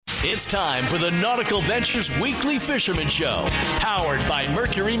It's time for the Nautical-Ventures Weekly Fisherman Show, powered by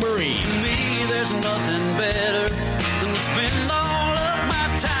Mercury Marine. To me, there's nothing better than to spend all of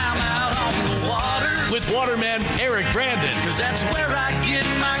my time out on the water. With waterman Eric Brandon. Cause that's where I get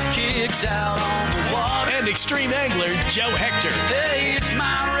my kicks, out on the water. And extreme angler Joe Hector. Hey, it's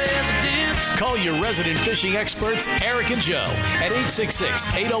my residence. Call your resident fishing experts, Eric and Joe, at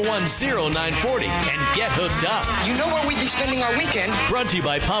 866-801-0940 and get hooked up. You know where we'd be spending our weekend. Brought to you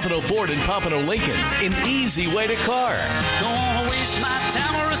by Pompano Ford and Pompano Lincoln. An easy way to car. Don't want to waste my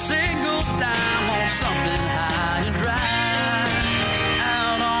time or a single dime on something high and dry,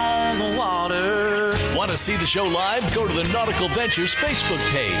 out on the water. Want to see the show live? Go to the Nautical-Ventures Facebook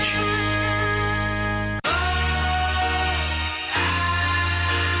page.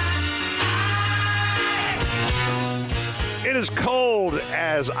 It is cold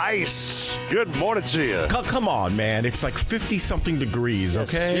as ice. Good morning to you. Come on, man. It's like 50-something degrees,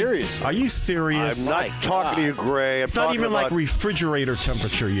 okay? Seriously. Are you serious? I'm not talking to you, Gray. It's not even like refrigerator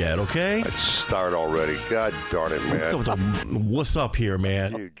temperature yet, okay? Let's start already. God darn it, man. What's up here,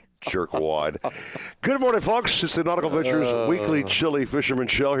 man? You jerkwad. Good morning, folks. It's the Nautical-Ventures Weekly Chili Fisherman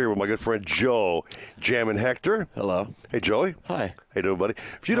Show here with my good friend Joe, Jam, and Hector. Hello. Hey, Joey. Hi. How you doing, buddy?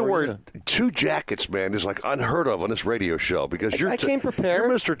 If you don't wear two jackets, man, is like unheard of on this radio show because I came prepared.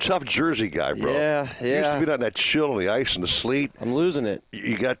 You're Mr. Tough Jersey guy, bro. Yeah. You used to be on that chill and the ice and the sleet. I'm losing it.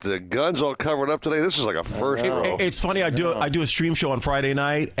 You got the guns all covered up today. This is like a first, bro. It's funny. I do a stream show on Friday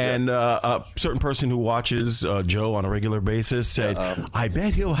night, and a certain person who watches Joe on a regular basis said, "I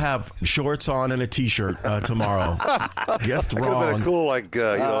bet he'll have shorts on and a T-shirt tomorrow." Guessed That could have wrong. been a cool, like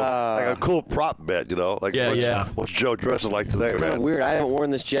a cool prop bet, Like, what's Joe dressing like today, man? Weird. I haven't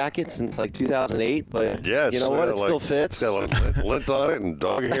worn this jacket since like 2008, but Yes, you know what? It still fits. It's got lint on it and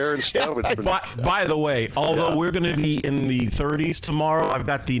dog hair and stuff. By the way, although we're going to be in the 30s tomorrow, I've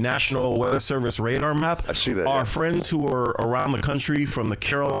got the National Weather Service radar map. I see that. Our friends who are around the country from the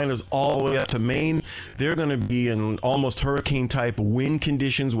Carolinas all the way up to Maine, they're going to be in almost hurricane-type wind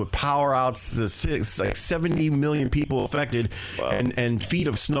conditions with power outs, like 70 million people affected, and feet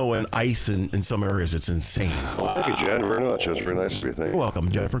of snow and ice in some areas. It's insane. Well, thank you, Jen, very much. That's very nice of you. Thank you. You're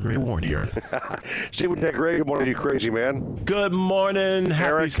welcome, Jennifer. Gray Warren here. Stephen Dick Ray, good morning, you crazy man. Good morning. Happy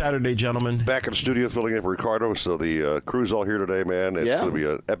Eric, Saturday, gentlemen. Back in the studio filling in for Ricardo. So the crew's all here today, man. It's going to be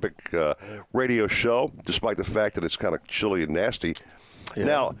an epic radio show, despite the fact that it's kind of chilly and nasty. Yeah.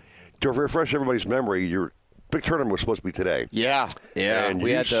 Now, to refresh everybody's memory, your big tournament was supposed to be today. Yeah. And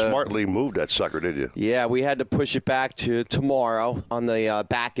you smartly moved that sucker, did you? Yeah, we had to push it back to tomorrow on the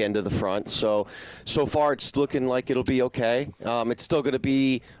back end of the front. So far it's looking like it'll be okay. It's still going to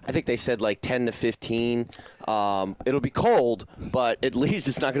be, I think they said like 10 to 15. It'll be cold, but at least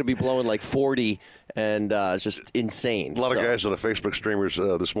it's not going to be blowing like 40. And it's just insane. A lot of guys on the Facebook streamers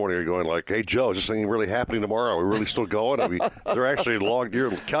this morning are going like, "Hey, Joe, is this thing really happening tomorrow? Are we really still going?" I mean, they're actually logged. Your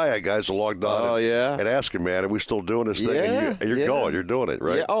kayak guys are logged on. Oh, yeah. And asking, man, are we still doing this thing? And you're going. You're doing it,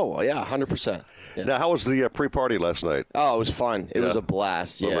 right? Yeah. Oh, yeah, 100%. Yeah. Now, how was the pre-party last night? Oh, it was fun. It was a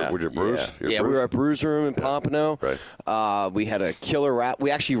blast. Yeah. Were you Bruce? Yeah, we were at Brews Room in Pompano. Right. We had a killer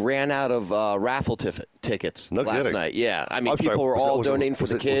We actually ran out of raffle tickets last night. Yeah. I mean, people were all donating for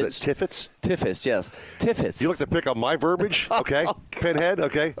the kids. Was it Tiffets? Tiffets, yes. Tiffets. You like to pick up my verbiage? Okay. Pinhead?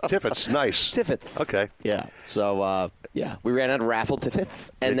 Okay. Tiffets. Nice. Tiffets. Okay. Yeah. So, we ran out of raffle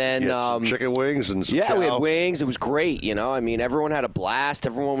tickets. And then some chicken wings and some we chow. had wings. It was great, I mean, everyone had a blast.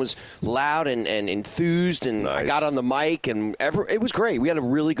 Everyone was loud and enthused, and nice. I got on the mic, and it was great. We had a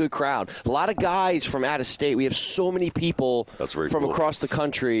really good crowd. A lot of guys from out of state. We have so many people from across the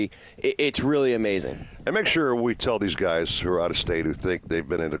country. It's really amazing. And make sure we tell these guys who are out of state who think they've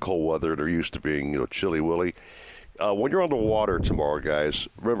been into cold weather, they're used to being, chilly willy. When you're on the water tomorrow, guys,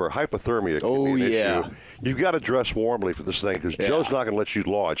 remember, hypothermia can be an issue. You've got to dress warmly for this thing because Joe's not going to let you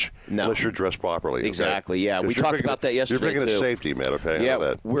launch unless you're dressed properly. Exactly, okay? yeah. We talked about that yesterday, You're bringing the safety, man, okay?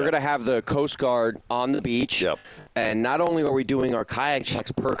 Yeah, we're going to have the Coast Guard on the beach. Yep. And not only are we doing our kayak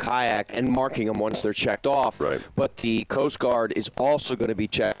checks per kayak and marking them once they're checked off, but the Coast Guard is also going to be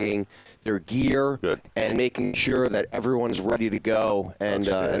checking their gear and making sure that everyone's ready to go and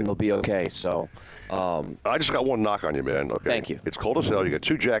they'll be okay. So I just got one knock on you, man. Okay. Thank you. It's cold as hell. You got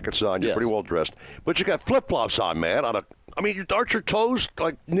two jackets on. You're pretty well dressed, but you got flip flops on, man. Aren't your toes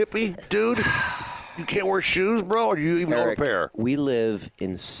like nippy, dude? You can't wear shoes, bro? Or do you even own a pair? We live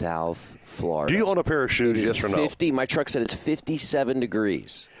in South Florida. Do you own a pair of shoes? Yes or no? My truck said it's 57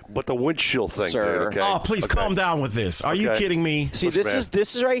 degrees. But the windshield thing, Sir. dude, okay? Oh, please calm down with this. Are you kidding me? See,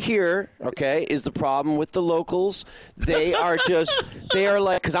 this is right here, okay, is the problem with the locals. They are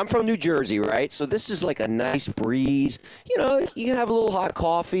like, because I'm from New Jersey, right? So this is like a nice breeze. You know, you can have a little hot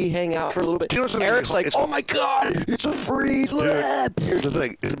coffee, hang out for a little bit. Eric's like, oh, my God, it's a freeze. Dude, here's the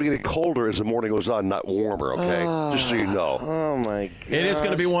thing. It's getting colder as the morning goes on, not warmer, okay? Just so you know. Oh, my God. It is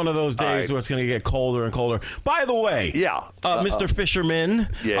going to be one of those days where it's going to get colder and colder. By the way, Mr. Fisherman,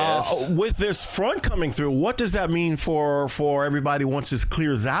 with this front coming through, what does that mean for everybody once this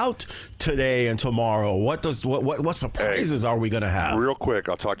clears out today and tomorrow? What surprises are we going to have? Real quick,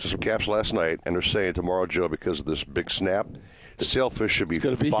 I talked to some caps last night, and they're saying tomorrow, Joe, because of this big snap, the sailfish should be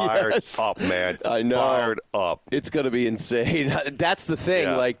fired up, man. I know. Fired up. It's going to be insane. That's the thing.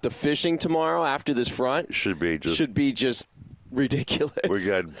 Yeah. Like, the fishing tomorrow after this front should be just ridiculous. We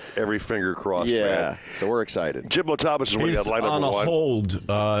got every finger crossed, man. So we're excited. Jimbo Thomas is He's line on number a one.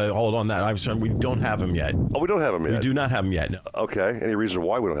 hold on that. I'm sorry, we don't have him yet. Oh, we don't have him yet? We do not have him yet. No. Okay. Any reason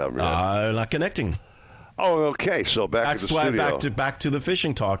why we don't have him yet? Not connecting. Oh, okay. So back to the studio. That's why back to the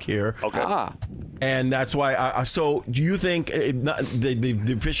fishing talk here. Okay. And that's why. So do you think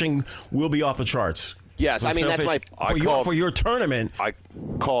the fishing will be off the charts? Yes, I mean, that's my... For your tournament. I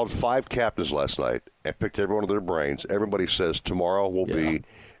called 5 captains last night and picked every one of their brains. Everybody says tomorrow will be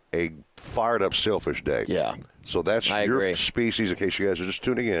a fired-up sailfish day. Yeah. So that's your agree. species, in case you guys are just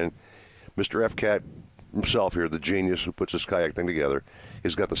tuning in. Mr. F-Cat himself here, the genius who puts this kayak thing together,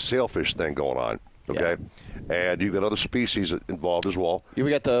 has got the sailfish thing going on. Okay, and you've got other species involved as well. We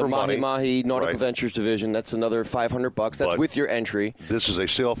got the Mahi money. Nautical-Ventures division. That's another $500. That's with your entry. This is a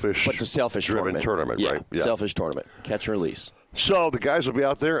sailfish. But it's a sailfish tournament, right? Yeah, sailfish tournament. Catch and release. So the guys will be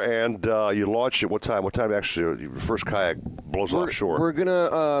out there, and you launch at what time? What time actually your first kayak blows offshore? We're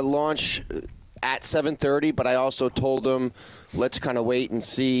gonna launch at 7:30, but I also told them let's kind of wait and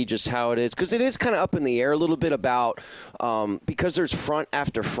see just how it is, because it is kind of up in the air a little bit about because there's front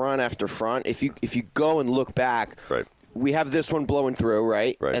after front after front. If you go and look back, we have this one blowing through,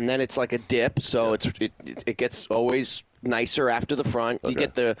 right? And then it's like a dip, so it gets always nicer after the front. You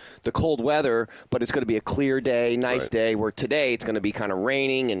get the cold weather, but it's going to be a clear day, nice day, where today it's going to be kind of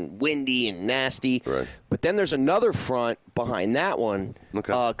raining and windy and nasty. But then there's another front behind that one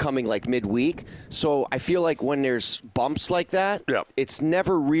coming like midweek. So I feel like when there's bumps like that, it's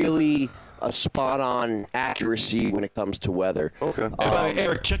never really a spot-on accuracy when it comes to weather.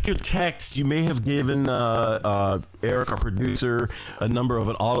 Eric, check your text. You may have given Eric, our producer, a number of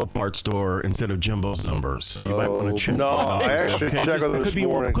an auto parts store instead of Jimbo's numbers. You might want to check. No, I actually checked on this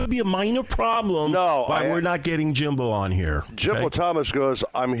morning. Could be a minor problem. Why we're not getting Jimbo on here. Jimbo Thomas goes,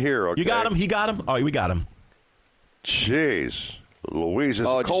 "I'm here." Okay? You got him. He got him. Oh, we got him. Jeez. Louise, is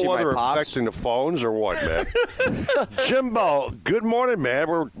did you cold see my weather pops? affecting the phones or what, man? Jimbo, good morning, man.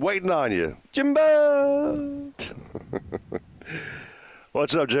 We're waiting on you. Jimbo!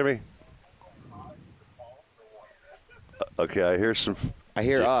 What's up, Jimmy? Okay, I hear some. I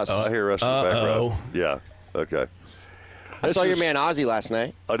hear us. I hear us in the background. Yeah, okay. I saw your man Ozzy last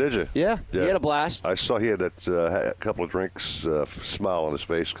night. Oh, did you? Yeah, he had a blast. I saw he had that had a couple of drinks, smile on his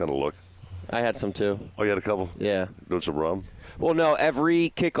face kind of look. I had some too. Oh, you had a couple? Yeah. Doing some rum? Well, no,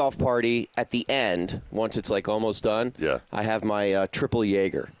 every kickoff party at the end, once it's like almost done, I have my triple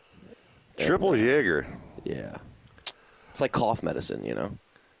Jaeger. Triple Jaeger? Yeah. It's like cough medicine, you know.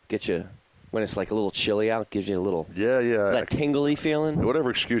 Get you, when it's like a little chilly out, gives you a little that tingly feeling. Whatever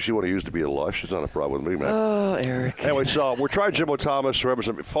excuse you want to use to be a lush, it's not a problem with me, man. Oh, Eric. Anyway, so we're trying Jimbo Thomas. We're having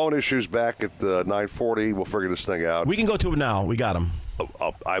some phone issues back at 9:40. We'll figure this thing out. We can go to it now. We got him.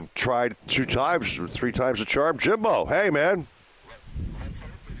 I've tried 2 times, 3 times the charm. Jimbo, hey, man.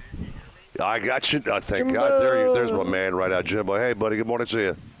 I got you. Thank Jimbo. God. There's my man right out, Jimbo. Hey, buddy. Good morning to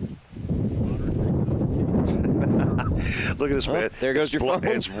you. Look at this, man. There goes your phone.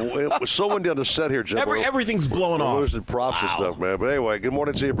 It was so windy on the set here, Jimbo. Everything's blowing off. We're losing props and stuff, man. But anyway, good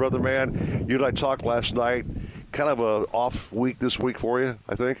morning to you, brother, man. You and I talked last night. Kind of a off week this week for you,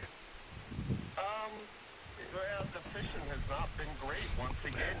 I think. Well, the fishing has not been great. Once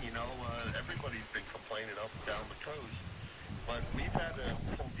again, you know, everybody's been complaining up and down the coast. But we've had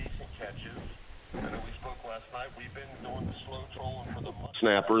some decent catches. I know we spoke last night. We've been doing the slow trolling for the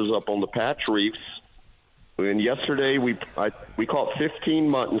snappers up on the patch reefs. And yesterday we caught 15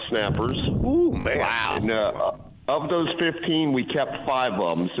 mutton snappers. Ooh, man. Wow. And, of those 15, we kept 5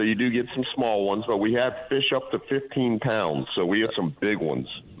 of them. So you do get some small ones, but we had fish up to 15 pounds. So we had some big ones.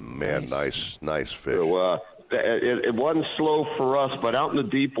 Man, nice fish. So it wasn't slow for us, but out in the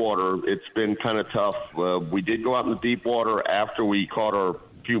deep water, it's been kind of tough. We did go out in the deep water after we caught our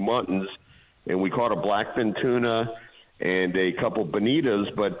few muttons, and we caught a blackfin tuna and a couple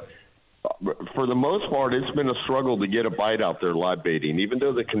bonitas, but for the most part, it's been a struggle to get a bite out there live baiting. Even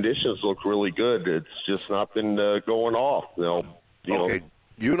though the conditions look really good, it's just not been going off. Okay,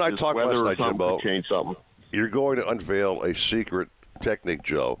 you and I talked last night, Jimbo. Change something. You're going to unveil a secret technique,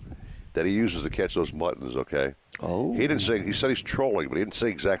 Joe, that he uses to catch those muttons, okay? Oh. He didn't say, he said he's trolling, but he didn't say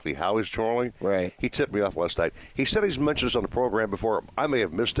exactly how he's trolling. Right. He tipped me off last night. He said he's mentioned this on the program before. I may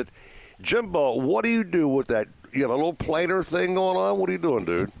have missed it. Jimbo, what do you do with that? You have a little planer thing going on? What are you doing,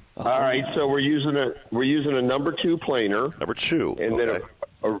 dude? All right, so we're using a number 2 planer. Number 2. And then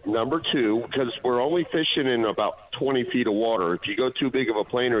a number 2, because we're only fishing in about 20 feet of water. If you go too big of a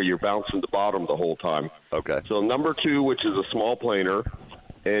planer, you're bouncing the bottom the whole time. Okay. So number 2, which is a small planer,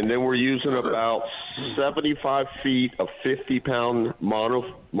 and then we're using about 75 feet of 50-pound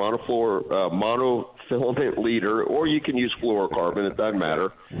monofilament leader, or you can use fluorocarbon. It doesn't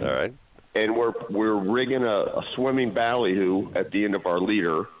matter. All right. And we're rigging a swimming ballyhoo at the end of our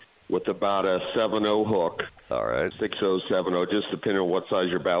leader with about a 7-0 hook. All right. 6-0, 7-0, just depending on what size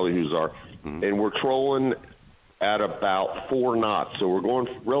your ballyhoos are. Mm-hmm. And we're trolling at about 4 knots, so we're going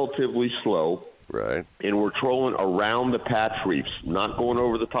relatively slow. Right. And we're trolling around the patch reefs, not going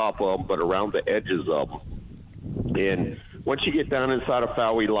over the top of them, but around the edges of them. And once you get down inside of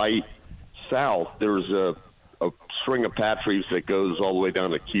Fowey Light South, there's a string of patch reefs that goes all the way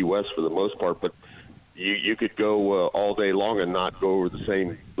down to Key West for the most part, but you could go all day long and not go over the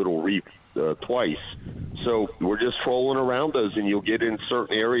same little reef twice. So we're just trolling around those, and you'll get in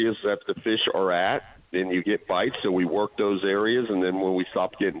certain areas that the fish are at, and you get bites, so we work those areas, and then when we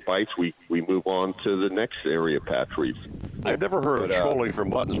stop getting bites, we move on to the next area of patch reefs. I've never heard of trolling for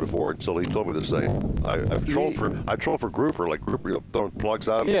muttons before until he told me this thing. I've trolled for grouper, like grouper, throwing plugs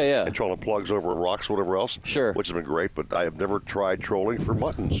out, and trolling plugs over rocks, whatever else. Sure, which has been great, but I have never tried trolling for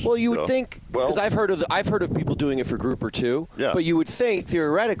muttons. Well, you would think, because I've heard of people doing it for grouper too. Yeah. But you would think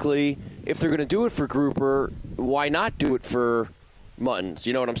theoretically, if they're going to do it for grouper, why not do it for muttons?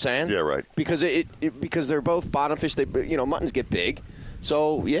 You know what I'm saying? Yeah, right. Because because they're both bottom fish. Muttons get big.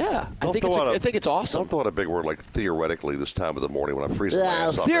 So yeah, I think it's awesome. Don't throw out a big word like theoretically this time of the morning when I'm freezing my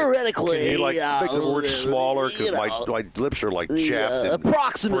ass off. Theoretically, can you make the word smaller because my lips are like chapped?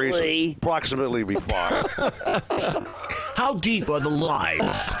 Approximately be fine. How deep are the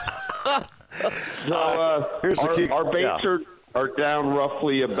lines? So here's the key. Our baits are down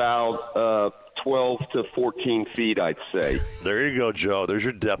roughly about 12 to 14 feet, I'd say. There you go, Joe. There's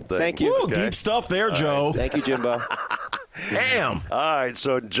your depth thing. Thank you. Ooh, deep stuff there, Joe. Right. Thank you, Jimbo. Damn. All right,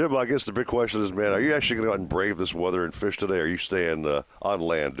 so Jimbo, I guess the big question is, man, are you actually going to go out and brave this weather and fish today, or are you staying on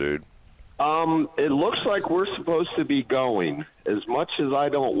land, dude? It looks like we're supposed to be going. As much as I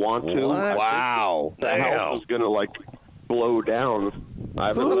don't want to. What? Wow. The house is going to, blow down. I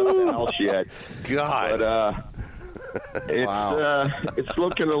haven't left the house yet. God. But it's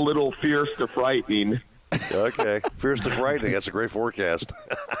looking a little fierce to frightening. Okay. Fierce to frightening. That's a great forecast.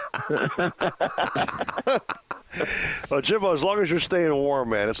 Well, Jimbo, as long as you're staying warm,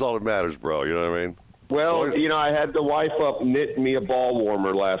 man, that's all that matters, bro. You know what I mean? Well, I had the wife up knitting me a ball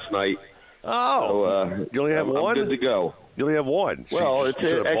warmer last night. Oh. So, you only have one? I'm good to go. You only have one. Well, it's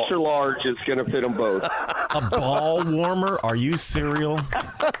an extra large. It's going to fit them both. A ball warmer? Are you serial?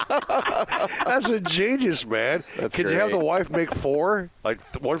 That's a genius, man. Can you have the wife make 4? Like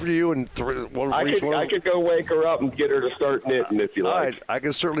one for you and one for each one? I could go wake her up and get her to start knitting if you like. All right, I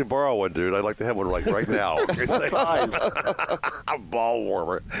can certainly borrow one, dude. I'd like to have one right now. A ball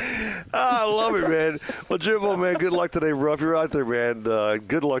warmer. I love it, man. Well, Jimbo, man, good luck today, bro. If you're out there, man,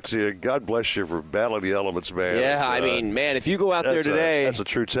 good luck to you. God bless you for battling the elements, man. Yeah, I mean, man, if you go out there today. That's a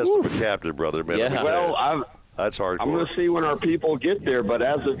true test of a captain, brother, man. Yeah. Well, that's hardcore. I'm going to see when our people get there, but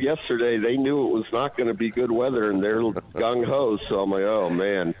as of yesterday, they knew it was not going to be good weather, and they're gung-ho, so I'm like, oh,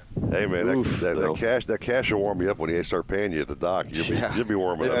 man. Hey, man, that cash will warm you up when they start paying you at the dock. You'll be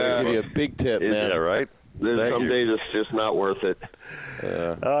warming up. They'll give you a big tip, man. Yeah, right? Some days it's just not worth it.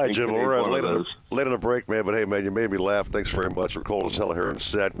 All right, Jim, we're late on the break, man, but hey, man, you made me laugh. Thanks very much. We're cold as hell here in the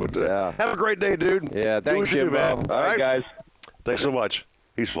set, but have a great day, dude. Yeah, thanks, Jim, man. All right, guys. Thanks so much.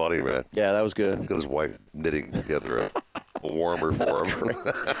 He's funny, man. Yeah, that was good. Got his wife knitting together a warmer for him.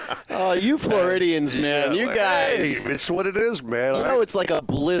 Oh, you Floridians, man. You guys. Hey, it's what it is, man. You know it's like a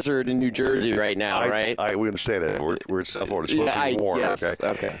blizzard in New Jersey right now, right? We understand that. We're in South Florida. It's supposed to be warm, yes.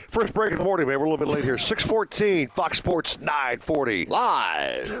 Okay. First break in the morning, man. We're a little bit late here. 6:14, Fox Sports 940.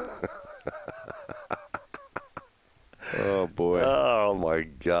 Live. Oh, boy. Oh, my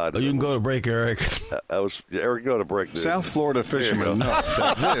God. Oh, you can go to break, Eric. Eric, go to break. Dude. South Florida fishermen know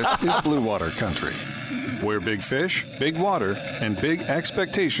that this is blue water country, where big fish, big water, and big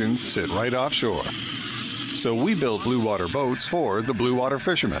expectations sit right offshore. So we built Blue Water boats for the Blue Water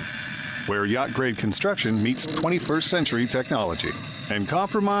Fisherman, where yacht-grade construction meets 21st century technology. And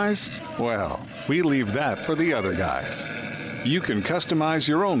compromise? Well, we leave that for the other guys. You can customize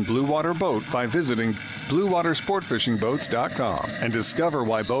your own Blue Water boat by visiting BlueWaterSportFishingBoats.com and discover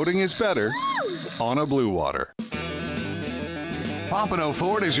why boating is better on a Blue Water. Pompano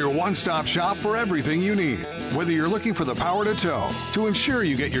Ford is your one-stop shop for everything you need. Whether you're looking for the power to tow, to ensure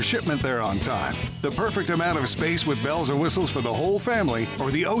you get your shipment there on time, the perfect amount of space with bells and whistles for the whole family, or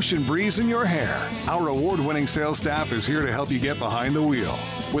the ocean breeze in your hair, our award-winning sales staff is here to help you get behind the wheel.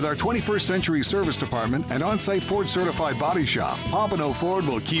 With our 21st century service department and on-site Ford certified body shop, Pompano Ford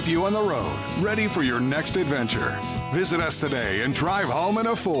will keep you on the road, ready for your next adventure. Visit us today and drive home in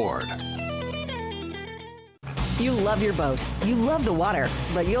a Ford. You love your boat, you love the water,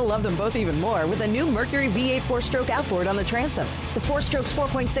 but you'll love them both even more with a new Mercury V8 4-stroke outboard on the transom. The 4-stroke's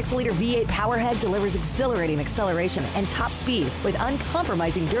 4.6-liter V8 powerhead delivers exhilarating acceleration and top speed with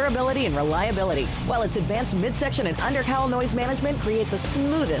uncompromising durability and reliability, while its advanced midsection and undercowl noise management create the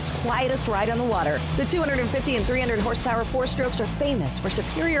smoothest, quietest ride on the water. The 250 and 300 horsepower 4-strokes are famous for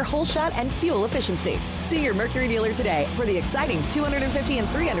superior hole shot and fuel efficiency. See your Mercury dealer today for the exciting 250 and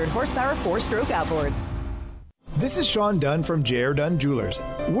 300 horsepower 4-stroke outboards. This is Sean Dunn from J.R. Dunn Jewelers.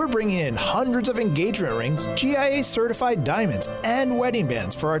 We're bringing in hundreds of engagement rings, GIA-certified diamonds, and wedding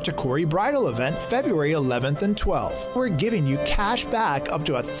bands for our Takori Bridal event February 11th and 12th. We're giving you cash back up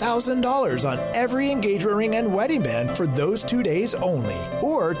to $1,000 on every engagement ring and wedding band for those 2 days only.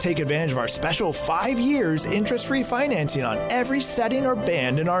 Or take advantage of our special 5 years interest-free financing on every setting or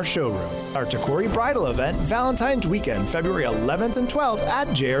band in our showroom. Our Takori Bridal event, Valentine's weekend, February 11th and 12th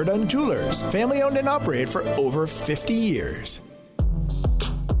at J.R. Dunn Jewelers. Family-owned and operated for over 50 years.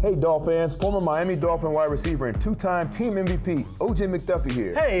 Hey, Dolphins, former Miami Dolphin wide receiver and two-time team MVP, O.J. McDuffie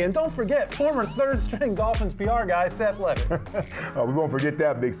here. Hey, and don't forget former third-string Dolphins PR guy, Seth Levitt. We won't forget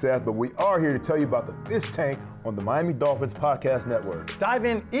that, Big Seth, but we are here to tell you about the Fish Tank on the Miami Dolphins Podcast Network. Dive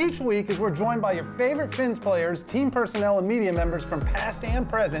in each week as we're joined by your favorite Fins players, team personnel, and media members from past and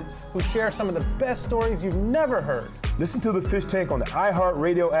present who share some of the best stories you've never heard. Listen to the Fish Tank on the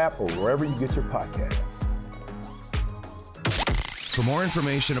iHeartRadio app or wherever you get your podcasts. For more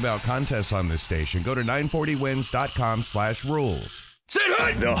information about contests on this station, go to 940wins.com/rules. Sit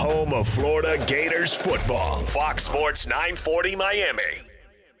hut! The home of Florida Gators football. Fox Sports 940 Miami.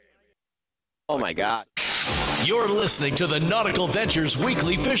 Oh, my God. You're listening to the Nautical-Ventures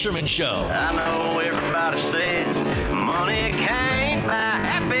Weekly Fisherman Show. I know everybody says money can't buy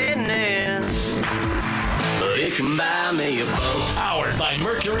happiness, but it can buy me a boat. Powered by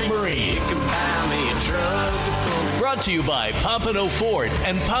Mercury Marine. It can buy me a truck to pull. Brought to you by Pompano Ford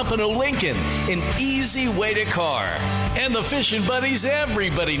and Pompano Lincoln. An easy way to car. And the fishing buddies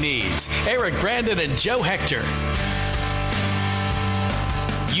everybody needs. Eric Brandon and Joe Hector.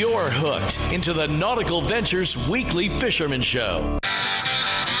 You're hooked into the Nautical-Ventures Weekly Fisherman Show.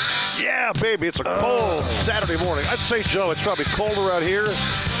 Yeah, baby, it's a cold Saturday morning. I'd say, Joe, it's probably colder out here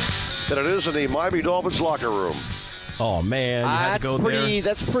than it is in the Miami Dolphins locker room. Oh, man. You had to go there.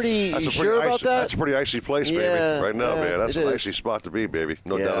 That's pretty sure about icy, that? That's a pretty icy place, baby. Right now, man. That's an icy spot to be, baby.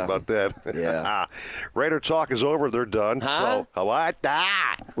 No doubt about that. Yeah. Raider talk is over. They're done. Huh? So, what?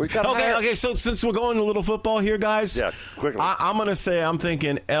 Okay, so since we're going to little football here, guys. Yeah, quickly. I'm going to say I'm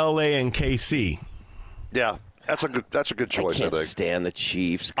thinking L.A. and KC. Yeah. That's a good choice, I can't I think. stand the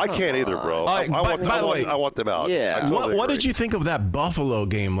Chiefs. I can't either, bro. By the way, I want them out. Yeah. What did you think of that Buffalo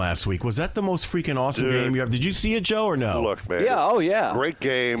game last week? Was that the most freaking awesome game you ever? Did you see it, Joe, or no? Look, man. Yeah, yeah. Great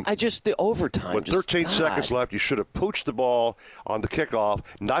game. The overtime. With 13 seconds left, you should have pooched the ball on the kickoff,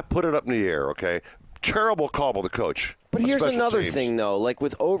 not put it up in the air, okay? Terrible call by the coach. But here's another thing, though. Like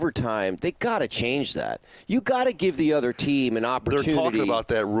with overtime, they got to change that. You got to give the other team an opportunity. They're talking about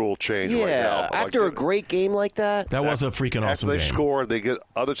that rule change right now. Yeah, after a great game like that. That was a freaking awesome game. After they score,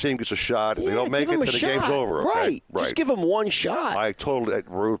 other team gets a shot. If they don't make it, then the game's over. Okay? Right. Just give them one shot. That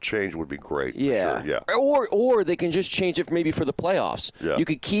rule change would be great. Yeah. Sure. Yeah. Or they can just change it maybe for the playoffs. Yeah. You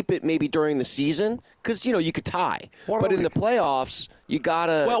could keep it maybe during the season because, you could tie. But in the playoffs, you got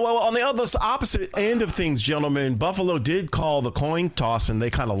to. Well, on the opposite end of things, gentlemen, Buffalo did call the coin toss, and they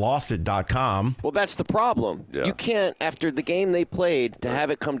kind of lost it. .com. Well, that's the problem. Yeah. You can't, after the game they played, to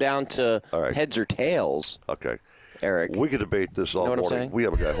have it come down to heads or tails. Okay. Eric. We could debate this all morning. What I'm saying? We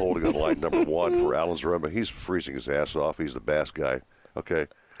have a guy holding on line number 1 for Alan Zaremba. He's freezing his ass off. He's the bass guy. Okay?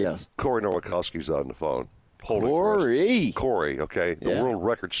 Yes. Corey Nowakowski's on the phone. Corey, okay? The world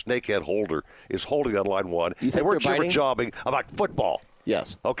record snakehead holder is holding on line 1. You think and we're they're biting? jibber-jobbing about football.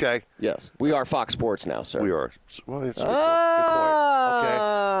 Yes. Okay? Yes. We are Fox Sports now, sir. We are. Well, it's a good point.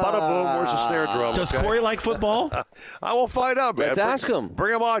 Bada boom, where's the snare drum? Does Corey like football? I will find out, man. Let's ask him.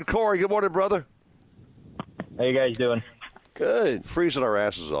 Bring him on, Corey. Good morning, brother. How you guys doing? Good. Freezing our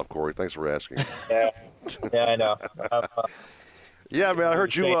asses off, Corey. Thanks for asking. Yeah, I know. Yeah, man, I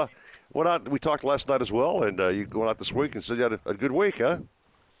heard you went out. We talked last night as well, and you going out this week and said you had a good week, huh?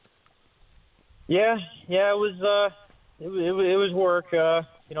 Yeah, it was work.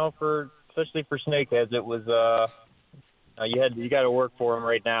 Especially for snakeheads, it was. You got to work for them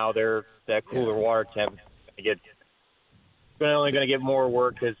right now. They're that cooler water temp. It's only going to get more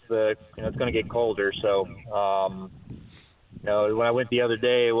work because it's going to get colder. So, when I went the other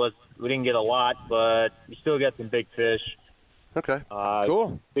day, we didn't get a lot, but we still got some big fish. Okay,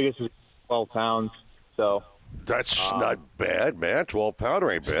 cool. Biggest was 12 pounds. So that's not bad, man.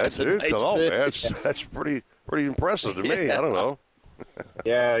 12-pounder ain't bad, dude. Nice Come on, man. fish. That's pretty impressive to me. I don't know.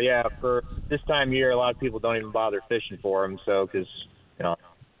 Yeah. For this time of year, a lot of people don't even bother fishing for them. So because they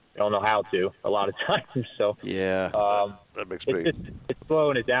don't know how to a lot of times. So that makes me. It's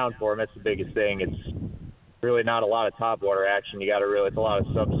slowing it down for them. That's the biggest thing. It's really not a lot of topwater action. It's a lot of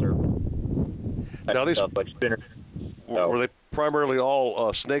subsurf. Now these stuff like spinner. So, were they primarily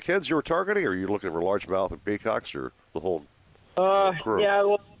all snakeheads you were targeting, or are you looking for largemouth and peacocks, or the whole crew? Yeah,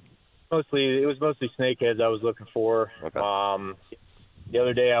 well, it was mostly snakeheads I was looking for. Okay. The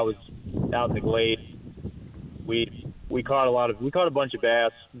other day I was out in the glade. We caught a bunch of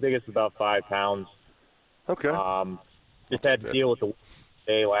bass. Biggest about 5 pounds. Okay. Just had to deal with the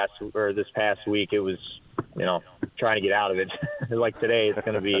day this past week. It was trying to get out of it. Like today, it's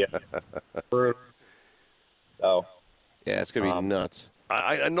going to be brutal. So. Yeah, it's going to be nuts.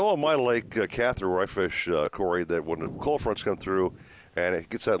 I know on my lake, Catherine, where I fish, Corey, that when the cold fronts come through and it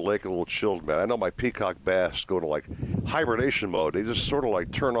gets that lake a little chilled, man, I know my peacock bass go to, like, hibernation mode. They just sort of,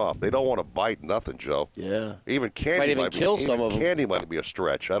 like, turn off. They don't want to bite nothing, Joe. Yeah. Even candy might kill some of them. Candy might be a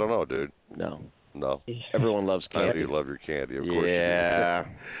stretch. I don't know, dude. No. Everyone loves I know candy. you love your candy, of course. Yeah.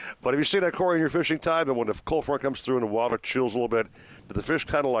 But have you seen that, Corey, in your fishing time, and when the cold front comes through and the water chills a little bit, do the fish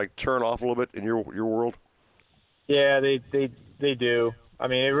kind of, like, turn off a little bit in your world? Yeah, they do. I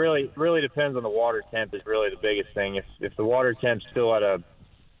mean, it really depends on the water temp is really the biggest thing. If the water temp's still at a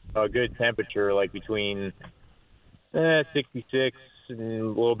good temperature, like between 66 and a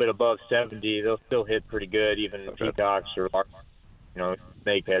little bit above 70, they'll still hit pretty good, even peacocks or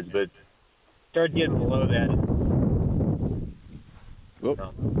snakeheads. But start getting below that.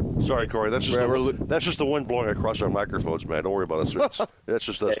 Sorry, Corey. That's just the wind blowing across our microphones, man. Don't worry about us. That's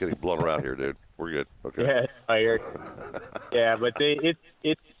just us getting blown around here, dude. We're good. Okay. Yeah, I hear. Yeah, but it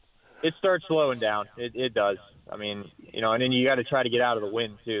starts slowing down. It does. I mean, and then you got to try to get out of the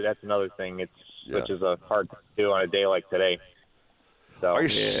wind too. That's another thing. Which is a hard thing to do on a day like today. So, are you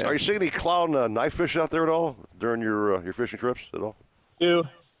seeing any clown knife fish out there at all during your fishing trips at all?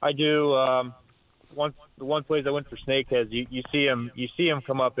 I do. The one place I went for snakeheads, you see them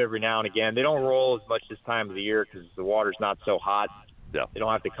come up every now and again. They don't roll as much this time of the year because the water's not so hot. Yeah. They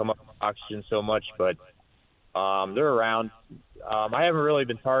don't have to come up with oxygen so much, but they're around. I haven't really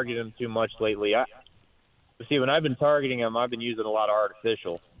been targeting them too much lately. When I've been targeting them, I've been using a lot of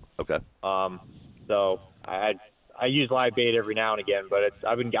artificial. Okay. So I use live bait every now and again, but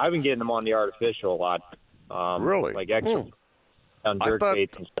I've been getting them on the artificial a lot. Really? Like extra. On jerk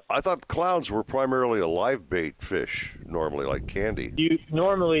baits and stuff. I thought clowns were primarily a live bait fish, normally, like candy.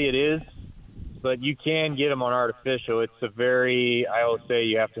 Normally it is, but you can get them on artificial. It's I always say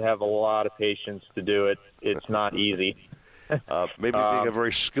you have to have a lot of patience to do it. It's not easy. Maybe being a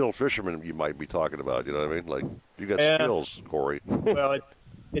very skilled fisherman, you might be talking about. You know what I mean? Like you got skills, Corey. Well,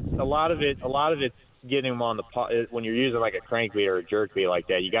 it's a lot of it's getting them on the pause. When you're using like a crankbait or a jerkbait like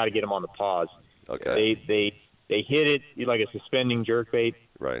that, you got to get them on the pause. Okay. They hit it like a suspending jerkbait.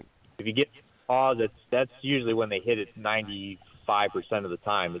 Right. If you get pause, that's usually when they hit it 95% of the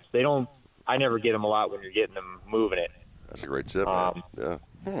time. I never get them a lot when you're getting them moving it. That's a great tip, man. Yeah.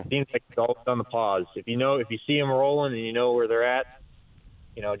 Seems like it's always on the pause. If you see them rolling and you know where they're at,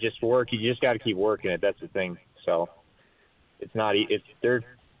 just work. You just got to keep working it. That's the thing. So it's not. There's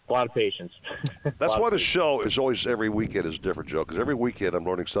a lot of patience. That's why the show is always every weekend is different, Joe. Because every weekend I'm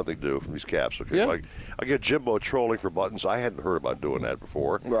learning something new from these caps. Okay, like I get Jimbo trolling for buttons. I hadn't heard about doing that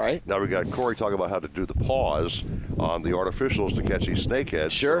before. Right. Now we got Corey talking about how to do the pause on the artificials to catch these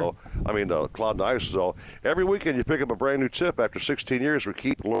snakeheads. Sure. Cloud knives. So every weekend you pick up a brand new tip. After 16 years, we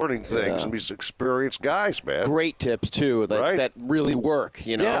keep learning things from these experienced guys, man. Great tips too that really work.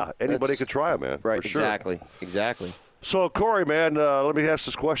 Yeah. Anybody can try them, man. Right. For sure. Exactly. So, Corey, man, let me ask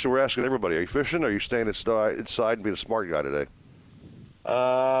this question we're asking everybody. Are you fishing, or are you staying inside and being a smart guy today?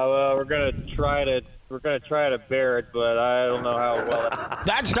 Well, we're going to try to gonna try to bear it, but I don't know how well.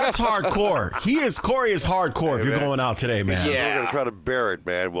 That's hardcore. Corey is hardcore. If you're going out today, man. We're gonna try to bear it,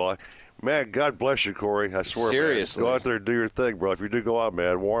 man. Well, man, God bless you, Corey. I swear, seriously, man. Go out there and do your thing, bro. If you do go out,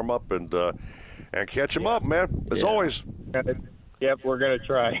 man, warm up and catch him up, man. As always. Yep, we're gonna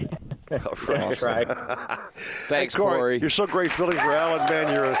try. Thanks, Corey. You're so great filling for Alan,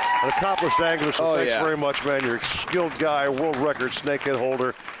 man. You're an accomplished angler, so thanks very much, man. You're a skilled guy, world record snakehead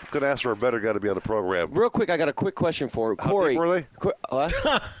holder. Couldn't ask for a better guy to be on the program. Real quick, I got a quick question for Corey. How deep were they? What?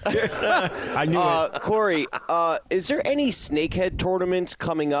 I knew it. Corey, is there any snakehead tournaments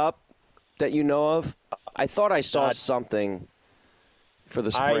coming up that you know of? I thought I saw something for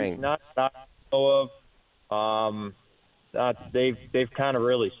the spring. Not know of. They've kind of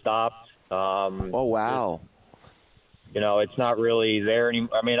really stopped. Oh wow! It's not really there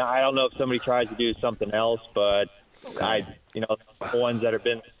anymore. I mean, I don't know if somebody tries to do something else, but the ones that have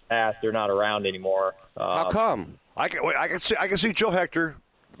been in the past, they're not around anymore. How come? I can see Joe Hector,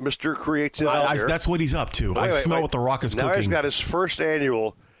 Mr. Creative. That's what he's up to. I smell what the Rock is cooking. Now he's got his first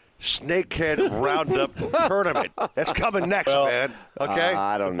annual Snakehead Roundup tournament. That's coming next, man. Okay?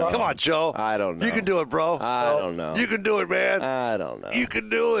 I don't know. Come on, Joe. I don't know. You can do it, bro. I don't know. You can do it, man. I don't know. You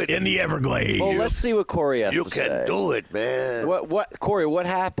can do it. In the Everglades. Well, let's see what Corey has to say. You can do it, man. What, Corey, what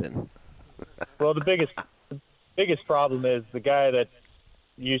happened? Well, the biggest problem is the guy that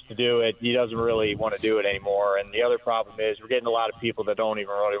used to do it, he doesn't really want to do it anymore. And the other problem is we're getting a lot of people that don't even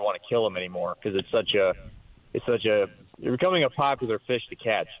really want to kill him anymore because you're becoming a popular fish to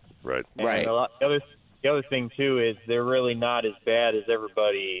catch. Right. And the other thing too is they're really not as bad as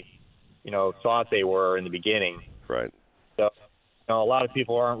everybody, thought they were in the beginning. Right. So, a lot of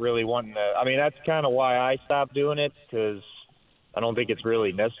people aren't really wanting to. I mean, that's kind of why I stopped doing it because I don't think it's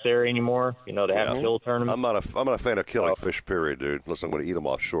really necessary anymore. To have kill tournaments. I'm not a fan of killing fish. Period, dude. Unless I'm going to eat them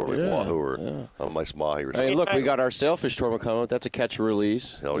offshore like wahoo or a nice mahi or something. I mean, look, we got our sailfish tournament coming up. That's a catch and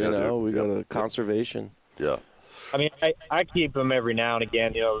release. Hell yeah, dude. We got a conservation. Yeah. I mean, I keep them every now and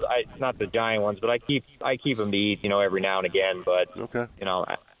again. Not the giant ones, but I keep them to eat. Every now and again. But okay. I don't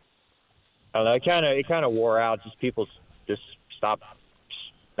know. It kind of wore out. Just people just stopped.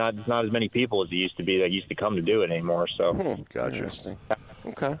 Not as many people as there used to be that used to come to do it anymore. So gotcha. Interesting.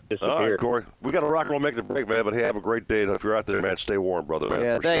 Okay. All right, Corey. We got to rock and roll, make the break, man. But hey, have a great day. And if you're out there, man, stay warm, brother. Man.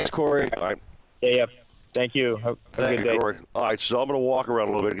 Yeah. Thanks, Corey. All right. Yeah. Thank you. Have a good day. Corey. All right, so I'm going to walk around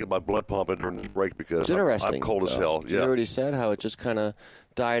a little bit and get my blood pumping during this break because I'm cold as hell. You already said how it just kind of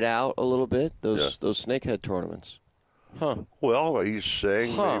died out a little bit, those snakehead tournaments. Huh. Well, he's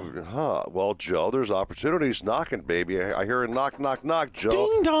saying, Well, Joe, there's opportunities knocking, baby. I hear a knock, knock, knock, Joe.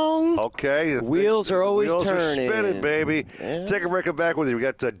 Ding dong. Okay. The wheels are always turning. Are spinning, baby. Yeah. Take a break and back with you. We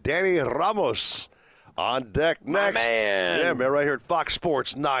got Danny Ramos on deck next. My man. Yeah, man, right here at Fox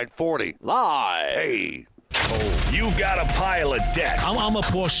Sports 940. Live. Hey. You've got a pile of debt. I'm a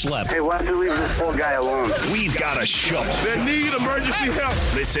poor schlep. Hey, why don't you leave this poor guy alone? We've got a shovel. They need emergency help.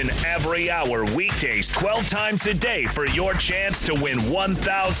 Listen every hour, weekdays, 12 times a day for your chance to win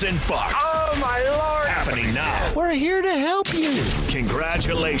 $1,000. Oh, my Lord. Happening now. We're here to help you.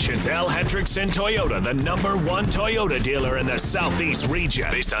 Congratulations, Al Hendrickson Toyota, the #1 Toyota dealer in the Southeast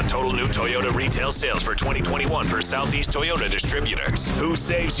region. Based on total new Toyota retail sales for 2021 for Southeast Toyota distributors. Who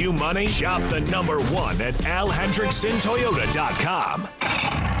saves you money? Shop the #1 at alhendricksontoyota.com.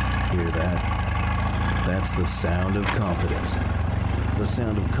 Hear that? That's the sound of confidence. The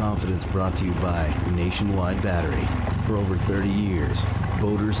sound of confidence brought to you by Nationwide Battery. For over 30 years,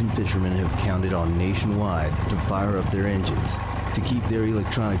 boaters and fishermen have counted on Nationwide to fire up their engines, to keep their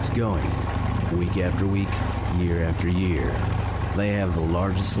electronics going, week after week, year after year. They have the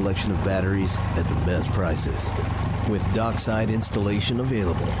largest selection of batteries at the best prices, with dockside installation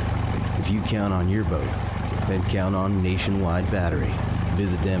available. If you count on your boat, then count on Nationwide Battery.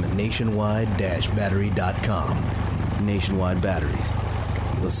 Visit them at nationwide-battery.com. Nationwide Batteries,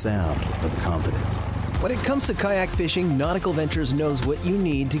 the sound of confidence. When it comes to kayak fishing, Nautical-Ventures knows what you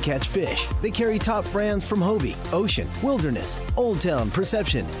need to catch fish. They carry top brands from Hobie, Ocean, Wilderness, Old Town,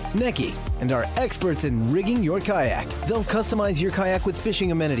 Perception, Necky, and are experts in rigging your kayak. They'll customize your kayak with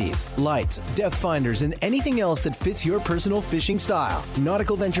fishing amenities, lights, depth finders, and anything else that fits your personal fishing style.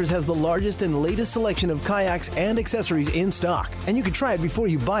 Nautical-Ventures has the largest and latest selection of kayaks and accessories in stock, and you can try it before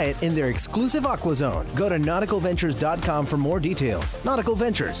you buy it in their exclusive Aqua Zone. Go to nauticalventures.com for more details. Nautical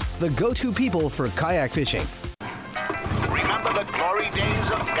Ventures, the go-to people for kayak fishing. Remember the glory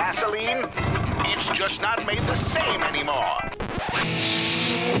days of gasoline? It's just not made the same anymore.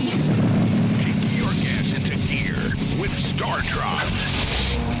 Kick your gas into gear with StarTron.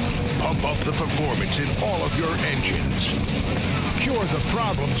 Pump up the performance in all of your engines. Cure the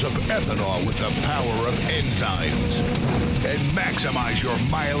problems of ethanol with the power of enzymes. And maximize your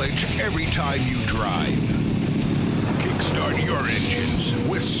mileage every time you drive. Kickstart your engines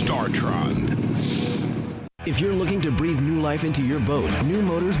with StarTron. If you're looking to breathe new life into your boat, new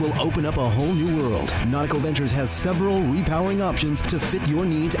motors will open up a whole new world. Nautical-Ventures has several repowering options to fit your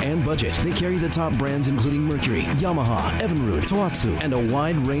needs and budget. They carry the top brands including Mercury, Yamaha, Evinrude, Tohatsu, and a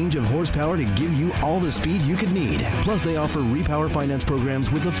wide range of horsepower to give you all the speed you could need. Plus, they offer repower finance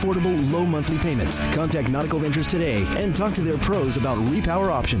programs with affordable, low monthly payments. Contact Nautical-Ventures today and talk to their pros about repower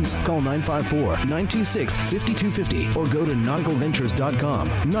options. Call 954-926-5250 or go to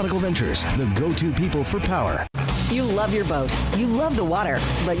nauticalventures.com. Nautical Ventures, the go-to people for power. You love your boat. You love the water.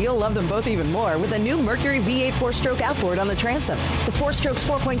 But you'll love them both even more with a new Mercury V8 4-stroke outboard on the transom. The 4-stroke's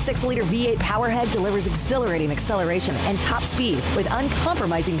 4.6-liter V8 powerhead delivers exhilarating acceleration and top speed with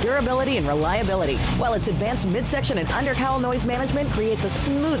uncompromising durability and reliability. While its advanced midsection and undercowl noise management create the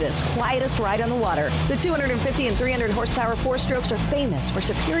smoothest, quietest ride on the water. The 250 and 300 horsepower 4-strokes are famous for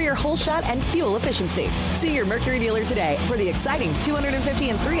superior hull shot and fuel efficiency. See your Mercury dealer today for the exciting 250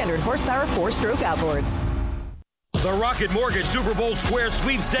 and 300 horsepower 4-stroke outboards. The Rocket Mortgage Super Bowl Square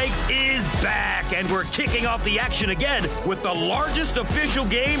Sweepstakes is back, and we're kicking off the action again with the largest official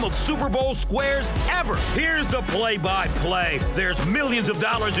game of Super Bowl Squares ever. Here's the play-by-play. There's millions of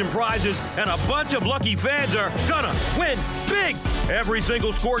dollars in prizes, and a bunch of lucky fans are gonna win big. Every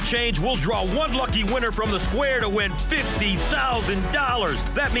single score change will draw one lucky winner from the square to win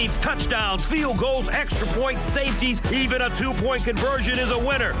 $50,000. That means touchdowns, field goals, extra points, safeties, even a 2-point conversion is a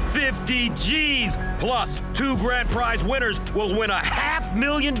winner. 50 G's. Plus, 2 grand prize winners will win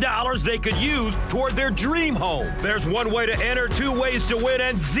 $500,000 they could use toward their dream home. There's one way to enter, 2 ways to win,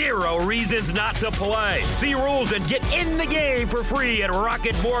 and 0 reasons not to play. See rules and get in the game for free at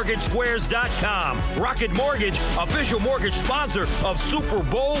RocketMortgageSquares.com. Rocket Mortgage, official mortgage sponsor of Super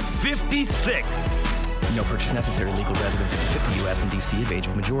Bowl 56. No purchase necessary. Legal residence of 50 U.S. and D.C. of age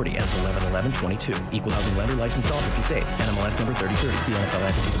of majority. Ends 11/11/22. Equal housing lender licensed all 50 states. NMLS number 3030. The NFL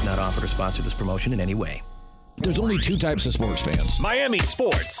entity did not offer or sponsor this promotion in any way. There's only 2 types of sports fans. Miami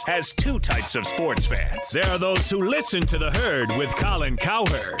Sports has 2 types of sports fans. There are those who listen to the herd with Colin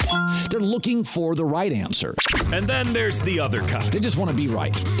Cowherd. They're looking for the right answers. And then there's the other kind. They just want to be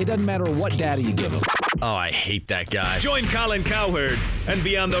right. It doesn't matter what data you give them. Oh, I hate that guy. Join Colin Cowherd and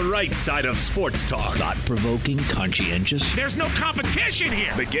be on the right side of sports talk. Thought-provoking, conscientious. There's no competition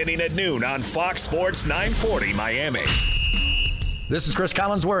here. Beginning at noon on Fox Sports 940 Miami. This is Chris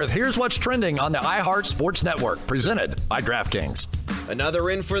Collinsworth. Here's what's trending on the iHeart Sports Network, presented by DraftKings. Another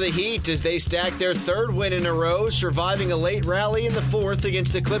win for the Heat as they stack their 3rd win in a row, surviving a late rally in the 4th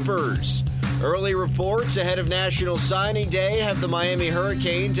against the Clippers. Early reports ahead of National Signing Day have the Miami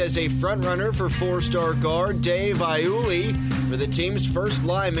Hurricanes as a frontrunner for 4-star guard Dave Iuli for the team's first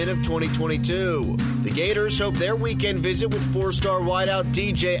lineman of 2022. The Gators hope their weekend visit with 4-star wideout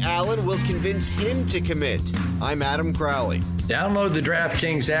DJ Allen will convince him to commit. I'm Adam Crowley. Download the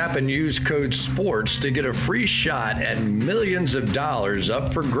DraftKings app and use code SPORTS to get a free shot at millions of dollars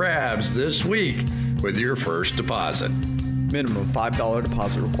up for grabs this week with your first deposit. Minimum $5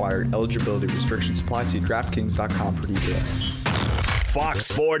 deposit required. Eligibility restrictions apply. See DraftKings.com for details. Fox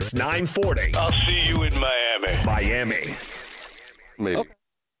Sports 940. I'll see you in Miami. Miami. Maybe.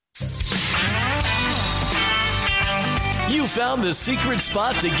 You found the secret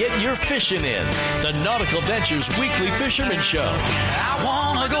spot to get your fishing in. The Nautical-Ventures Weekly Fisherman Show. I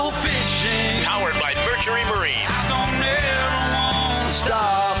wanna go fishing. Powered by Mercury Marine. I don't ever wanna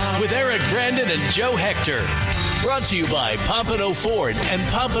Stop. With Eric Brandon and Joe Hector. Brought to you by Pompano Ford and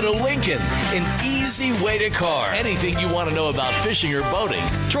Pompano Lincoln. An easy way to car. Anything you want to know about fishing or boating,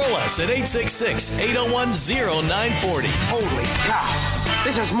 troll us at 866-801-0940. Holy cow.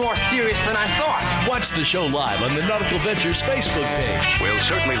 This is more serious than I thought. Watch the show live on the Nautical Ventures Facebook page. We'll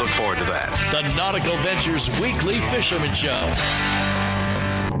certainly look forward to that. The Nautical Ventures Weekly Fisherman Show.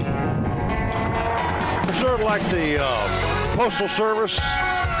 It's sort of like the Postal Service.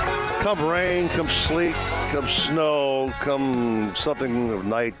 Come rain, come sleet, come snow, come something of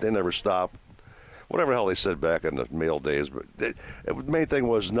night, they never stop. Whatever the hell they said back in the mail days. But the main thing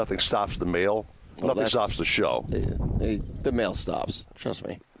was nothing stops the mail. Well, nothing stops the show. The mail stops. Trust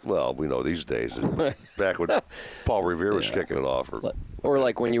me. Well, we know these days. Back when Paul Revere was kicking it off. Or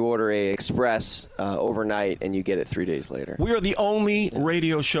like when you order a express overnight and you get it 3 days later. We are the only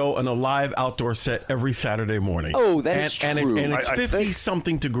radio show on a live outdoor set every Saturday morning. Oh, that is true. And it's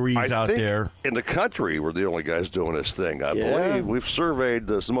 50-something degrees out there. In the country, we're the only guys doing this thing. I believe we've surveyed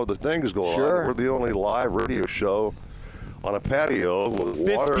some other things going on. We're the only live radio show on a patio with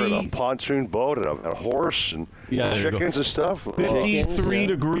water and a pontoon boat and a horse and chickens and stuff. 53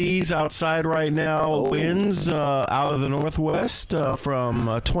 degrees outside right now. Winds out of the northwest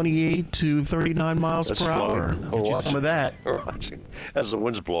from 28 to 39 miles per hour. Get you some of that. As the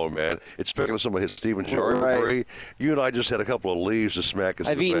wind's blowing, man, it's picking up some of his Stephen Jordan debris. You and I just had a couple of leaves to smack us.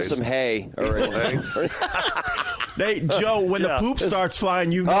 I've eaten some hay already. Hey, Joe, when the poop starts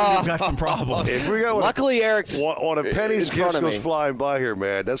flying, you know you've got some problems. Luckily, Eric's one of Penny's in front gifts of me. goes flying by here,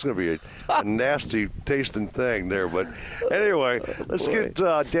 man. That's going to be a nasty tasting thing there. But anyway, let's get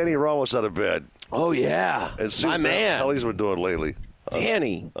Danny Ramos out of bed. Oh, yeah. And see My what man. the hell he's been doing lately.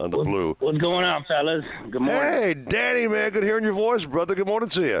 Danny. On the blue. What's going on, fellas? Good morning. Hey, Danny, man. Good hearing your voice, brother. Good morning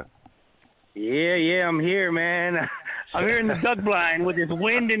to you. Yeah, I'm here, man. I'm here in the duck blind with this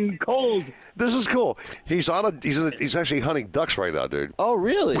wind and cold. This is cool. He's actually hunting ducks right now, dude. Oh,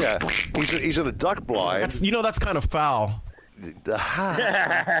 really? Yeah. He's in a duck blind. That's kind of foul. Some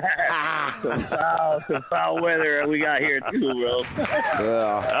foul weather we got here too, bro.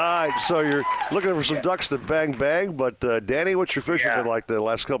 All right, so you're looking for some ducks to bang, but Danny, what's your fishing been like the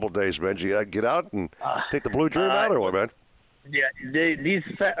last couple of days, man? Did you get out and take the blue dream out or what, man? Yeah, these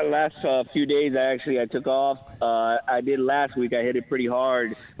last few days, I took off. I did last week. I hit it pretty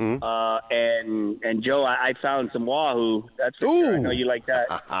hard. Mm-hmm. And Joe, I found some wahoo. That's for sure. I know you like that.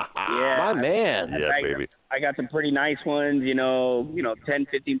 Yeah, my man. Baby. I got some pretty nice ones. 10,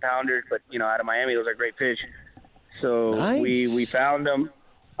 15 pounders. But out of Miami, those are great fish. So we found them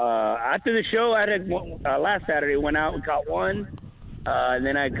after the show. I had last Saturday. Went out and caught one. And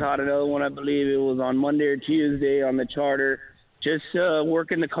then I caught another one. I believe it was on Monday or Tuesday on the charter. Just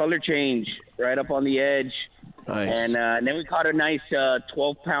working the color change right up on the edge. Nice. And then we caught a nice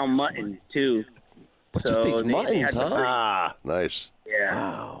 12-pound mutton, too. What's with these muttons, huh? Nice. Yeah.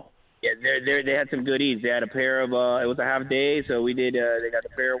 Wow. Yeah, they had some good eats. They had a pair of, it was a half day, so we did, they got a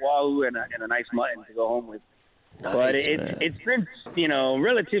pair of wahoo and a nice mutton to go home with. Nice, but it's been,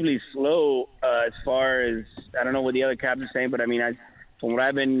 relatively slow as far as, I don't know what the other captain's saying, but I mean, from what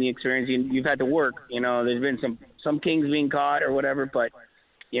I've been experiencing, you've had to work. There's been some kings being caught or whatever, but,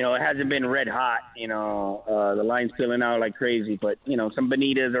 it hasn't been red hot. The line's filling out like crazy, but, some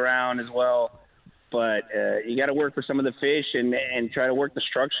bonitas around as well. But you got to work for some of the fish and try to work the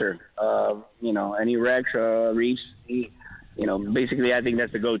structure. Any wrecks, reefs, basically I think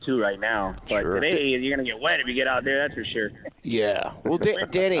that's the go-to right now. But today you're going to get wet if you get out there, that's for sure. Yeah. Well,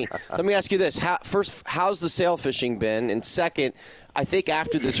 Danny, let me ask you this. First, how's the sail fishing been? And second, I think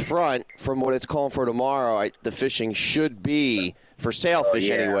after this front, from what it's calling for tomorrow, the fishing should be, for sailfish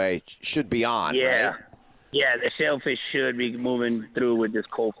anyway, should be on, right? Yeah, the sailfish should be moving through with this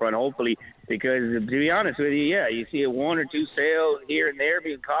cold front, hopefully, because to be honest with you, you see one or two sails here and there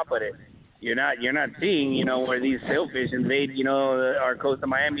being caught, but you're not seeing, where these sailfish invade, our coast of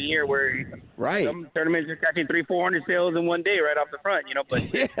Miami here, where some tournaments are catching 300-400 sails in one day right off the front, but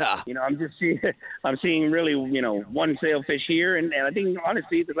I'm seeing really, one sailfish here, and I think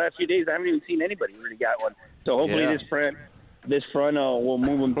honestly the last few days I haven't even seen anybody really got one. So hopefully this front will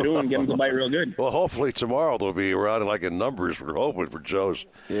move them through and get them to bite real good. Well, hopefully tomorrow they'll be around in numbers. We're hoping for Joe's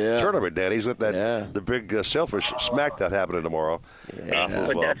tournament, Danny. He's got the big sailfish smack that happening tomorrow. But that's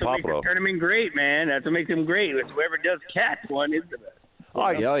what makes the tournament great, man. That's what makes them great. It's whoever does catch one is the best. All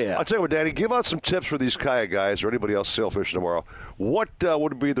right. I'll tell you what, Danny, give out some tips for these kayak guys or anybody else sailfishing tomorrow. What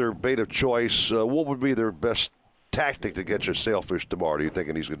would be their bait of choice? What would be their best tactic to get your sailfish tomorrow, do you think,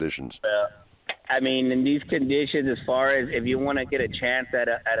 in these conditions? I mean, in these conditions, as far as if you want to get a chance at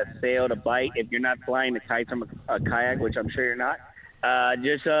a sail to bite, if you're not flying the kite from a kayak, which I'm sure you're not,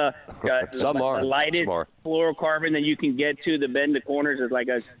 just the lightest fluorocarbon that you can get to the bend the corners is like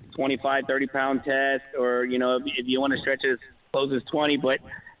a 25, 30-pound test, or if you want to stretch it as close as 20, but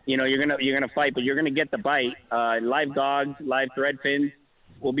you're gonna fight, but you're gonna get the bite. Live dogs, live thread fins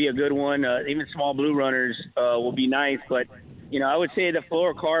will be a good one. Even small blue runners will be nice, but I would say the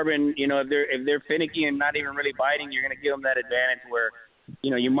fluorocarbon, if they're finicky and not even really biting, you're going to give them that advantage where,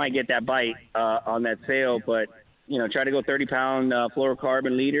 you might get that bite on that sail. But, try to go 30-pound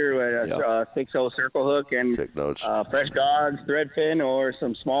fluorocarbon leader with a 6-0 circle hook and fresh dogs, thread fin, or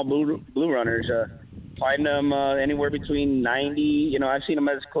some small blue runners. Find them anywhere between 90. I've seen them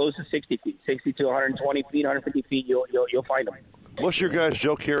as close as 60 feet, 60 to 120 feet, 150 feet. You'll find them. Most of your guys,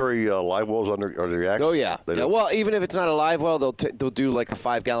 Joe, carry live wells under the axe? Oh, yeah. Well, even if it's not a live well, they'll do like a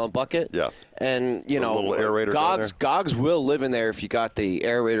 5-gallon bucket. Yeah. And, a little aerator Gogs will live in there if you got the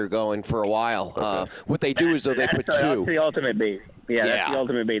aerator going for a while. What they do is, they put two. That's the ultimate bait. Yeah, that's the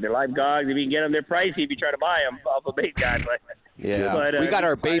ultimate bait. They're live gogs. If you can get them, they're pricey if you try to buy them off a bait guy. But, we got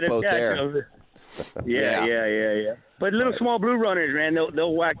our bait boat there. Yeah. But little small blue runners, man,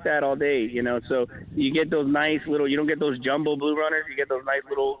 they'll whack that all day, you know. So you get those nice little. You don't get those jumbo blue runners. You get those nice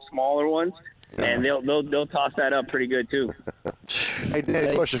little smaller ones, and they'll toss that up pretty good too. Hey,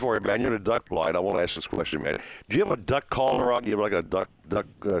 Dan, question for you, man. You're in a duck blind. I want to ask this question, man. Do you have a duck caller on? Do you have like a duck?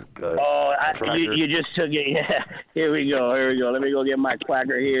 You just took it. Yeah. Here we go. Let me go get my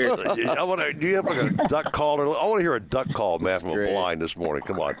quacker here. Do you have like a duck caller? I want to hear a duck call, man, from a blind this morning.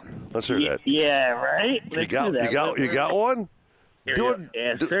 Come on, let's hear that. Yeah, right. You got one? Do it.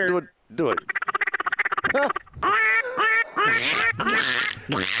 Yes, sir. Do it.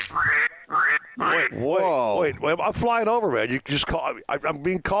 Wait! I'm flying over, man. You just call. I'm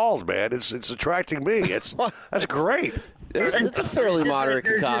being called, man. It's attracting me. That's great. It's a fairly moderate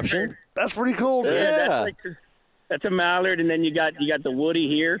concoction. That's pretty cool, man. Yeah, that's a mallard, and then you got the woody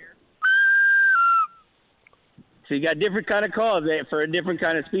here. So you got different kind of calls for a different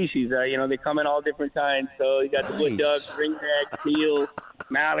kind of species. They come in all different kinds. So you got the wood duck, ringneck, teal,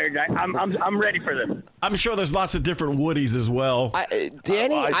 mallard. I'm ready for them. I'm sure there's lots of different woodies as well.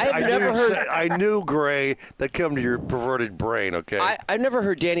 Danny, I've never heard. I knew, Gray, that come to your perverted brain. Okay. I've never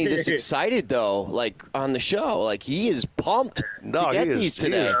heard Danny this excited though, like on the show. Like he is pumped to get these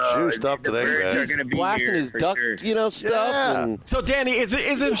today. He is juiced up today, man. He's blasting his duck, stuff. Yeah. And so, Danny, is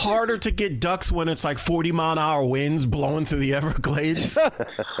it harder to get ducks when it's like 40-mile-an-hour winds blowing through the Everglades?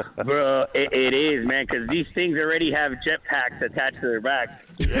 Bro, it is, man, because these things already have jetpacks attached to their backs.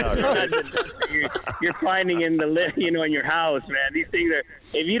 You're finding in in your house, man. These things are.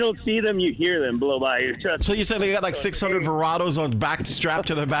 If you don't see them, you hear them blow by you. So you said they got like 600 Verados on back strapped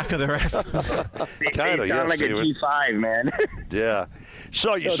to the back of their asses. They sound like a G5, man. Yeah.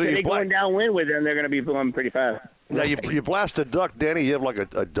 So you're going downwind with them, they're going to be blowing pretty fast. Now, you blast a duck, Danny, you have like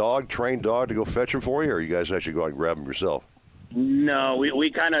a trained dog to go fetch them for you, or you guys actually go out and grab them yourself? No, we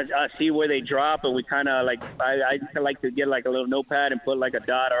kind of see where they drop, and we kind of I like to get like a little notepad and put like a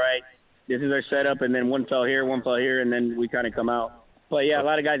dot, all right, this is our setup, and then one fell here, and then we kind of come out. But, yeah, a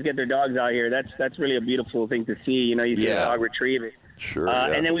lot of guys get their dogs out here. That's really a beautiful thing to see. You see a dog retrieve it. Sure.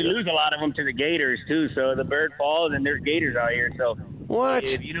 And then we lose a lot of them to the gators, too. So the bird falls, and there's gators out here. So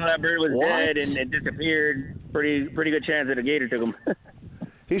what? If you know that bird was dead and it disappeared, pretty good chance that a gator took him.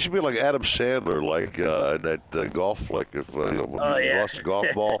 He should be like Adam Sandler, like that golf flick. If he lost a golf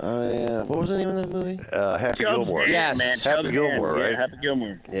ball. Oh yeah, what was the name of that movie? Happy Gilmore. Yes, man. Happy Gilmore, right? Yeah, Happy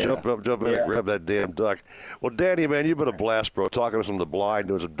Gilmore. Yeah. Jump in and grab that damn duck. Well, Danny, man, you've been a blast, bro. Talking to some of the blind,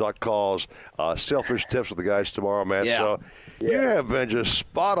 doing some duck calls, selfish tips with the guys tomorrow, man. Yeah. So you have been just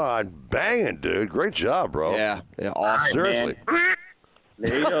spot on banging, dude. Great job, bro. Yeah, awesome. Seriously.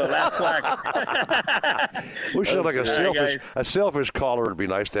 There you go, last flag. We should have like a selfish caller. Would be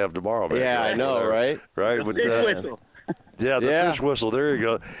nice to have tomorrow, man. Yeah, I know, right? Right. The fish whistle. Yeah, the fish whistle. There you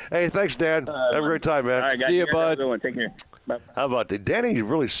go. Hey, thanks, Dan. Have a great time, man. All right, guys, see you, bud. Take care. Bye. How about that? Danny, you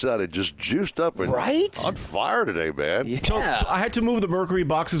really said it. Just juiced up and on fire today, man. Yeah. So I had to move the mercury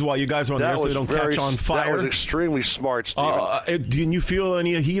boxes while you guys were on there so they don't catch on fire. That was extremely smart, Steven. Didn't you feel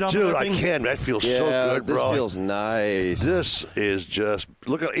any heat off Dude, that thing? I can. That feels so good, bro. This feels nice. This is just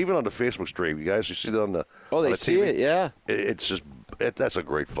look at even on the Facebook stream. You guys, you see that on the they see TV? it, yeah. It's just that's a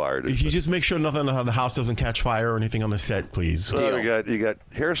great fire. Dude. You just make sure nothing on the house doesn't catch fire or anything on the set, please. You got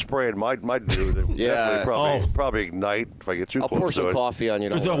hairspray and my dude. Yeah. Probably ignite if I get too close. I'll pour some coffee on you.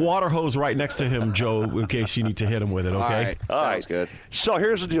 There's a water hose right next to him, Joe, in case you need to hit him with it. Okay. All right. Sounds good. So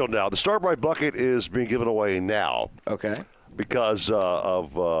here's the deal. Now the Starbright bucket is being given away now. Okay. Because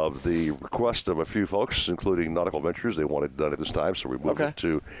of the request of a few folks, including Nautical-Ventures. They wanted it done at this time, so we moved it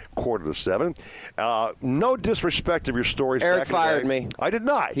to 6:45. No disrespect of your stories. Eric fired me. I did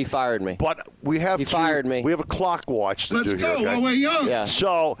not. He fired me. But we have He fired me. We have a clock watch to do here. Let's go Okay? while we're young. Yeah.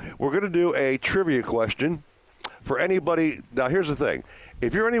 So we're going to do a trivia question for anybody. Now, here's the thing.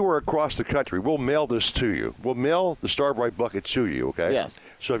 If you're anywhere across the country, we'll mail this to you. We'll mail the Starbright bucket to you, okay? Yes.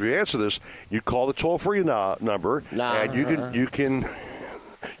 So if you answer this, you call the toll-free number, and you can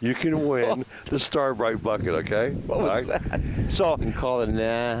win the Starbright bucket, okay? What was that? So you can call it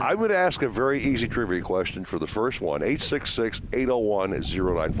I'm going to ask a very easy trivia question for the first one,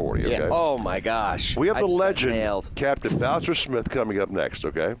 866-801-0940, okay? Yeah. Oh, my gosh. We have the legend, Captain Bouncer Smith, coming up next,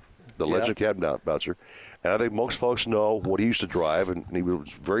 okay? The legend, Captain Bouncer. And I think most folks know what he used to drive, and he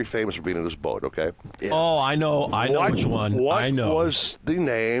was very famous for being in his boat, okay? Yeah. Oh, I know which one. What was the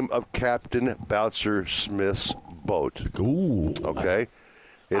name of Captain Bouncer Smith's boat? Ooh. Okay?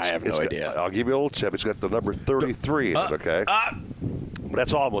 I have no idea. I'll give you a little tip. It's got the number 33 in it, okay? But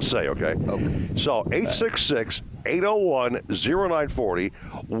that's all I'm going to say, okay? So, 866-801-0940.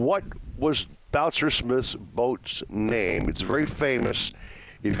 What was Bouncer Smith's boat's name? It's very famous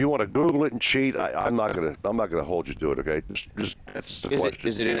If you want to Google it and cheat, I'm not gonna hold you to it. Okay, just that's the question.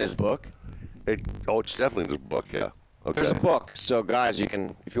 Is it in his book? It's definitely in his book. Yeah. Okay. There's a book, so guys, you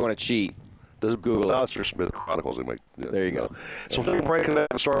can, if you want to cheat, just Google it. Ballister Smith Chronicles. There you go. So we're breaking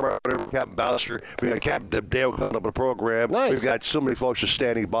that story about Captain Ballister. We got Captain Dale coming up in the program. Nice. We've got so many folks just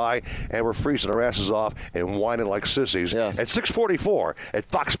standing by, and we're freezing our asses off and whining like sissies. Yes. At 6:44 at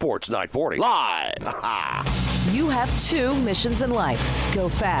Fox Sports 940. Live. You have two missions in life. Go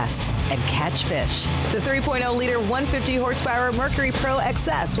fast and catch fish. The 3.0-liter 150-horsepower Mercury Pro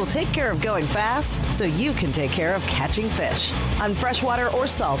XS will take care of going fast so you can take care of catching fish. On freshwater or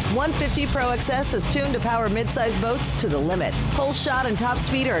salt, 150 Pro XS is tuned to power mid-size boats to the limit. Pull shot and top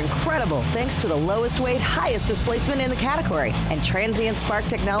speed are incredible thanks to the lowest weight, highest displacement in the category and transient spark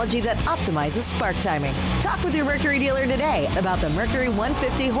technology that optimizes spark timing. Talk with your Mercury dealer today about the Mercury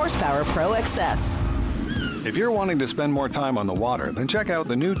 150 Horsepower Pro XS. If you're wanting to spend more time on the water, then check out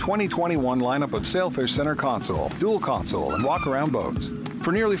the new 2021 lineup of Sailfish Center Console, Dual Console, and Walk-Around boats.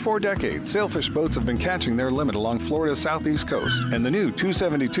 For nearly 4 decades, Sailfish boats have been catching their limit along Florida's southeast coast, and the new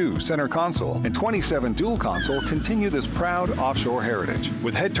 272 Center Console and 27 Dual Console continue this proud offshore heritage.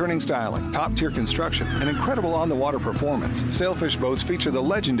 With head-turning styling, top-tier construction, and incredible on-the-water performance, Sailfish boats feature the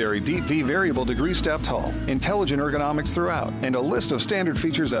legendary Deep V variable degree stepped hull, intelligent ergonomics throughout, and a list of standard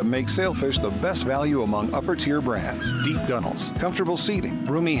features that make Sailfish the best value among upper-tier brands. Deep gunnels, comfortable seating,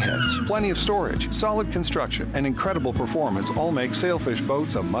 roomy heads, plenty of storage, solid construction, and incredible performance all make Sailfish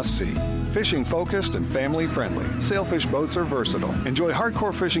boats a must-see. Fishing focused and family friendly, Sailfish boats are versatile. Enjoy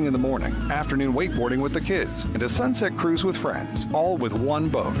hardcore fishing in the morning, afternoon wakeboarding with the kids, and a sunset cruise with friends, all with one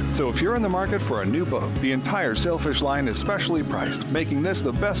boat. So if you're in the market for a new boat, the entire Sailfish line is specially priced, making this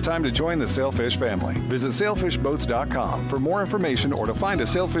the best time to join the Sailfish family. Visit sailfishboats.com for more information or to find a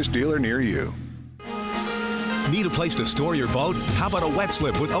Sailfish dealer near you. Need a place to store your boat? How about a wet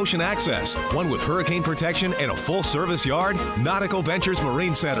slip with ocean access? One with hurricane protection and a full-service yard? Nautical-Ventures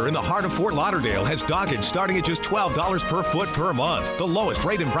Marine Center in the heart of Fort Lauderdale has dockage starting at just $12 per foot per month, the lowest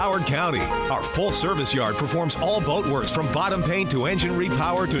rate in Broward County. Our full-service yard performs all boat works from bottom paint to engine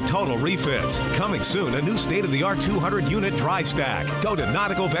repower to total refits. Coming soon, a new state-of-the-art 200-unit dry stack. Go to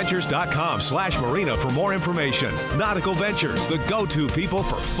nautical-ventures.com/marina for more information. Nautical Ventures, the go-to people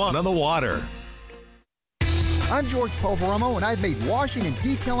for fun on the water. I'm George Poveromo, and I've made washing and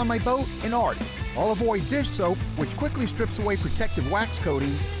detailing my boat an art. I'll avoid dish soap, which quickly strips away protective wax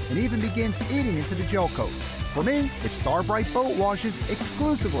coatings and even begins eating into the gel coat. For me, it's Starbright Boat Washes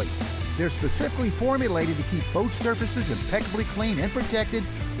exclusively. They're specifically formulated to keep boat surfaces impeccably clean and protected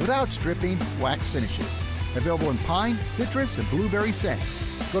without stripping wax finishes. Available in pine, citrus, and blueberry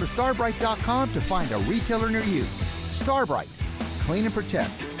scents. Go to starbright.com to find a retailer near you. Starbright. Clean and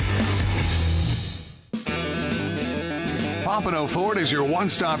protect. Pompano Ford is your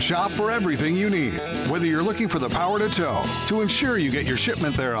one-stop shop for everything you need. Whether you're looking for the power to tow, to ensure you get your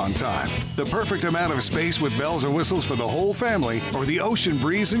shipment there on time, the perfect amount of space with bells and whistles for the whole family, or the ocean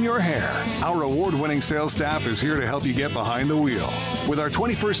breeze in your hair, our award-winning sales staff is here to help you get behind the wheel. With our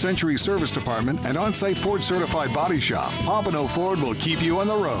 21st Century Service Department and on-site Ford-certified body shop, Pompano Ford will keep you on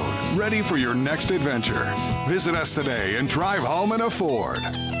the road, ready for your next adventure. Visit us today and drive home in a Ford.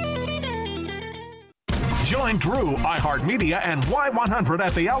 Join Drew, iHeartMedia, and Y100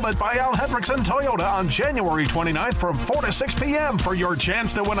 at the Outlet by Al Hendrickson Toyota on January 29th from 4 to 6 p.m. for your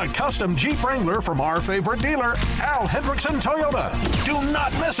chance to win a custom Jeep Wrangler from our favorite dealer, Al Hendrickson Toyota. Do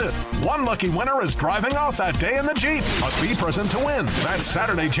not miss it. One lucky winner is driving off that day in the Jeep. Must be present to win. That's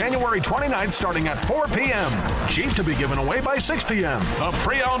Saturday, January 29th, starting at 4 p.m. Jeep to be given away by 6 p.m. The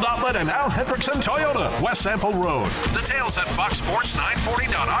pre-owned outlet in Al Hendrickson Toyota, West Sample Road. Details at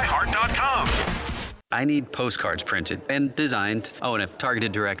foxsports940.iheart.com. I need postcards printed and designed. Oh, and a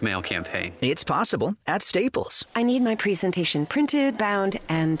targeted direct mail campaign. It's possible at Staples. I need my presentation printed, bound,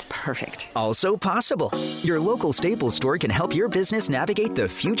 and perfect. Also possible. Your local Staples store can help your business navigate the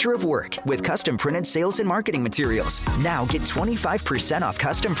future of work with custom printed sales and marketing materials. Now get 25% off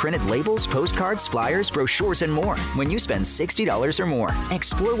custom printed labels, postcards, flyers, brochures, and more when you spend $60 or more.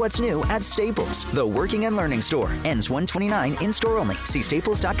 Explore what's new at Staples, the working and learning store. Ends 1/29 in store only. See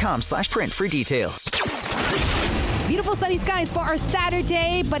staples.com/print for details. Beautiful sunny skies for our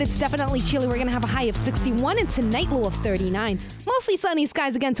Saturday, but it's definitely chilly. We're going to have a high of 61 and tonight low of 39. Mostly sunny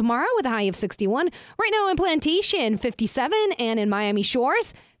skies again tomorrow with a high of 61. Right now in Plantation, 57, and in Miami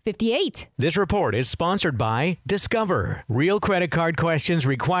Shores, 58. This report is sponsored by Discover. Real credit card questions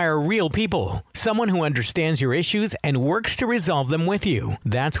require real people. Someone who understands your issues and works to resolve them with you.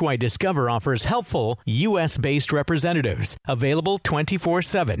 That's why Discover offers helpful, U.S.-based representatives. Available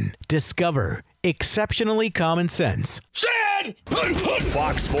 24/7. Discover. Exceptionally common sense. Set!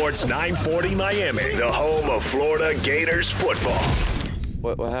 Fox Sports 940 Miami, the home of Florida Gators football.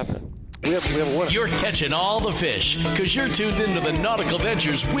 What happened? We have a winner. You're catching all the fish because you're tuned into the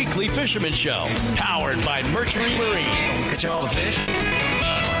Nautical-Ventures Weekly Fisherman Show, powered by Mercury Marine. Catch all the fish,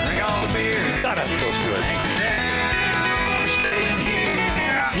 drink all the beer. God, that feels good.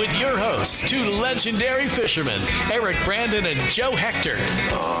 With your hosts, two legendary fishermen, Eric Brandon and Joe Hector.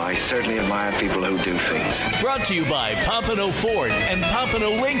 Oh, I certainly admire people who do things. Brought to you by Pompano Ford and Pompano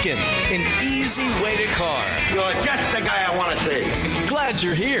Lincoln, an easy way to car. You're just the guy I want to see. Glad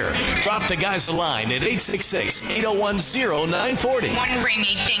you're here. Drop the guys a line at 866-801-0940. One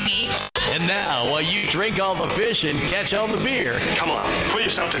rainy dingy. And now, while you drink all the fish and catch all the beer, come on, pull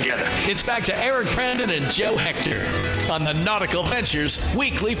yourself together. It's back to Eric Brandon and Joe Hector on the Nautical-Ventures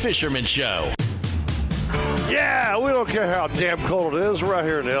Weekly Fisherman Show. Yeah, we don't care how damn cold it is. We're out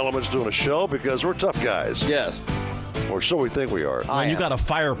here in the elements doing a show because we're tough guys. Yes. Or so we think we are. And you got a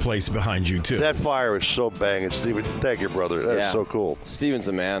fireplace behind you, too. That fire is so banging, Steven. Thank you, brother. That's so cool. Steven's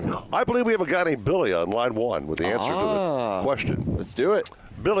the man. I believe we have a guy named Billy on line one with the answer to the question. Let's do it.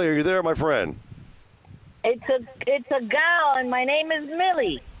 Billy, are you there, my friend? It's a gal, and my name is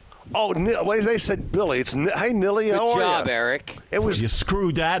Millie. Oh, they said Billy. It's hey, Nilly. Good how are job, you? Eric. It was you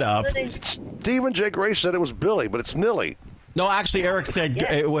screwed that up. Stephen J. Gray said it was Billy, but it's Nilly. No, actually, Eric said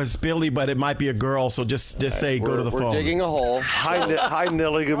it was Billy, but it might be a girl. So just say go to the phone. We're digging a hole. Hi,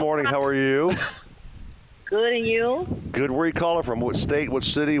 Nilly. Good morning. How are you? Good, and you? Good. Where are you calling from? What state? What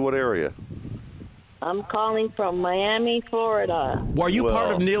city? What area? I'm calling from Miami, Florida. Were you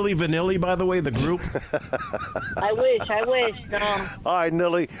part of Nilly Vanilli, by the way, the group? I wish. No. All right,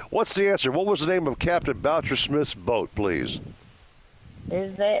 Nilly. What's the answer? What was the name of Captain Bouncer Smith's boat, please?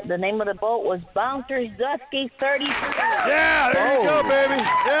 The name of the boat was Bouncer's Dusky 33. Yeah, there you go, baby.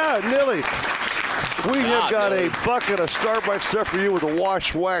 Yeah, Nilly. We have got a bucket of Starbright stuff for you with a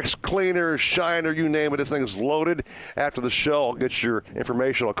wash, wax, cleaner, shiner, you name it. This thing is loaded. After the show, I'll get your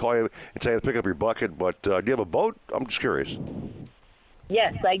information. I'll call you and tell you to pick up your bucket. But do you have a boat? I'm just curious.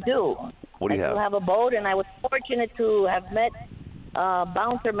 Yes, I do. What do you have? I do have a boat, and I was fortunate to have met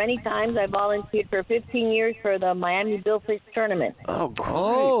Bouncer many times. I volunteered for 15 years for the Miami Billfish Tournament. Oh, great.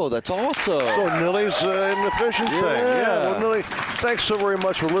 Oh, that's awesome. So Nilly's in the fishing thing. Yeah. Well, Nilly, thanks so very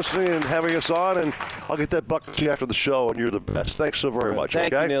much for listening and having us on, and I'll get that bucket to you after the show, and you're the best. Thanks so very much.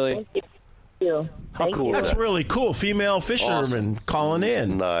 Thank you, Nilly. Thank you. How cool is That's that? really cool. Female fisherman calling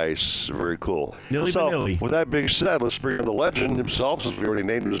in. Nice. Very cool. Nilly Vanilli. With that being said, let's bring in the legend himself, since we already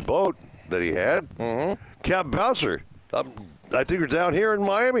named his boat that he had. Mm-hmm. Captain Bouncer. I think you're down here in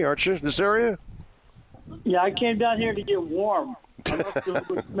Miami, aren't you? This area? Yeah, I came down here to get warm. I must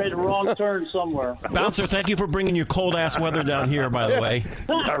have made a wrong turn somewhere. Bouncer, thank you for bringing your cold-ass weather down here, by the way.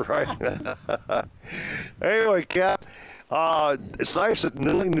 All right. Anyway, Cap, it's nice that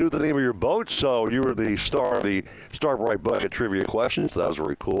Nilly knew the name of your boat, so you were the star of the Starbright Bucket Trivia questions. That was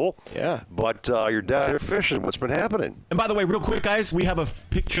very cool. Yeah. But you're down here fishing. What's been happening? And by the way, real quick, guys, we have a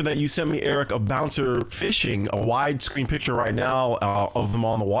picture that you sent me, Eric, of Bouncer fishing, a widescreen picture right now of them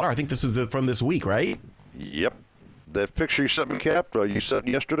on the water. I think this was from this week, right? Yep. That picture you sent me, Cap, you sent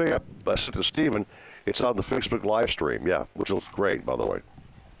yesterday, I sent to Steven. It's on the Facebook live stream, which looks great, by the way.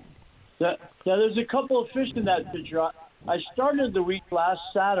 Yeah, there's a couple of fish in that picture. I started the week last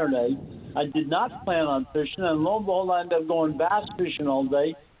Saturday. I did not plan on fishing, and lo and behold, I ended up going bass fishing all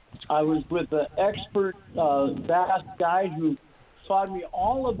day. I was with an expert bass guide who taught me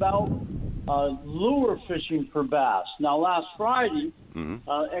all about lure fishing for bass. Now, last Friday,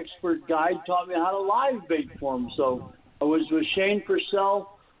 expert guide taught me how to live bait for him. So I was with Shane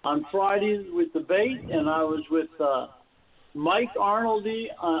Purcell on Friday with the bait, and I was with Mike Arnoldy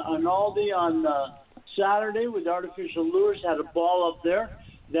on Saturday with artificial lures. Had a ball up there.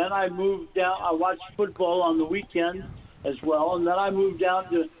 Then I moved down. I watched football on the weekend as well, and then I moved down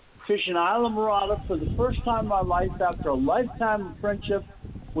to fishing Isla Mirada for the first time in my life after a lifetime of friendship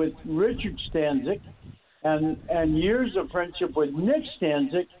with Richard Stanzik and years of friendship with Nick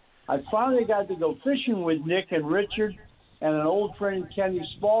Stanzik. I finally got to go fishing with Nick and Richard and an old friend, Kenny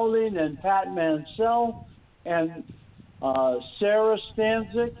Spalding, and Pat Mansell, and Sarah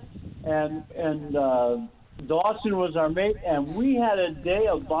Stanzik, and Dawson was our mate, and we had a day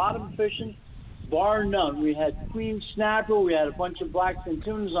of bottom fishing, bar none. We had queen snapper, we had a bunch of blackfin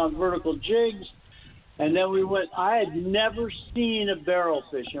tunas on vertical jigs, and then we went. I had never seen a barrel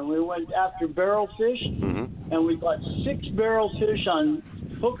fish, and we went after barrel fish, and we got 6 barrel fish on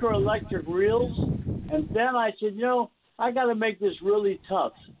Hooker electric reels, and then I said, I got to make this really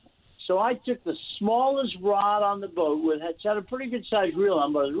tough. So I took the smallest rod on the boat, which had a pretty good sized reel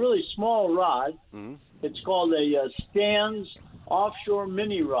on, but it was a really small rod, It's called a Stan's offshore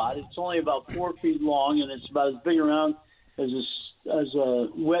mini rod. It's only about 4 feet long, and it's about as big around as a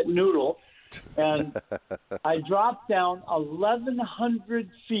wet noodle. And I dropped down 1,100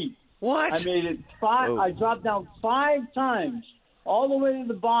 feet. What? I made it I dropped down 5 times, all the way to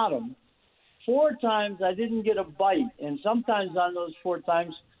the bottom. 4 times I didn't get a bite, and sometimes on those 4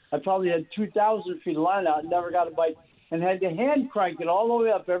 times I probably had 2,000 feet of line out and never got a bite, and had to hand crank it all the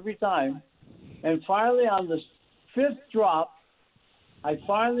way up every time. And finally, on the 5th drop, I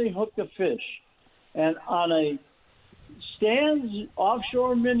finally hooked a fish. And on a Stan's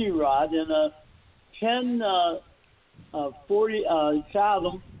offshore mini rod in a 40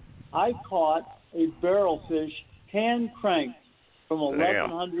 fathom, I caught a barrelfish hand cranked from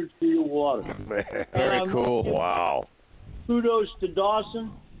 1,100 feet of water. Very cool. Wow. Kudos to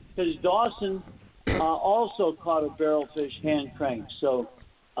Dawson, because Dawson also caught a barrelfish hand cranked. So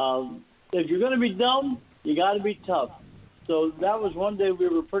if you're going to be dumb, you got to be tough. So that was one day we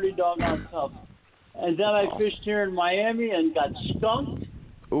were pretty doggone tough. And then I fished here in Miami and got skunked.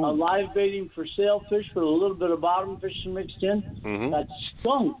 Live baiting for sailfish with a little bit of bottom fishing mixed in. Got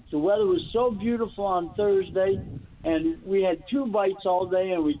skunked. The weather was so beautiful on Thursday, and we had 2 bites all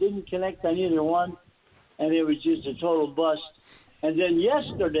day, and we didn't connect on either one, and it was just a total bust. And then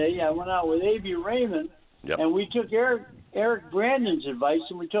yesterday, I went out with A.B. Raymond, and we took Eric Brandon's advice,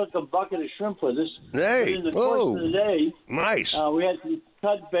 and we took a bucket of shrimp with us. Hey. In the course of the day, nice. We had some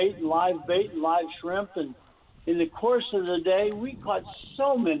cut bait and live shrimp, and in the course of the day, we caught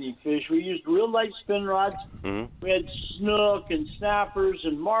so many fish. We used real light spin rods. We had snook and snappers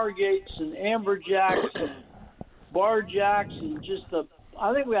and margates and amberjacks and barjacks and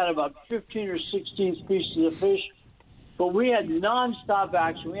I think we had about 15 or 16 species of fish. But we had nonstop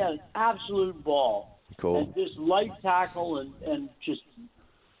action. We had an absolute ball. Cool. And just light tackle and just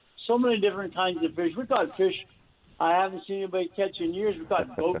so many different kinds of fish. We caught fish I haven't seen anybody catch in years. We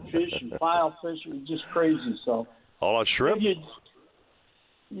caught boatfish and filefish. It was just crazy. So all on shrimp?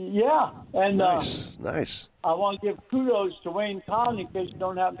 Yeah. And nice. I want to give kudos to Wayne Collin in case you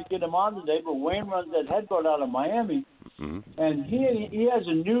don't happen to get him on today. But Wayne runs that headboat out of Miami. And he has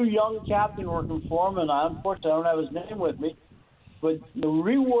a new young captain working for him, and unfortunately I don't have his name with me. But the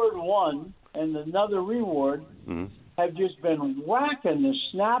Reward 1 and another Reward have just been whacking the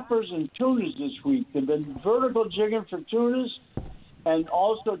snappers and tunas this week. They've been vertical jigging for tunas and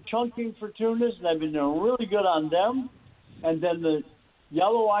also chunking for tunas, and they've been doing really good on them. And then the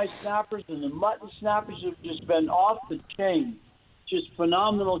yellow-eye snappers and the mutton snappers have just been off the chain. Just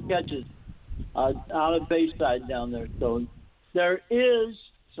phenomenal catches out of Bayside down there. So there is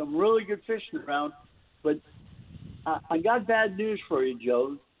some really good fishing around, but I got bad news for you,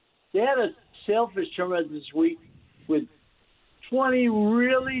 Joe. They had a sailfish tournament this week with 20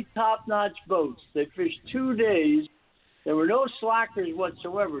 really top-notch boats. They fished 2 days. There were no slackers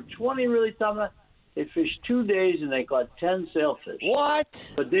whatsoever. 20 really top-notch. They fished 2 days, and they caught 10 sailfish.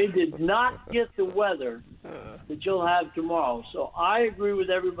 What? But they did not get the weather that you'll have tomorrow. So I agree with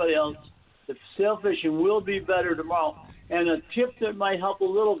everybody else. The sailfishing will be better tomorrow. And a tip that might help a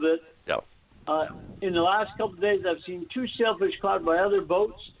little bit, in the last couple of days, I've seen 2 sailfish caught by other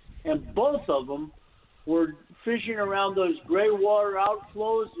boats, and both of them were fishing around those gray water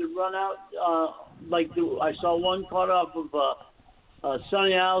outflows that run out. I saw one caught off of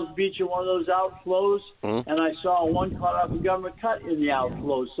Sunny Isles Beach in one of those outflows, and I saw one caught off of Government Cut in the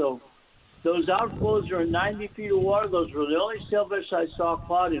outflows. So those outflows are in 90 feet of water. Those were the only sailfish I saw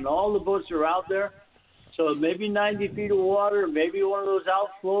caught in all the boats that are out there. So maybe 90 feet of water, maybe one of those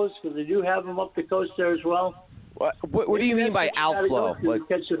outflows, because they do have them up the coast there as well. What do you mean by outflow? Like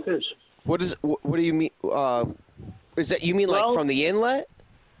catch the fish. What do you mean? Is that you mean like from the inlet?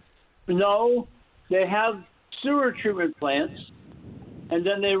 No, they have sewer treatment plants, and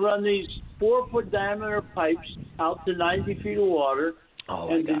then they run these 4-foot diameter pipes out to 90 feet of water.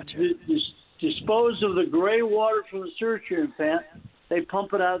 I gotcha. Dispose of the gray water from the sewer treatment plant. They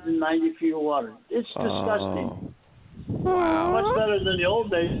pump it out to 90 feet of water. It's disgusting. Wow. Much better than the old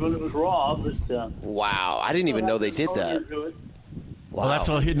days when it was raw. But, wow. I didn't even know they did that. Wow. Well, that's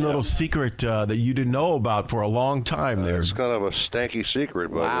a hidden little secret that you didn't know about for a long time there. It's kind of a stanky secret,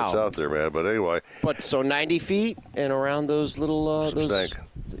 but it's out there, man. But anyway. But so 90 feet and around those little... those stank.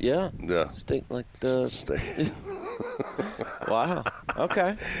 Yeah? Yeah. Stink like the... Stink. Wow.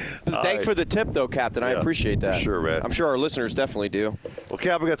 Okay. Thanks for the tip, though, Captain. I appreciate that. Sure, man. I'm sure our listeners definitely do. Well,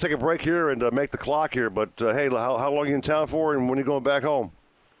 Cap, we got to take a break here and make the clock here. But, hey, how long are you in town for, and when are you going back home?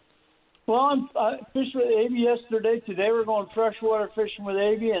 Well, I fished with Avy yesterday. Today we're going freshwater fishing with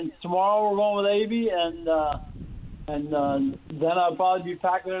Avy, and tomorrow we're going with Avy, and And then I'll probably be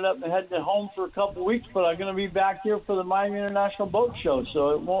packing it up and heading home for a couple of weeks. But I'm going to be back here for the Miami International Boat Show,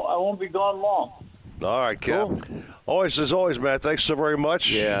 so I won't be gone long. All right, Cap. Cool. Always, as always, man, thanks so very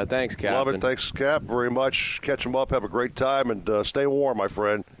much. Yeah, thanks, Cap. Love it. Thanks, Cap, very much. Catch them up. Have a great time, and stay warm, my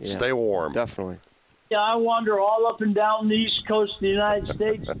friend. Yeah, stay warm. Definitely. Yeah, I wander all up and down the East Coast of the United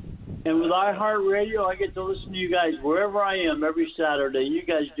States. And with iHeartRadio, I get to listen to you guys wherever I am every Saturday. You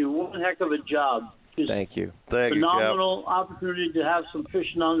guys do one heck of a job. Thank you. Thank you, Cap. Phenomenal opportunity to have some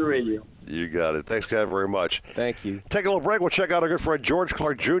fishing on the radio. You got it. Thanks, Cap, very much. Thank you. Take a little break. We'll check out our good friend George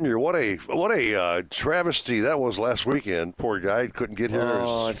Clark Jr. What a travesty that was last weekend. Poor guy couldn't get here.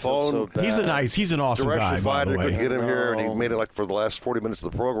 His phone. So bad. He's an awesome guy, by the way. Couldn't get him here, and he made it like for the last 40 minutes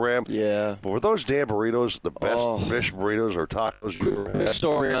of the program. Yeah. But were those damn burritos the best fish burritos or tacos you ever had?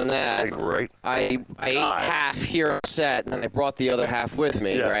 Story on that. Great. I ate half here on set, and then I brought the other half with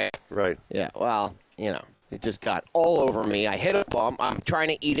me, right? Right. Yeah, well, you know. It just got all over me. I hit a bump. I'm trying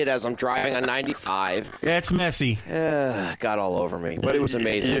to eat it as I'm driving on 95. Yeah, it's messy. Got all over me, but it was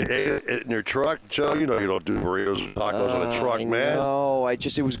amazing. You ate it in your truck, Joe? You know you don't do burritos and tacos on a truck, man. No,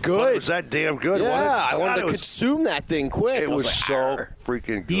 it was good. It was that damn good, yeah, wasn't it? I wanted to consume that thing quick. It was so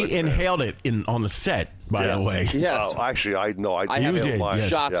freaking good. He inhaled it on the set, by the way. Yes. Actually, I know. I have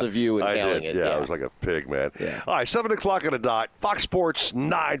shots of you inhaling it. Yeah, I was like a pig, man. Yeah. All right, 7 o'clock on the dot. Fox Sports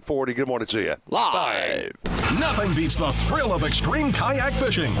 940. Good morning to you. Live. Nothing beats the thrill of extreme kayak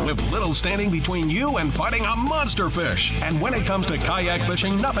fishing, with little standing between you and fighting a monster fish. And when it comes to kayak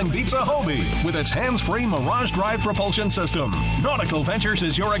fishing, nothing beats a Hobie with its hands-free Mirage Drive propulsion system. Nautical-Ventures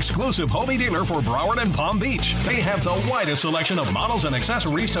is your exclusive Hobie dealer for Broward and Palm Beach. They have the widest selection of models and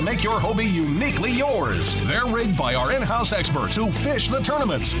accessories to make your Hobie uniquely yours. They're rigged by our in-house experts who fish the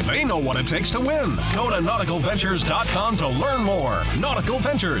tournaments. They know what it takes to win. Go to Nautical-Ventures.com to learn more. Nautical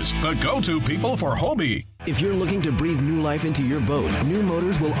Ventures, the go-to people for Hobie. If you're looking to breathe new life into your boat, new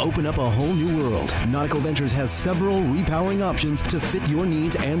motors will open up a whole new world. Nautical Ventures has several repowering options to fit your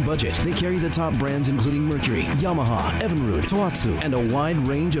needs and budget. They carry the top brands including Mercury, Yamaha, Evinrude, Tohatsu, and a wide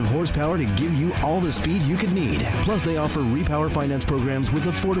range of horsepower to give you all the speed you could need. Plus, they offer repower finance programs with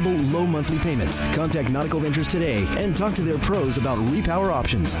affordable, low monthly payments. Contact Nautical Ventures today and talk to their pros about repower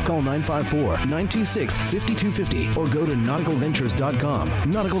options. Call 954-926-5250 or go to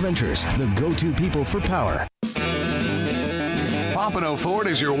nauticalventures.com. Nautical Ventures, the go-to people for power. Pompano Ford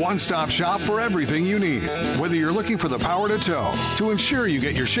is your one-stop shop for everything you need. Whether you're looking for the power to tow, to ensure you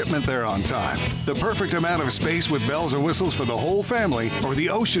get your shipment there on time, the perfect amount of space with bells and whistles for the whole family, or the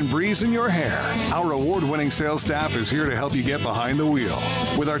ocean breeze in your hair, our award-winning sales staff is here to help you get behind the wheel.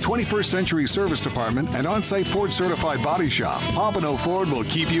 With our 21st century service department and on-site Ford certified body shop, Pompano Ford will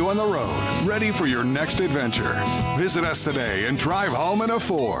keep you on the road, ready for your next adventure. Visit us today and drive home in a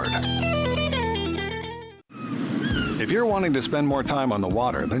Ford. If you're wanting to spend more time on the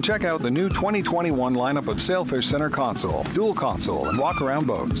water, then check out the new 2021 lineup of Sailfish Center Console, Dual Console, and Walk-Around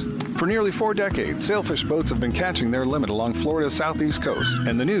boats. For nearly 4 decades, Sailfish boats have been catching their limit along Florida's southeast coast,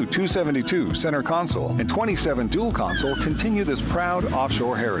 and the new 272 Center Console and 27 Dual Console continue this proud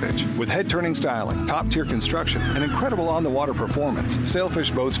offshore heritage. With head-turning styling, top-tier construction, and incredible on-the-water performance, Sailfish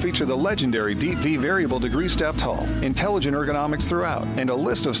boats feature the legendary Deep V variable degree stepped hull, intelligent ergonomics throughout, and a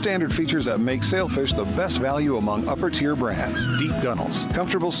list of standard features that make Sailfish the best value among upper-tier brands. Deep gunnels,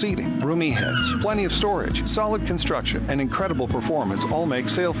 comfortable seating, roomy heads, plenty of storage, solid construction, and incredible performance all make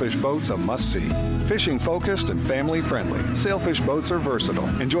Sailfish boats a must-see. Fishing focused and family-friendly, Sailfish boats are versatile.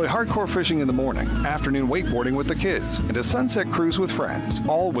 Enjoy hardcore fishing in the morning, afternoon wakeboarding with the kids, and a sunset cruise with friends,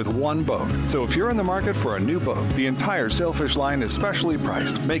 all with one boat. So if you're in the market for a new boat, the entire Sailfish line is specially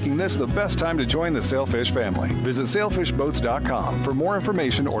priced, making this the best time to join the Sailfish family. Visit sailfishboats.com for more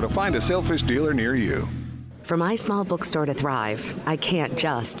information or to find a Sailfish dealer near you. For my small bookstore to thrive, I can't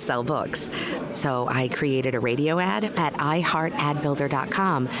just sell books. So I created a radio ad at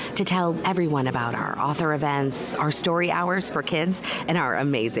iHeartAdBuilder.com to tell everyone about our author events, our story hours for kids, and our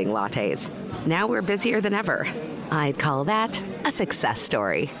amazing lattes. Now we're busier than ever. I'd call that a success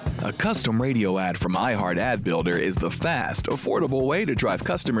story. A custom radio ad from iHeart Ad Builder is the fast, affordable way to drive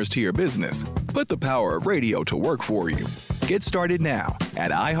customers to your business. Put the power of radio to work for you. Get started now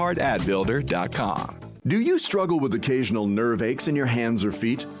at iHeartAdBuilder.com. Do you struggle with occasional nerve aches in your hands or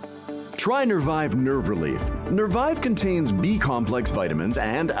feet? Try Nervive Nerve Relief. Nervive contains B-complex vitamins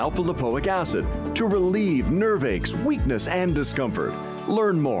and alpha-lipoic acid to relieve nerve aches, weakness, and discomfort.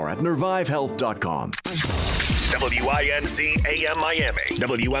 Learn more at nervivehealth.com. WINC AM Miami,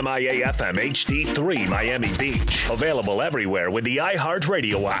 WMIA FM HD3 Miami Beach. Available everywhere with the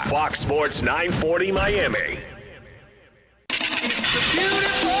iHeartRadio app. Fox Sports 940 Miami.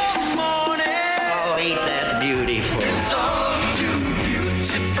 Ain't that beautiful?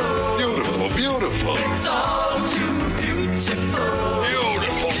 beautiful. It's all too beautiful.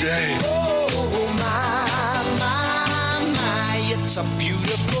 Beautiful day. Oh, my, it's a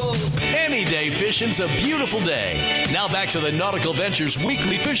beautiful day. Any day fishing's a beautiful day. Now back to the Nautical-Ventures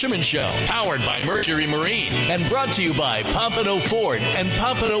Weekly Fisherman Show, powered by Mercury Marine and brought to you by Pompano Ford and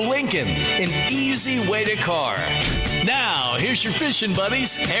Pompano Lincoln, an easy way to car. Now, here's your fishing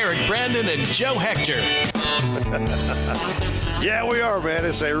buddies, Eric Brandon and Joe Hector. Yeah, we are, man.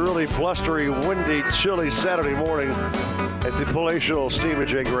 It's a really blustery, windy, chilly Saturday morning at the palatial Stephen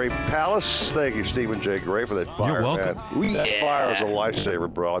J. Gray Palace. Thank you, Stephen J. Gray, for that fire. You're welcome. Man. That fire is a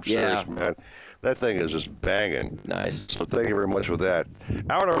lifesaver, bro. I'm serious, man. That thing is just banging. Nice. So thank you very much for that.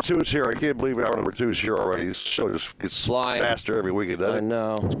 Hour number 2 is here. I can't believe hour number 2 is here already. This show just gets faster every weekend, doesn't it? I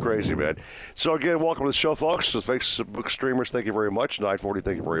know. It's crazy, man. So again, welcome to the show, folks. The Facebook streamers, thank you very much. 940,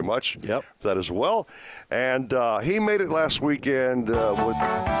 thank you very much. Yep. For that as well. And he made it last weekend with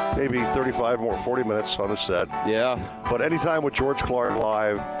maybe 35 more, 40 minutes on the set. Yeah. But anytime with George Clark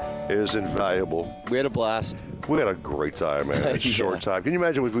live is invaluable. We had a blast. We had a great time, man. It's a short time. Can you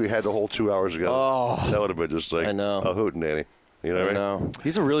imagine if we had the whole 2 hours ago? Oh. That would have been just like a hootenanny. You know what I mean?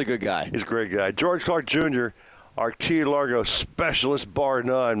 He's a really good guy. He's a great guy. George Clark Jr., our Key Largo specialist, bar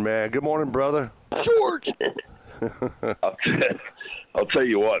none, man. Good morning, brother. George! I'll tell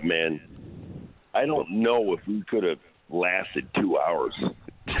you what, man. I don't know if we could have lasted 2 hours.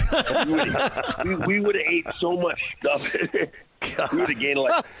 we would have ate so much stuff. We would have gained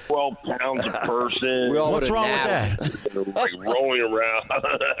like 12 pounds a person. What's wrong with that? Like rolling around.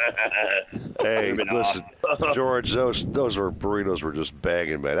 Hey, listen, George, those burritos were just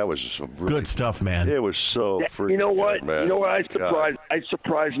banging, man. That was just some really good stuff, man. It was so freaking You know what? good, man. You know what? I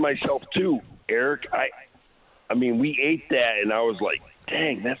surprised myself too, Eric. I mean, we ate that, and I was like,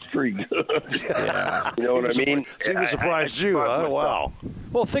 dang, that's pretty good. Yeah. You know what I mean? Seemed surprised you, huh? Wow.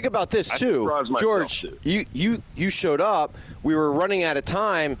 Well, think about this too, George. You showed up. We were running out of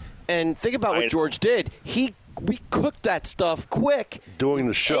time, and think about what George did. We cooked that stuff quick during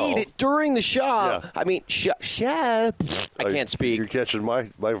the show. Ate it during the show. Yeah. I mean, I can't speak. You're catching my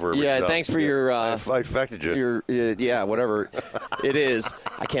verbiage. Yeah, thanks for your. I affected you. Your whatever it is.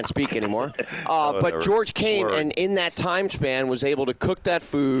 I can't speak anymore. But George came and in that time span was able to cook that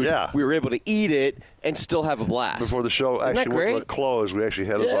food. Yeah. We were able to eat it and still have a blast. Before the show actually went to close, we actually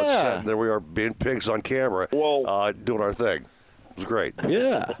had us on set, and there we are being pigs on camera, doing our thing. It was great.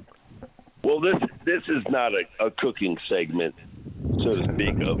 Yeah. Well, this is not a cooking segment, so to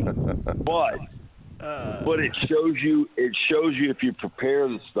speak of, but it shows you if you prepare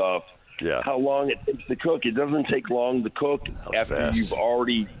the stuff, how long it takes to cook. It doesn't take long to cook after you've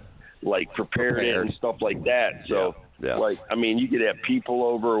already prepared it and stuff like that. So I mean, you could have people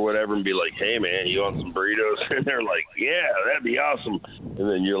over or whatever and be like, "Hey, man, you want some burritos?" And they're like, "Yeah, that'd be awesome." And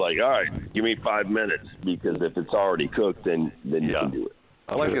then you're like, "All right, give me 5 minutes," because if it's already cooked, then you can do it.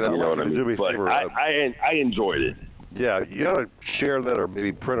 I like it. I like it. Do me a favor. I enjoyed it. Yeah, you got to share that or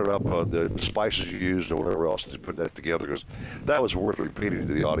maybe print it up, the spices you used or whatever else to put that together, because that was worth repeating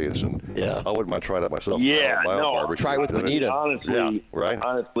to the audience, and I wouldn't mind trying that myself. Yeah, my own barbecue. Try with Bonita. Honestly,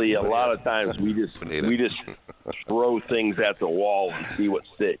 honestly, a lot of times we just throw things at the wall and see what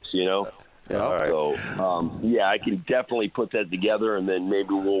sticks, you know? Yeah. All right. So, I can definitely put that together, and then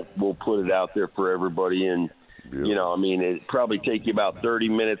maybe we'll put it out there for everybody, and you know, I mean, it'd probably take you about 30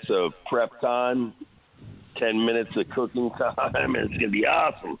 minutes of prep time, 10 minutes of cooking time, and it's going to be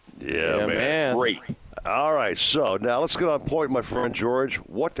awesome. Yeah, man. Great. All right, so now let's get on point, my friend George.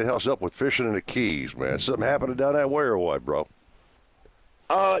 What the hell's up with fishing in the Keys, man? Something happening down that way or what, bro?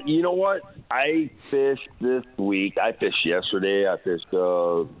 You know what? I fished this week. I fished yesterday. I fished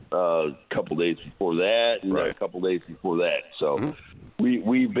a couple days before that, and a couple days before that. So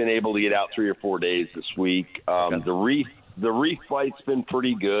we've been able to get out 3 or 4 days this week. The reef fight's been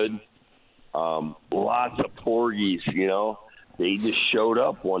pretty good. Lots of porgies, you know. They just showed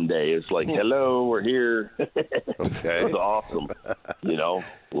up one day. It's like, hello, we're here. Okay. It was awesome. You know,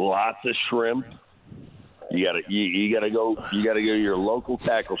 lots of shrimp. You gotta go to your local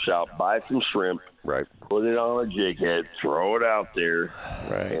tackle shop, buy some shrimp, put it on a jig head, throw it out there,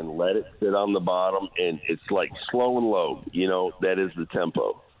 and let it sit on the bottom. And it's like slow and low. You know, that is the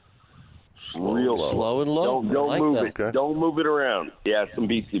tempo. Real low. Slow and low. Don't move it. Okay. Don't move it around. Yeah, some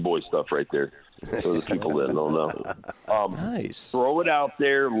Beastie Boys stuff right there. For the people that don't know. Nice. Throw it out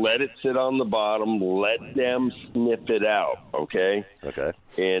there. Let it sit on the bottom. Let them sniff it out. Okay. Okay.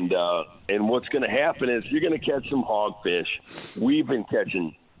 And what's going to happen is you're going to catch some hogfish. We've been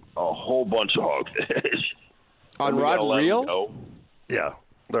catching a whole bunch of hogfish. On rod and reel? Yeah.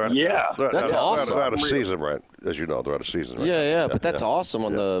 That's awesome. They're out of season, right? As you know, they're out of season, right? Yeah, but that's awesome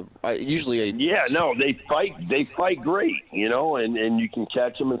on the usually. They fight great, and you can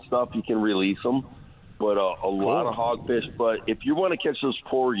catch them and stuff. You can release them, but a lot of hogfish. But if you want to catch those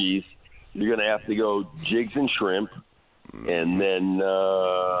porgies, you're going to have to go jigs and shrimp, and then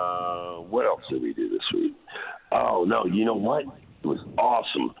what else did we do this week? Oh no, you know what? It was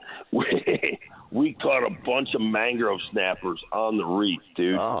awesome. We caught a bunch of mangrove snappers on the reef,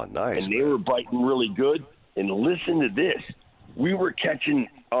 dude. Oh, nice. And they were biting really good. And listen to this. We were catching,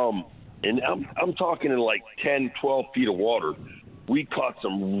 and I'm talking in like 10, 12 feet of water. We caught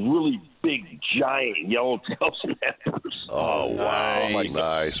some really big, giant yellowtail snappers. Oh, wow.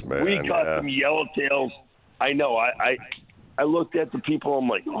 Nice, man. We caught some yellowtails. I know. I looked at the people. I'm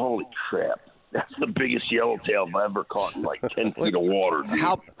like, holy crap. That's the biggest yellowtail I've ever caught in like 10 feet of water. Dude.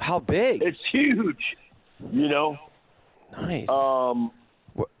 How big? It's huge, Nice. How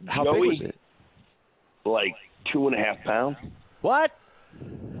big was it? Like 2.5 pounds. What?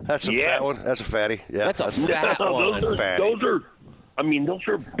 That's a fat one. That's a fatty. Yeah, that's a fat one. Those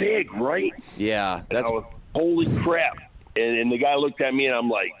are big, right? Yeah. That's holy crap. And the guy looked at me and I'm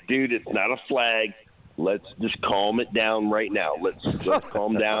like, dude, it's not a flag. Let's just calm it down right now. Let's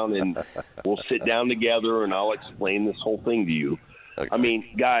calm down and we'll sit down together and I'll explain this whole thing to you. Okay. I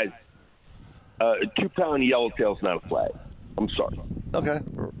mean, guys, a 2-pound yellowtail's not a flag. I'm sorry. Okay.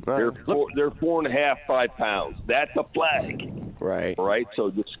 They're 4.5, 5 pounds. That's a flag. Right. Right.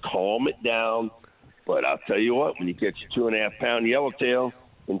 So just calm it down. But I'll tell you what, when you catch a 2.5-pound yellowtail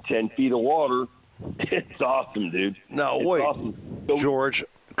in 10 feet of water, it's awesome, dude. No, it's wait, awesome. So, George.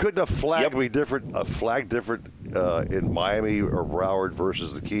 Couldn't a flag be different? A flag different in Miami or Broward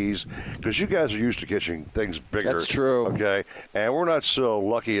versus the Keys? Because you guys are used to catching things bigger. That's true. Okay, and we're not so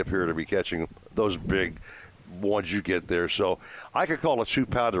lucky up here to be catching those big ones you get there. So I could call a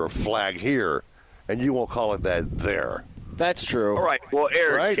 2-pounder a flag here, and you won't call it that there. That's true. All right. Well,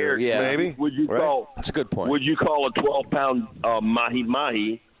 Eric, right? yeah, maybe. Would you call? That's a good point. Would you call a 12-pound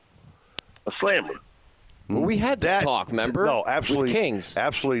mahi a slammer? Well, we had this talk, remember? No, absolutely. With Kings.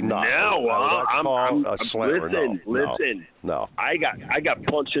 Absolutely not. No, I'm a slammer. Listen. No. I got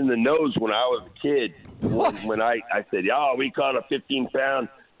punched in the nose when I was a kid. What? When I said, we caught a 15-pound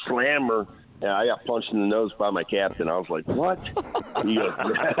slammer, and I got punched in the nose by my captain. I was like, what? He goes,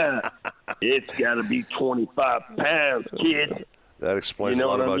 it's got to be 25 pounds, kid. That explains a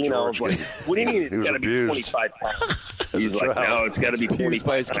lot about George. I was like, what do you mean it's got to be 25 pounds? He's like, no, it's got to be 25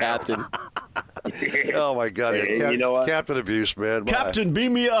 by his captain. Oh, my God. You know what? Captain abuse, man. Captain,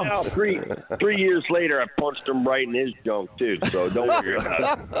 beam me up. Now, 3 years later, I punched him right in his junk, too, so don't worry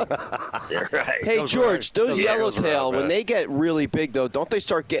about it. Right. Hey, George, those yellowtail, when they get really big, though, don't they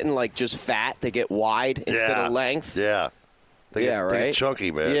start getting, like, just fat? They get wide instead of length? Yeah. They get chunky,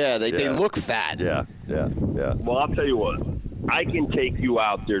 man. Yeah, they look fat. Yeah. Well, I'll tell you what. I can take you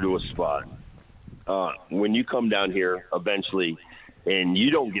out there to a spot when you come down here eventually, and you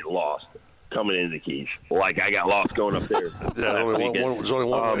don't get lost coming into the Keys. Like I got lost going up there. There's only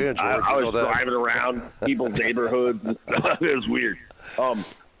one way in, George. I was driving around people's neighborhoods and stuff. It was weird.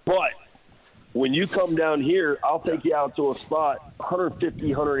 But when you come down here, I'll take you out to a spot, 150,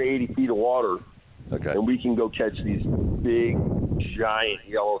 180 feet of water, and we can go catch these big, giant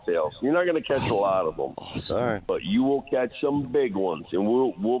yellowtails. You're not going to catch a lot of them, but you will catch some big ones, and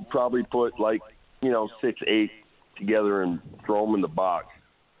we'll probably put 6, 8 together and throw them in the box.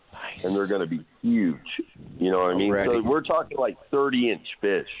 Nice. And they're going to be huge. You know what I mean? So we're talking like 30-inch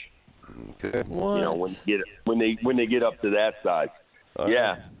fish. Okay. What? You know, when they get up to that size.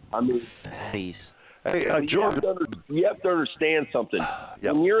 Yeah. I mean, fatties. Hey, George, you have to understand something.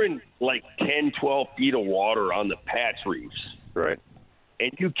 Yep. When you're in like 10, 12 feet of water on the patch reefs, right,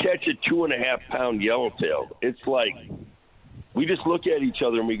 and you catch a 2.5-pound yellowtail, it's like we just look at each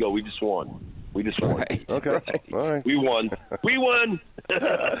other and we go, we just won. We just won. Right, okay. Right. All right. We won. We won.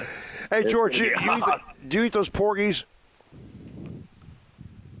 Hey, George, do you eat those porgies?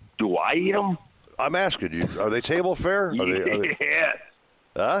 Do I eat them? I'm asking you. Are they table fare? Are they, yeah.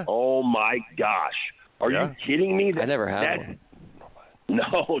 Huh? Oh, my gosh. Are you kidding me? I never had one.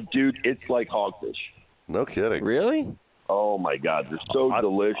 No, dude, it's like hogfish. No kidding. Really? Oh, my God. They're so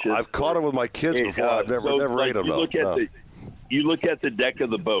delicious. I've caught them with my kids before. I've never ate them, though. You look at the deck of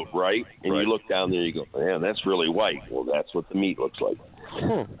the boat, right? And you look down there and you go, man, that's really white. Well, that's what the meat looks like.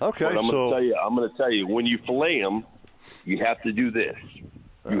 Okay. But I'm going to tell you, when you fillet them, you have to do this.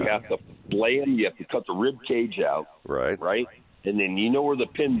 You have to fillet them. You have to cut the rib cage out. Right. Right? And then you know where the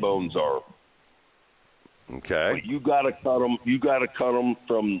pin bones are. Okay. But you got to cut them. You got to cut them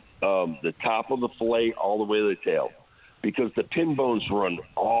from the top of the fillet all the way to the tail. because the pin bones run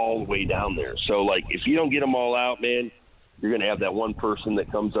all the way down there. So, like, if you don't get them all out, man, you're going to have that one person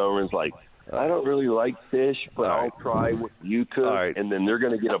that comes over and is like, I don't really like fish, but I'll try what you cook. And then they're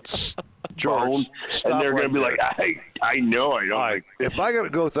going to get a bone, and they're going to be like, I know I don't like fish. If I got to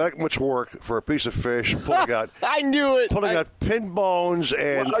go with that much work for a piece of fish, pulling out I knew it. Pulling out pin bones,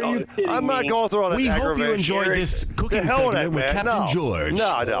 and I'm not going through all that. We hope you enjoyed this cooking segment with Captain George.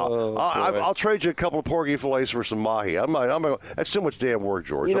 No. I'll trade you a couple of porgy fillets for some mahi. That's too much damn work,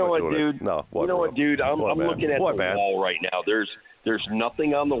 George. You know what, dude? No. You know what, dude? I'm looking at the wall right now. There's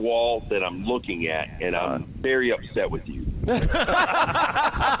nothing on the wall that I'm looking at, and I'm very upset with you.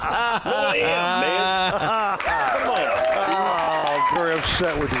 I am, man. Come on. I'm very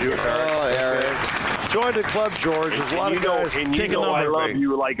upset with you, Eric. Join the club, George. There's a lot of guys. And you know I love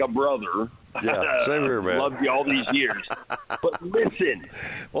you like a brother. Yeah, same here, man. Loved you all these years. But listen,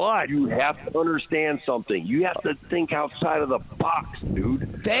 you have to understand something. You have to think outside of the box,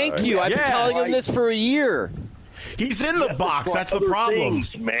 dude. Thank you. I've been telling him this for a year. He's in the box. That's the problem.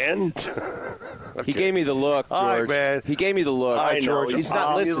 Things, man. He gave me the look, George. All right, man. He gave me the look. George. He's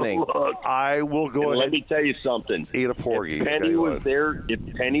not listening. I will go ahead. Let me tell you something. Eat a porgy. If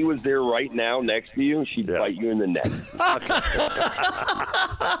Penny was there right now next to you, she'd bite you in the neck.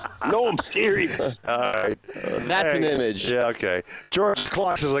 No, I'm serious. All right. That's an image. Yeah, okay. George, the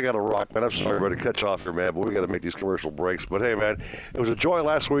clock says I got to rock, man. I'm sorry, I'm going to cut you off here, man, but we got to make these commercial breaks. But, hey, man, it was a joy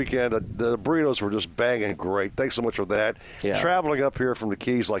last weekend. The burritos were just banging great. Thanks so much for that. Yeah. Traveling up here from the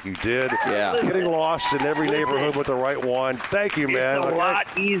Keys like you did. Yeah. Getting lost in every neighborhood with the right one. Thank you, man. It's a lot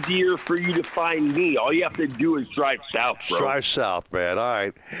easier for you to find me. All you have to do is drive south, bro. Drive south, man. All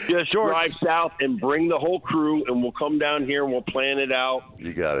right. Just drive south and bring the whole crew, and we'll come down here and we'll plan it out.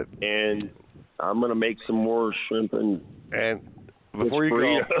 You got it. And I'm going to make some more shrimp and before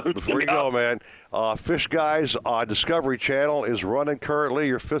you go, man, Fish Guys on Discovery Channel is running currently.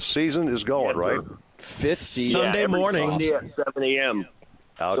 Your 5th season is going, right? 5th season. Sunday morning. Sunday at 7 a.m.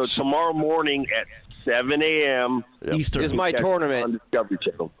 So tomorrow morning at 7 a.m. Eastern is my tournament. On Discovery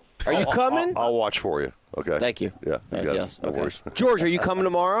Channel. Are you coming? I'll watch for you. Okay. Thank you. Yeah. You got yes. it. No worries. George, are you coming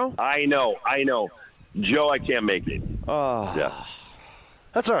tomorrow? I know. Joe, I can't make it. Oh. Yeah.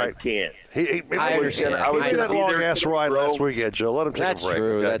 That's all right. I can't. I understand. I was that long-ass ride last weekend, Joe. Let him take a break.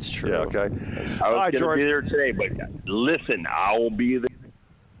 True. Okay? That's true. Yeah, okay. I was going to be there today, but listen, I will be there.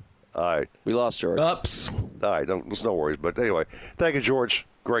 All right. We lost George. Ups. All right. There's no worries. But anyway, thank you, George.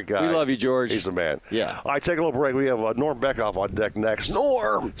 Great guy. We love you, George. He's the man. Yeah. All right, take a little break. We have Norm Beckoff on deck next.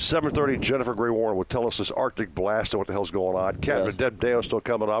 Norm! 7:30, Jennifer Gray Warren will tell us this Arctic blast and what the hell's going on. Captain Deb Deo still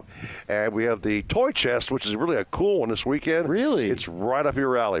coming up. And we have the toy chest, which is really a cool one this weekend. Really? It's right up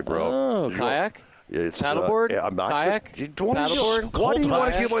your alley, bro. Oh, kayak? It's paddleboard? Kayak? Paddleboard? Why do you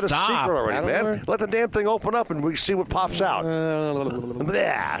want to give away the secret already, man? Paddleboard? Let the damn thing open up and we see what pops out.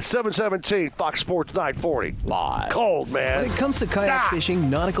 717 Fox Sports 940. Live. Cold, man. When it comes to kayak fishing,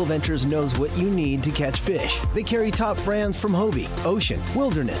 Nautical Ventures knows what you need to catch fish. They carry top brands from Hobie, Ocean,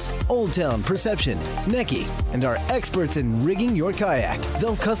 Wilderness, Old Town, Perception, Necky, and are experts in rigging your kayak.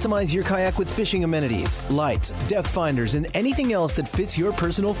 They'll customize your kayak with fishing amenities, lights, depth finders, and anything else that fits your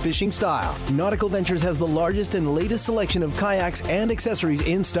personal fishing style. Nautical Ventures has the largest and latest selection of kayaks and accessories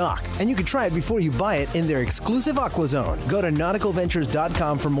in stock, and you can try it before you buy it in their exclusive Aqua Zone. Go to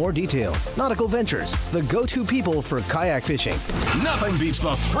nauticalventures.com for more details. Nautical Ventures, the go-to people for kayak fishing. Nothing beats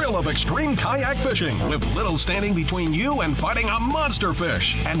the thrill of extreme kayak fishing, with little standing between you and fighting a monster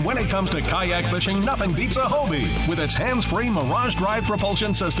fish. And when it comes to kayak fishing, nothing beats a Hobie with its hands-free Mirage Drive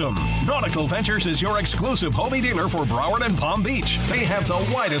propulsion system. Nautical Ventures is your exclusive Hobie dealer for Broward and Palm Beach. They have the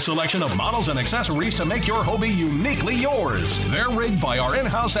widest selection of models and accessories to make your Hobie uniquely yours. They're rigged by our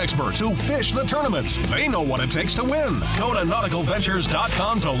in-house experts who fish the tournaments. They know what it takes to win. Go to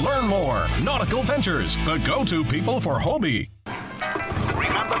nauticalventures.com to learn more. Nautical Ventures, the go-to people for Hobie.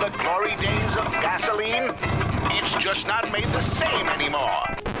 Remember the glory days of gasoline? It's just not made the same anymore.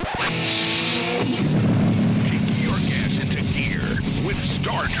 Kick your gas into gear with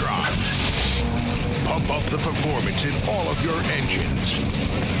StarTron. Pump up the performance in all of your engines.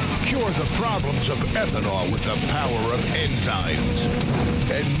 Cure the problems of ethanol with the power of enzymes.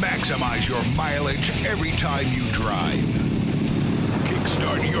 And maximize your mileage every time you drive.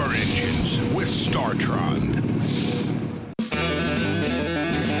 Kickstart your engines with StarTron.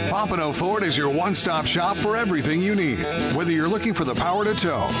 Pompano Ford is your one-stop shop for everything you need. Whether you're looking for the power to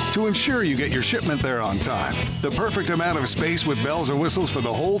tow, to ensure you get your shipment there on time, the perfect amount of space with bells and whistles for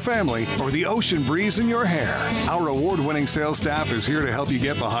the whole family, or the ocean breeze in your hair, our award-winning sales staff is here to help you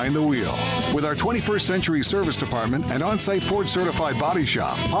get behind the wheel. With our 21st century service department and on-site Ford certified body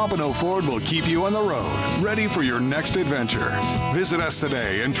shop, Pompano Ford will keep you on the road, ready for your next adventure. Visit us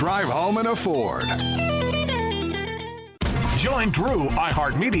today and drive home in a Ford. Join Drew,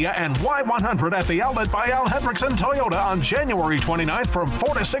 iHeartMedia, and Y100 at the Outlet by Al Hendrickson Toyota on January 29th from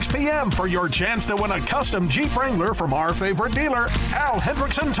 4 to 6 p.m. for your chance to win a custom Jeep Wrangler from our favorite dealer, Al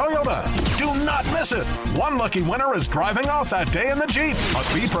Hendrickson Toyota. Do not miss it. One lucky winner is driving off that day in the Jeep.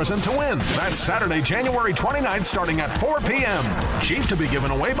 Must be present to win. That's Saturday, January 29th, starting at 4 p.m. Jeep to be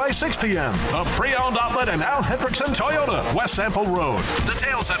given away by 6 p.m. The pre-owned outlet in Al Hendrickson Toyota, West Sample Road.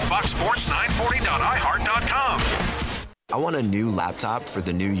 Details at foxsports940.iheart.com. I want a new laptop for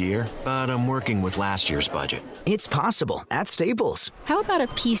the new year, but I'm working with last year's budget. It's possible at Staples. How about a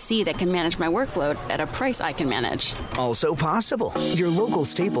PC that can manage my workload at a price I can manage? Also possible. Your local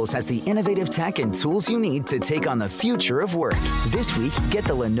Staples has the innovative tech and tools you need to take on the future of work. This week, get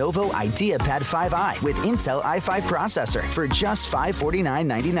the Lenovo IdeaPad 5i with Intel i5 processor for just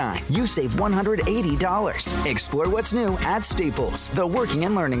 $549.99. You save $180. Explore what's new at Staples, the working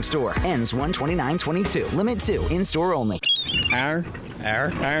and learning store. Ends 1/29/22. Limit 2. In-store only. Dan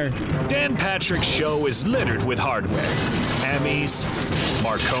Patrick's Show is littered with hardware. Emmys,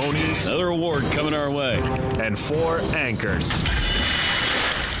 Marconis. Another award coming our way. And 4 anchors.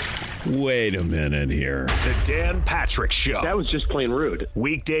 Wait a minute here. The Dan Patrick Show. That was just plain rude.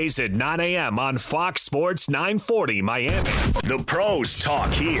 Weekdays at 9 a.m. on Fox Sports 940 Miami. The pros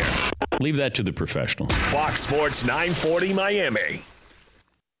talk here. Leave that to the professionals. Fox Sports 940 Miami.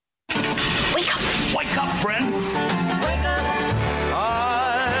 Wake up. Wake up, friend. Wake up.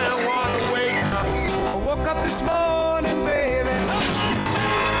 I want to wake up. I woke up this morning, baby.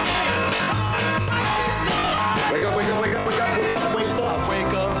 Wake up, wake up, wake up, wake up, wake up, wake up.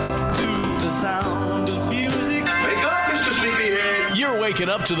 Wake up to the sound of music. Wake up, Mr. Sleepyhead. You're waking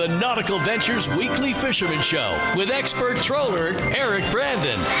up to the Nautical-Ventures Weekly Fisherman Show with expert troller Eric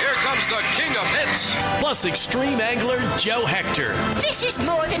Brandon. Here comes the king of hits. Plus extreme angler Joe Hector. This is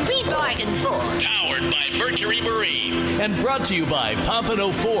more than we bargained for. Powered by Mercury Marine. And brought to you by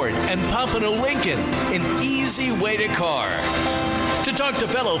Pompano Ford and Pompano Lincoln. An easy way to car. To talk to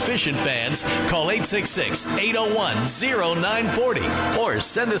fellow fishing fans, call 866-801-0940 or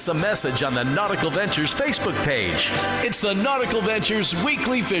send us a message on the Nautical Ventures Facebook page. It's the Nautical Ventures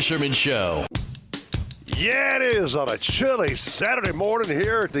Weekly Fisherman Show. Yeah, it is on a chilly Saturday morning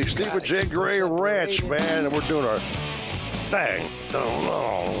here at the Stephen J. Gray Ranch, man, and we're doing our thing.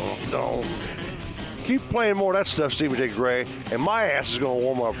 Don't. Keep playing more of that stuff, Stephen J. Gray, and my ass is going to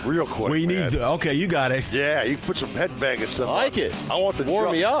warm up real quick. We need to. Okay, you got it. Yeah, you can put some headbanging stuff. I like it. I want the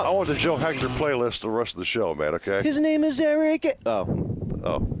warm me up. I want the Joe Hector playlist the rest of the show, man. Okay. His name is Eric. Oh,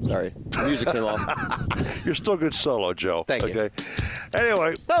 sorry. The music came off. You're still good solo, Joe. Thank you. Okay.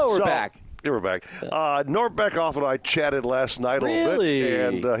 Anyway, we're back. Yeah, we're back. Norm Beckoff and I chatted last night a little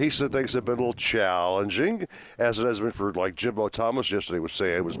bit, and he said things have been a little challenging, as it has been for, like, Jimbo Thomas yesterday was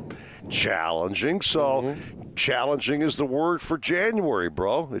saying. It was challenging. So challenging is the word for January,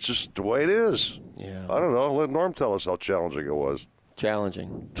 bro. It's just the way it is. Yeah. I don't know. Let Norm tell us how challenging it was.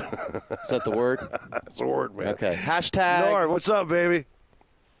 Challenging. Is that the word? That's the word, man. Okay. Hashtag. Norm, what's up, baby?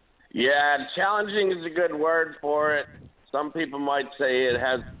 Yeah, challenging is a good word for it. Some people might say it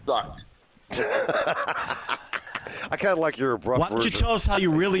has sucked. I kind of like your abrupt Why don't you version. tell us how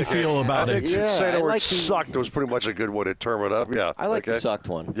you really feel about it? Say the word like sucked was pretty much a good way to term it up. Yeah, I like the sucked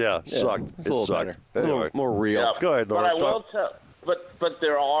one. Yeah, sucked. It's a little sucked. better. Anyway. A little more real. Yeah, Go ahead, Norm. but I will tell. But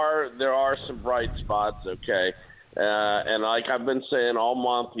there are some bright spots. Okay, and like I've been saying all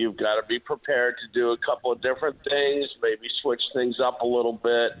month, you've got to be prepared to do a couple of different things. Maybe switch things up a little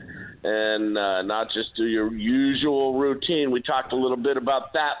bit, and not just do your usual routine. We talked a little bit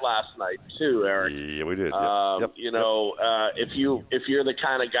about that last night too, Eric. Yeah, we did. If you're the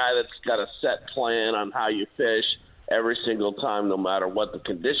kind of guy that's got a set plan on how you fish every single time, no matter what the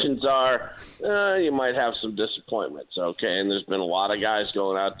conditions are, you might have some disappointments, okay? And there's been a lot of guys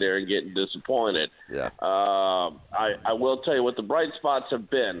going out there and getting disappointed. Yeah. I will tell you what the bright spots have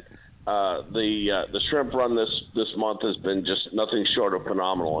been. The shrimp run this month has been just nothing short of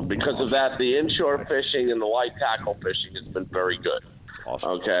phenomenal. And because of that, the inshore fishing and the light tackle fishing has been very good.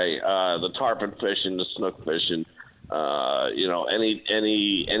 Awesome. Okay. The tarpon fishing, the snook fishing,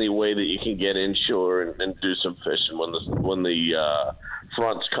 any way that you can get inshore and do some fishing when the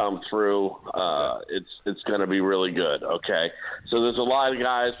fronts come through, it's going to be really good. Okay, so there's a lot of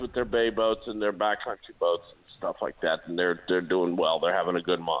guys with their bay boats and their backcountry boats and stuff like that, and they're doing well. They're having a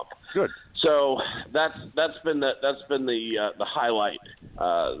good month. Good. So that's been the highlight.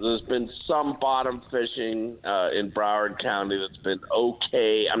 There's been some bottom fishing in Broward County that's been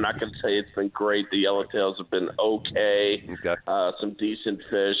okay. I'm not going to say it's been great. The yellowtails have been okay. Some decent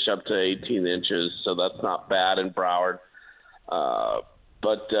fish up to 18 inches, so that's not bad in Broward.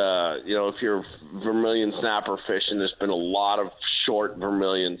 But if you're vermilion snapper fishing, there's been a lot of short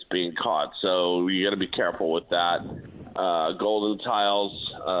vermilions being caught, so you got to be careful with that. Golden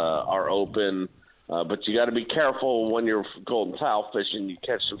tiles are open, but you got to be careful when you're golden tile fishing. You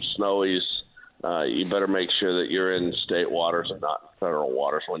catch some snowies. You better make sure that you're in state waters and not in federal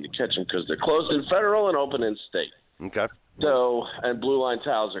waters when you catch them, because they're closed in federal and open in state. Okay. So, and blue line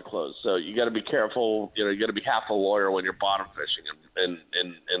tiles are closed. So you got to be careful. You got to be half a lawyer when you're bottom fishing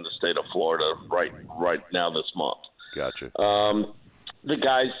in the state of Florida right now this month. Gotcha. The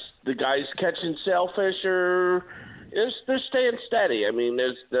guys catching sailfish they're staying steady. I mean,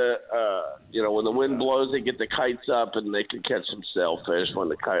 there's when the wind blows, they get the kites up and they can catch some sailfish. When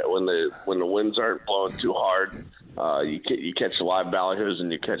the winds aren't blowing too hard, you catch live ballyhoos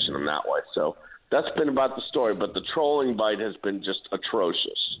and you're catching them that way. So that's been about the story. But the trolling bite has been just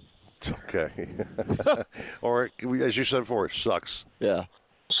atrocious. Okay. Or as you said before, it sucks. Yeah.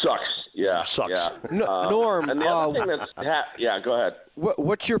 Sucks. Yeah. Sucks. Yeah. Norm. And the other thing that's go ahead.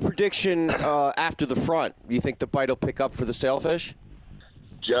 What's your prediction after the front? You think the bite will pick up for the sailfish?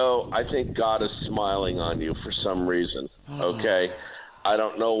 Joe, I think God is smiling on you for some reason. Okay, I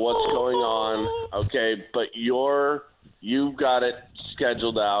don't know what's going on. Okay, but you've got it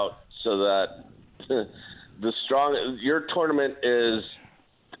scheduled out so that your tournament is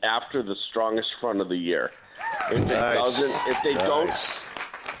after the strongest front of the year.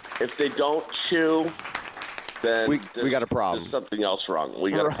 If they don't chew, then we got a problem. There's something else wrong.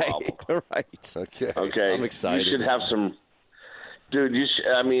 We got a problem. Right. Okay. I'm excited. You should have some. Dude,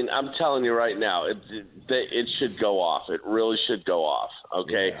 I'm telling you right now, it should go off. It really should go off.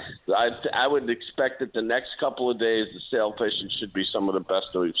 Okay. Yeah. I would expect that the next couple of days, the sail fishing should be some of the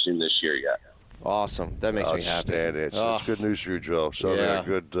best that we've seen this year yet. Awesome. That makes me happy. It's good news for you, Joe. So a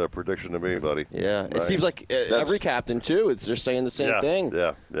good prediction to me, buddy. Yeah. It seems like every captain, too, they're saying the same thing.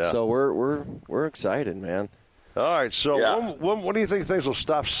 Yeah. So we're excited, man. All right. So when do you think things will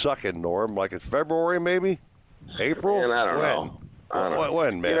stop sucking, Norm? Like in February, maybe? April? Man, I don't know.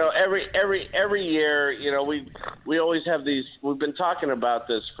 When, man? Every year, we always have these. We've been talking about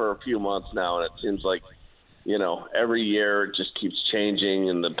this for a few months now, and it seems like, every year it just keeps changing,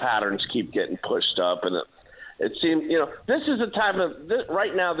 and the patterns keep getting pushed up, and it seems, this is the time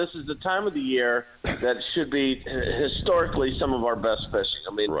right now. This is the time of the year that should be historically some of our best fishing.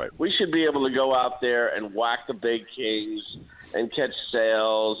 I mean, we should be able to go out there and whack the big kings and catch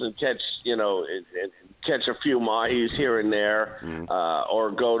sails and catch, catch a few mahis here and there, or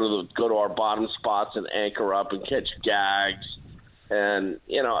go to our bottom spots and anchor up and catch gags. And,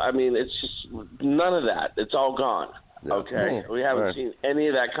 it's just none of that. It's all gone. Yeah. Okay. We haven't seen any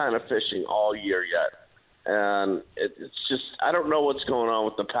of that kind of fishing all year yet. And it's just, I don't know what's going on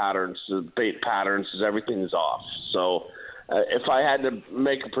with the patterns, the bait patterns, everything's off. So if I had to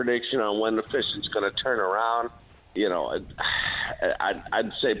make a prediction on when the fishing's going to turn around,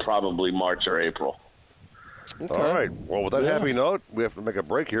 I'd say probably March or April. Okay. All right. Well, with that happy note, we have to make a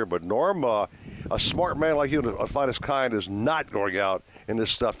break here. But Norm, a smart man like you, a finest kind, is not going out in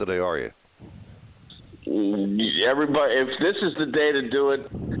this stuff today, are you? Everybody, if this is the day to do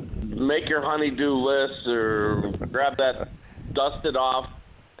it, make your honey-do list or grab that, dust it off,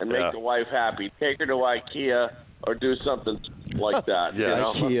 and make the wife happy. Take her to IKEA or do something like that.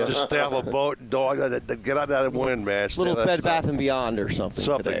 IKEA. Just stay off a boat, dog. Get out that wind, man. A little Bed Bath and Beyond or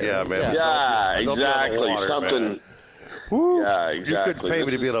something. Today, yeah, man. Yeah, exactly. Water, something. Man. Yeah, exactly. You couldn't pay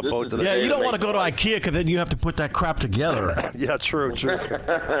me to be on a boat today. Yeah, you don't want to go to IKEA because then you have to put that crap together. Yeah, true.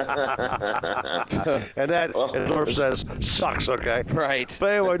 And that, as Norm says, sucks, okay? Right. But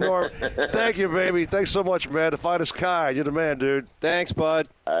anyway, Norm, thank you, baby. Thanks so much, man. The finest kind. You're the man, dude. Thanks, bud.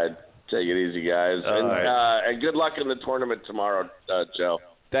 Take it easy, guys. And good luck in the tournament tomorrow, Joe.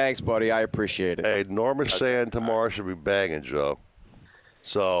 Thanks, buddy. I appreciate it. Hey, Norm is saying tomorrow should be banging, Joe.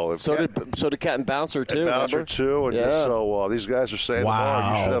 So did Captain Bouncer too. Bouncer too, and so these guys are saying,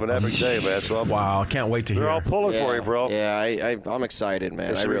 "Wow, you should have an epic day, man." So I can't wait to hear. They're all pulling for you, bro. Yeah, I'm excited,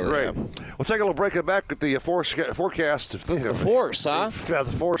 man. I really am. We'll take a little break and back at the forecast. The force, huh? Yeah,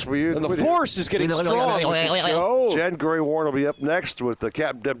 the force. And the force is getting strong. Jen Gray Warren will be up next with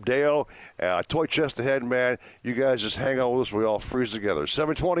Captain Deb Dale. Toy chest ahead, man. You guys just hang on with us. We all freeze together.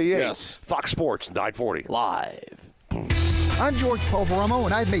 728. Yes. Fox Sports 940 live. I'm George Poveromo,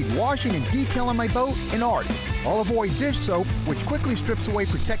 and I've made washing and detailing my boat an art. I'll avoid dish soap, which quickly strips away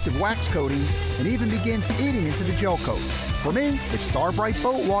protective wax coatings and even begins eating into the gel coat. For me, it's Starbright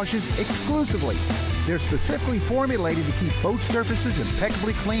Boat Washes exclusively. They're specifically formulated to keep boat surfaces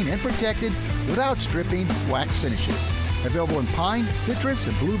impeccably clean and protected without stripping wax finishes. Available in pine, citrus,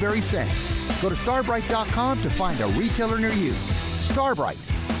 and blueberry scents. Go to starbright.com to find a retailer near you. Starbright.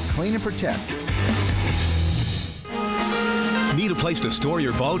 Clean and protect. Need a place to store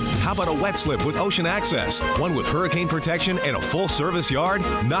your boat? How about a wet slip with ocean access? One with hurricane protection and a full-service yard?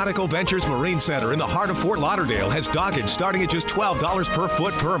 Nautical-Ventures Marine Center in the heart of Fort Lauderdale has dockage starting at just $12 per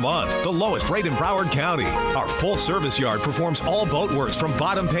foot per month, the lowest rate in Broward County. Our full-service yard performs all boat works from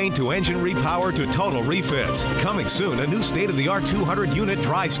bottom paint to engine repower to total refits. Coming soon, a new state-of-the-art 200-unit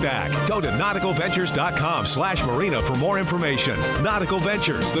dry stack. Go to nauticalventures.com/marina for more information. Nautical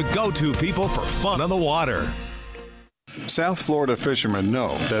Ventures, the go-to people for fun on the water. South Florida fishermen know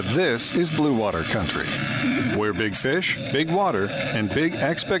that this is blue water country, where big fish, big water, and big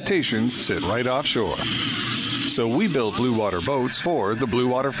expectations sit right offshore. So we build blue water boats for the blue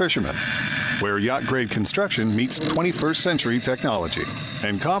water fishermen, where yacht-grade construction meets 21st century technology.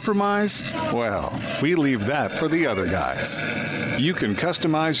 And compromise? Well, we leave that for the other guys. You can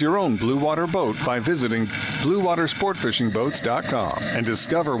customize your own blue water boat by visiting bluewatersportfishingboats.com and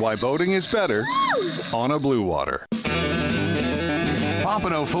discover why boating is better on a blue water.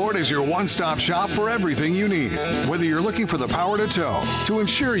 Pompano Ford is your one-stop shop for everything you need. Whether you're looking for the power to tow, to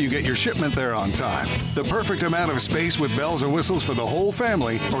ensure you get your shipment there on time, the perfect amount of space with bells and whistles for the whole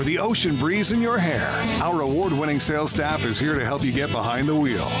family, or the ocean breeze in your hair, our award-winning sales staff is here to help you get behind the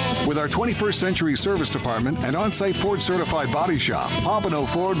wheel. With our 21st century service department and on-site Ford-certified body shop, Pompano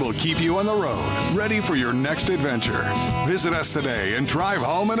Ford will keep you on the road, ready for your next adventure. Visit us today and drive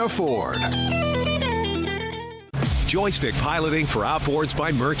home in a Ford. Joystick piloting for outboards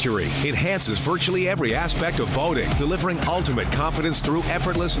by Mercury enhances virtually every aspect of boating, delivering ultimate confidence through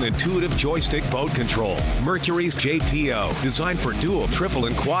effortless and intuitive joystick boat control. Mercury's JPO, designed for dual, triple,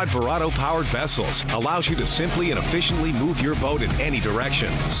 and quad Verado-powered vessels, allows you to simply and efficiently move your boat in any direction,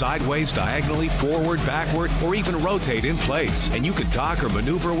 sideways, diagonally, forward, backward, or even rotate in place. And you can dock or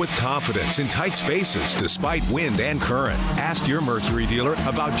maneuver with confidence in tight spaces despite wind and current. Ask your Mercury dealer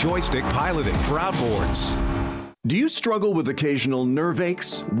about joystick piloting for outboards. Do you struggle with occasional nerve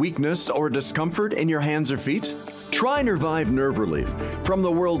aches, weakness, or discomfort in your hands or feet? Try Nervive Nerve Relief from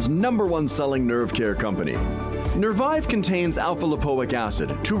the world's #1 selling nerve care company. Nervive contains alpha-lipoic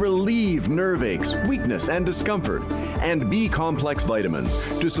acid to relieve nerve aches, weakness, and discomfort, and B-complex vitamins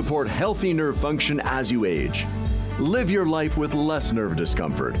to support healthy nerve function as you age. Live your life with less nerve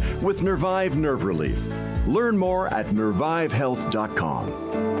discomfort with Nervive Nerve Relief. Learn more at nervivehealth.com.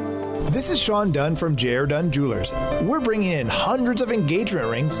 This is Sean Dunn from J.R. Dunn Jewelers. We're bringing in hundreds of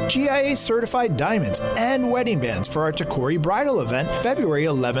engagement rings, GIA-certified diamonds, and wedding bands for our Takori Bridal event February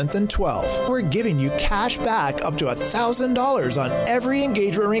 11th and 12th. We're giving you cash back up to $1,000 on every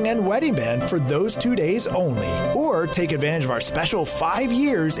engagement ring and wedding band for those 2 days only. Or take advantage of our special 5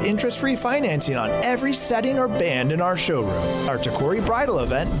 years interest-free financing on every setting or band in our showroom. Our Takori Bridal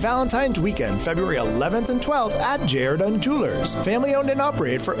event, Valentine's weekend, February 11th and 12th at J.R. Dunn Jewelers. Family-owned and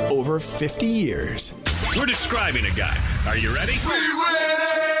operated for over 50 years. We're describing a guy. Are you ready?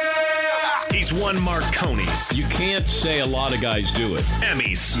 He's won Marconis. You can't say a lot of guys do it.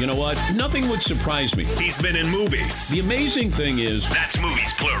 Emmys. You know what? Nothing would surprise me. He's been in movies. The amazing thing is... That's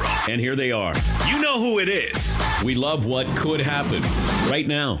movies, plural. And here they are. You know who it is. We love what could happen right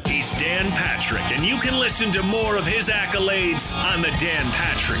now. He's Dan Patrick, and you can listen to more of his accolades on The Dan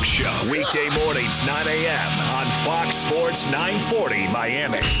Patrick Show. Weekday mornings, 9 a.m. on Fox Sports 940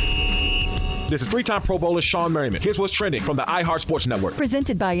 Miami. This is 3-time Pro Bowler Sean Merriman. Here's what's trending from the iHeart Sports Network.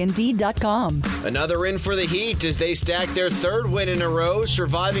 Presented by Indeed.com. Another win for the Heat as they stack their third win in a row,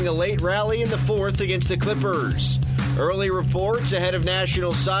 surviving a late rally in the fourth against the Clippers. Early reports ahead of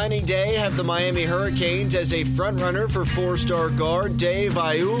National Signing Day have the Miami Hurricanes as a frontrunner for 4-star guard Dave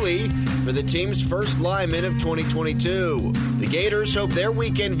Iuli for the team's first lineman of 2022. The Gators hope their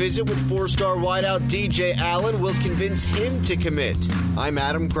weekend visit with 4-star wideout DJ Allen will convince him to commit. I'm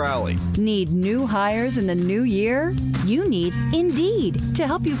Adam Crowley. Need new hires in the new year? You need Indeed to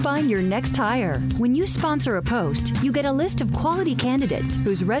help you find your next hire. When you sponsor a post, you get a list of quality candidates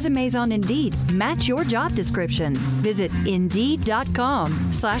whose resumes on Indeed match your job description. Visit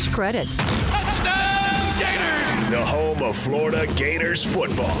Indeed.com/credit. Touchdown, Gators! The home of Florida Gators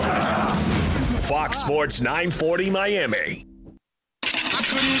football. Fox Sports 940 Miami. I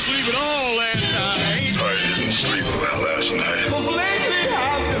couldn't sleep at all last night. I didn't sleep well last night. 'Cause lately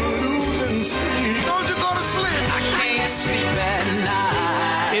I've been losing sleep. Don't you go to sleep? I can't sleep at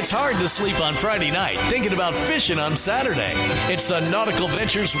night. It's hard to sleep on Friday night thinking about fishing on Saturday. It's the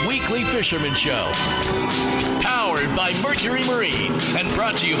Nautical-Ventures Weekly Fisherman Show. Powered by Mercury Marine and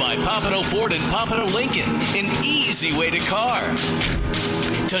brought to you by Pompano Ford and Pompano Lincoln. An easy way to car.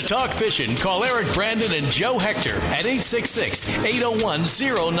 To talk fishing, call Eric Brandon and Joe Hector at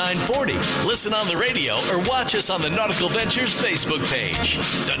 866-801-0940. Listen on the radio or watch us on the Nautical Ventures Facebook page.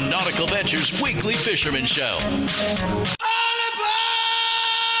 The Nautical Ventures Weekly Fisherman Show.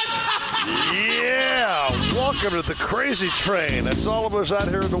 Yeah, welcome to the crazy train. That's all of us out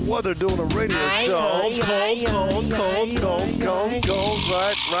here in the weather doing a radio show. Cold,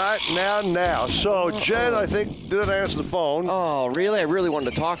 right now. So, Jen, I think, didn't answer the phone. Oh, really? I really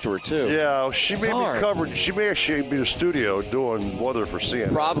wanted to talk to her, too. Yeah, she may be covered. She may actually be in the studio doing weather for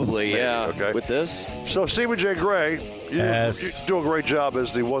CNN. Probably, maybe, yeah. Okay. With this? So, Stephen J. Gray, you do a great job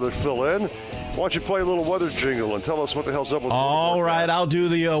as the weather fill-in. Why don't you play a little weather jingle and tell us what the hell's up with All right, I'll do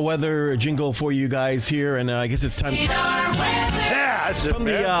the weather jingle for you guys here, and I guess it's time. Yeah, that's from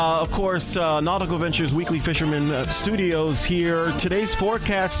the, of course, Nautical Ventures Weekly Fisherman Studios here. Today's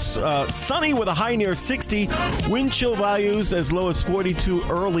forecast, sunny with a high near 60. Wind chill values as low as 42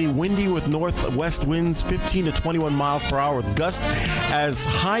 early. Windy with northwest winds 15 to 21 miles per hour with gusts as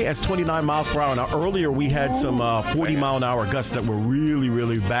high as 29 miles per hour. Now, earlier we had some 40-mile-an-hour gusts that were really,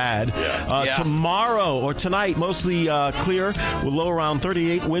 really bad. Tomorrow or tonight, mostly clear with low around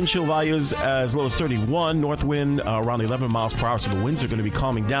 38. Wind chill values as low as 31. North wind around 11 miles per hour, so the winds are going to be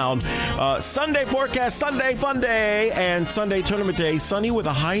calming down. Sunday forecast, Sunday fun day, and Sunday tournament day. Sunny with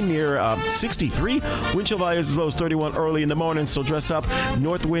a high near 63. Wind chill values as low as 31 early in the morning, so dress up.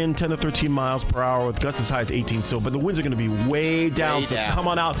 North wind 10 to 13 miles per hour with gusts as high as 18. So, but the winds are going to be way down. Come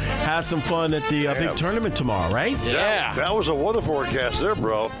on out, have some fun at the big tournament tomorrow, right? Yeah. That was a weather forecast there,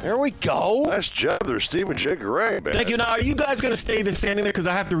 bro. There we go. Nice job there, Stephen J. Gray, man. Thank you. Now, are you guys going to stay there standing there? Because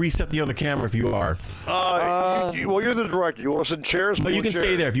I have to reset the other camera if you are. Well, you're the director. You want to sit in chairs? But you can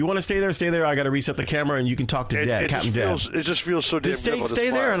stay there. If you want to stay there, stay there. I got to reset the camera, and you can talk to Dad, Captain Dad. It just feels so damn good. Stay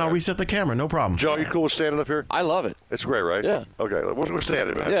there, and I'll reset the camera. No problem. Joe, you cool with standing up here? I love it. It's great, right? Yeah. Okay, we're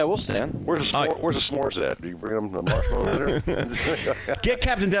standing, man. Yeah, we'll stand. Where's the s'mores at? Do you bring them the marshmallow there? Get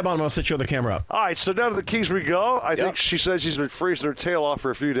Captain Deb on. I'll set your other camera up. All right, so down to the Keys we go. I think she says she's been freezing her tail off for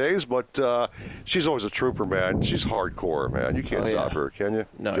a few days, but she's always a trooper, man. She's hardcore, man. You can't stop her, can you?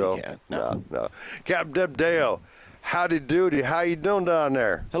 No, Joe? you can't. No. Captain Deb Deo, howdy doody. How you doing down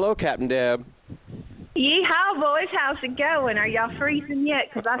there? Hello, Captain Deb. Yeehaw, boys. How's it going? Are y'all freezing yet?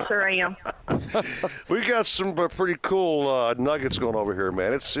 Because I sure am. We got some pretty cool nuggets going over here,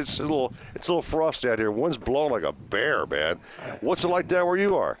 man. It's a little frosty out here. Wind's blowing like a bear, man. What's it like down where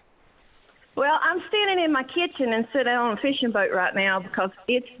you are? Well, I'm standing in my kitchen and sitting on a fishing boat right now because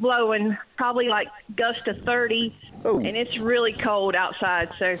it's blowing probably like gust of 30, and it's really cold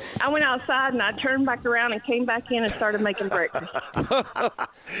outside. So I went outside and I turned back around and came back in and started making breakfast.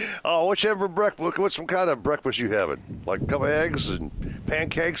 Oh, what you having for breakfast? What's some kind of breakfast you having? Like a couple of eggs and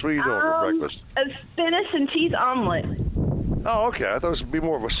pancakes? What are you doing for breakfast? A spinach and cheese omelet. Oh, okay. I thought this would be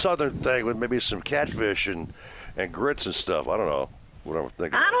more of a southern thing with maybe some catfish and grits and stuff. I don't know. What I'm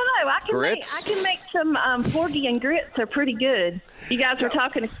thinking. I don't know. I can make some porgy and grits. They're pretty good. You guys were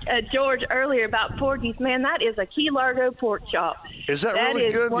talking to George earlier about porgies. Man, that is a Key Largo pork chop. Is that really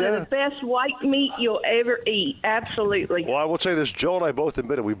good? That is one of the best white meat you'll ever eat. Absolutely. Well, I will tell you this. Joe and I both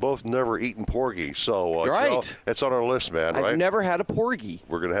admitted we both never eaten porgy. So, right. Joe, it's on our list, man. I've never had a porgy.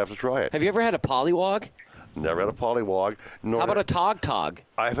 We're going to have to try it. Have you ever had a pollywog? Never had a pollywog. How about a tog?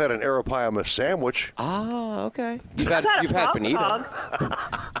 I've had an arapaima sandwich. Ah, okay. You've had bonita.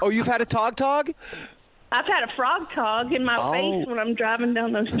 Oh, you've had a tog? I've had a frog tog in my face when I'm driving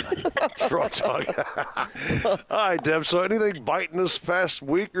down those. Frog tog. All right, Deb. So anything biting this past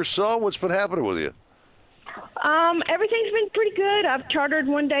week or so? What's been happening with you? Everything's been pretty good. I've chartered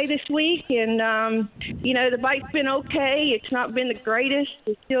one day this week, and, the bite's been okay. It's not been the greatest.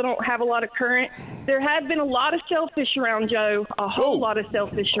 We still don't have a lot of current. There have been a lot of sailfish around, Joe, a whole lot of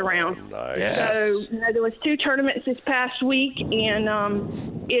sailfish around. Nice. Yes. So, there was 2 tournaments this past week, and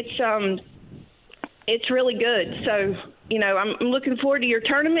it's really good. So, I'm looking forward to your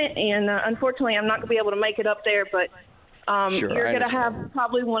tournament, and unfortunately I'm not going to be able to make it up there, but you're going to have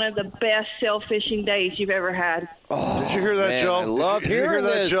probably one of the best sail-fishing days you've ever had. Oh, did you hear that, man, Joe? I love hearing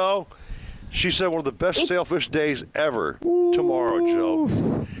that, this. Joe? She said one of the best sailfish days ever tomorrow, Joe.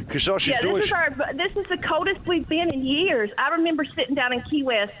 Because all she's doing. This is the coldest we've been in years. I remember sitting down in Key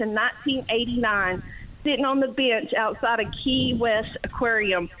West in 1989, sitting on the bench outside of Key West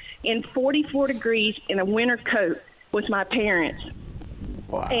Aquarium in 44 degrees in a winter coat with my parents.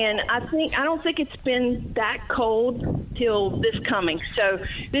 Wow. And I don't think it's been that cold till this coming. So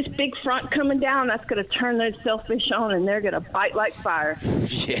this big front coming down, that's going to turn those sailfish on, and they're going to bite like fire.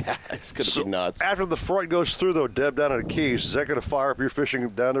 Yeah, it's going to be nuts. After the front goes through, though, Deb, down at the Keys, is that going to fire up your fishing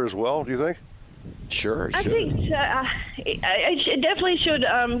down there as well, do you think? Sure. I think it definitely should,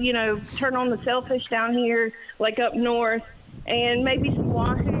 turn on the sailfish down here, like up north, and maybe some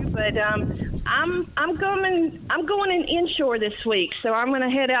wahoo. But I'm going in inshore this week, so I'm going to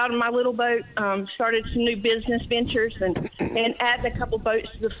head out in my little boat. Started some new business ventures and adding a couple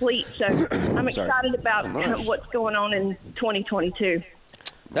boats to the fleet. So I'm excited about what's going on in 2022.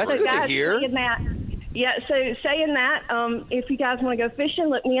 That's so good guys, to hear. Saying that, if you guys want to go fishing,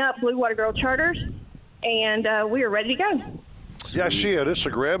 look me up, Blue Water Girl Charters, and we are ready to go. Yeah, I see on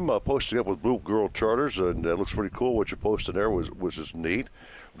Instagram posting up with Blue Girl Charters, and it looks pretty cool. What you posted there was just neat.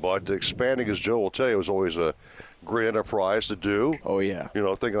 But expanding, as Joe will tell you, is always a great enterprise to do. Oh, yeah.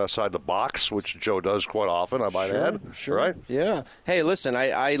 Thinking outside the box, which Joe does quite often, I might add. Sure. Right? Yeah. Hey, listen,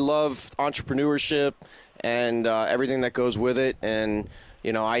 I love entrepreneurship and everything that goes with it. And,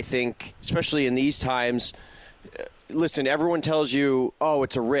 I think, especially in these times, listen, everyone tells you, oh,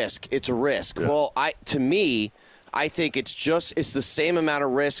 it's a risk. It's a risk. Yeah. Well, to me, I think it's the same amount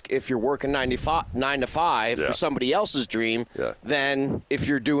of risk if you're working 9 to 5 for somebody else's dream than if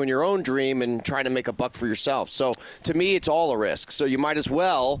you're doing your own dream and trying to make a buck for yourself. So to me, it's all a risk. So you might as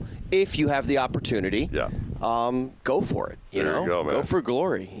well, if you have the opportunity, go for it. You know, go for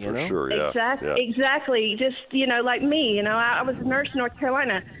glory. You know? Sure, yeah. Exactly. Just like me. I was a nurse in North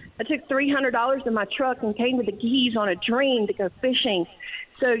Carolina. I took $300 in my truck and came to the Keys on a dream to go fishing.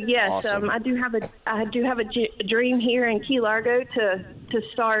 So yes, awesome. I do have a dream here in Key Largo to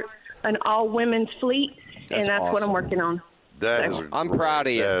start an all women's fleet, and that's what I'm working on. I'm proud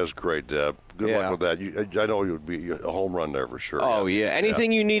of you. That is great, Deb. Good luck with that. I know you would be a home run there for sure. Oh yeah.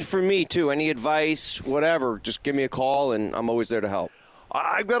 Anything you need from me too, any advice, whatever, just give me a call, and I'm always there to help.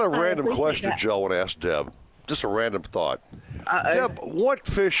 I've got a random question, Joe, I want to ask Deb. Just a random thought. Deb, what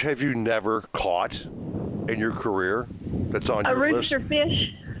fish have you never caught in your career that's on your list? A rooster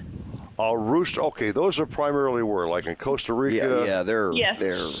fish. A rooster. Okay, those are primarily where, like in Costa Rica. Yeah, they're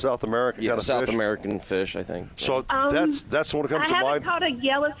South American kind of South fish? American fish, I think. So that's the one that comes to mind. I haven't caught a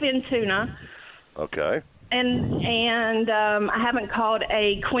yellowfin tuna. Okay. And I haven't caught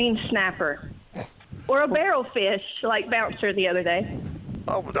a queen snapper or a barrelfish like Bouncer the other day.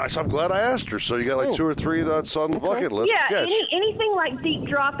 Oh, nice. I'm glad I asked her. So you got like 2 or 3 that's on the bucket list. Yeah, anything like deep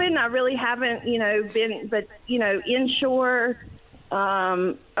dropping, I really haven't, been, but, inshore,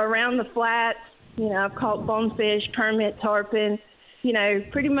 around the flats, I've caught bonefish, permit, tarpon,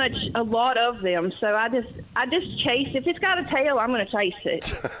 pretty much a lot of them. So I just chase. If it's got a tail, I'm going to chase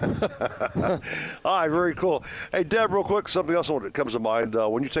it. All right, very cool. Hey, Deb, real quick, something else that comes to mind.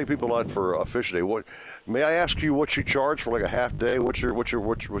 When you take people out for a fish day, may I ask you what you charge for like a half day? What's your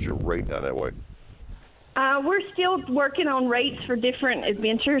rate down that way? We're still working on rates for different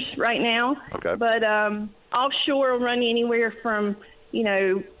adventures right now. Okay. But offshore will run you anywhere from,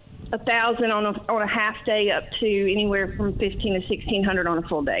 1,000 on a half day up to anywhere from 1,500 to 1,600 on a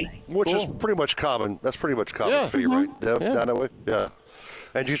full day. Which is pretty much common. That's pretty much common fee, right, Deb? Down that way? Yeah.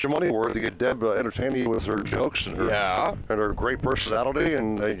 And you get your money worth. You get Deb entertaining you with her jokes and her great personality,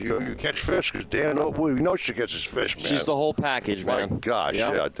 and you catch fish because Dan, we know she catches fish, man. She's the whole package, man. My gosh,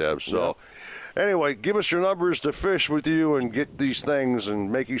 yeah, Deb. So, anyway, give us your numbers to fish with you and get these things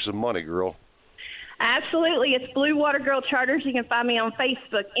and make you some money, girl. Absolutely. It's Blue Water Girl Charters. You can find me on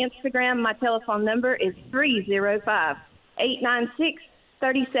Facebook, Instagram. My telephone number is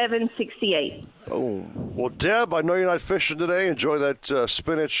 305-896-3768. Boom. Well, Deb, I know you're not fishing today. Enjoy that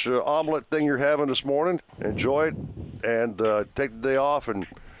spinach omelet thing you're having this morning. Enjoy it and take the day off and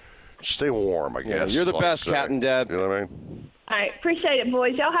stay warm, I guess. Yeah, you're the best, Captain Deb. You know what I mean? All right, appreciate it,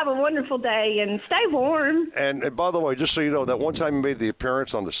 boys. Y'all have a wonderful day and stay warm. And by the way, just so you know, that one time you made the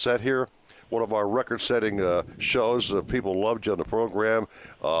appearance on the set here, one of our record-setting shows, people loved you on the program.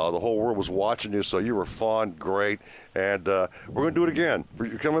 The whole world was watching you, so you were fun, great. And we're going to do it again.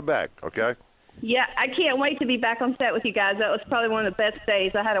 You're coming back, okay? Yeah, I can't wait to be back on set with you guys. That was probably one of the best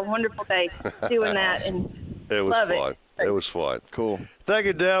days. I had a wonderful day doing that, and it was love fun. It was fun. Cool. Thank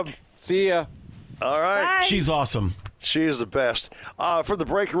you, Deb. See ya. All right. Bye. She's awesome. She is the best. For the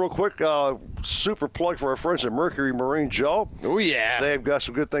break, real quick, super plug for our friends at Mercury Marine, Joe. Oh, yeah. They've got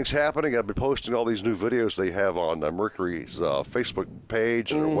some good things happening. I've been posting all these new videos they have on Mercury's Facebook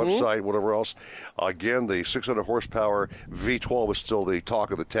page and their website, whatever else. Again, the 600 horsepower V12 is still the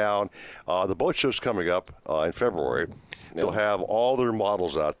talk of the town. The boat show's coming up in February. They'll have all their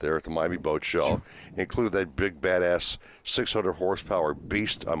models out there at the Miami Boat Show, include that big, badass 600 horsepower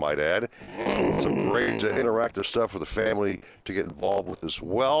beast, I might add. Some great interactive stuff for the family to get involved with as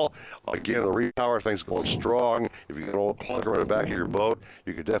well. Again, the repower thing's going strong. If you get an old clunker on the back of your boat,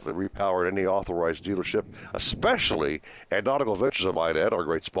 you can definitely repower at any authorized dealership, especially at Nautical-Ventures, I might add, our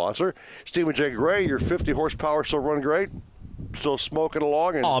great sponsor. Stephen J. Gray, your 50 horsepower still running great? Still smoking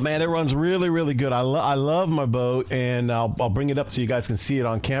along? And oh, man, it runs really, really good. I love my boat, and I'll bring it up so you guys can see it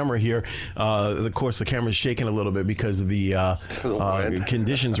on camera here. Of course, the camera's shaking a little bit because of the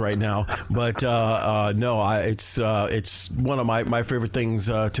conditions right now. But, no, it's one of my favorite things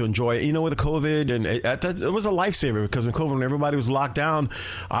to enjoy. You know, with the COVID, and it was a lifesaver because when everybody was locked down,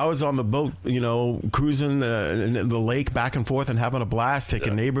 I was on the boat, you know, cruising in the lake back and forth and having a blast,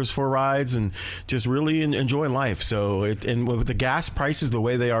 taking neighbors for rides and just really enjoying life. So, with the gas prices the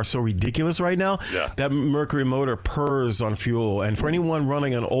way they are so ridiculous right now, that Mercury motor purrs on fuel. And for anyone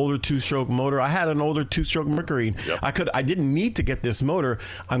running an older two-stroke motor, I had an older two-stroke Mercury. I didn't need to get this motor.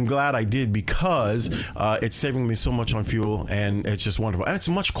 I'm glad I did because it's saving me so much on fuel, and it's just wonderful. And it's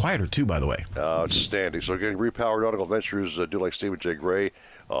much quieter too, by the way. Outstanding. So again, repower Nautical-Ventures, do like Stephen J. Gray.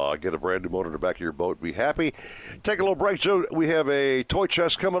 Get a brand new motor in the back of your boat. Be happy. Take a little break, Joe. We have a toy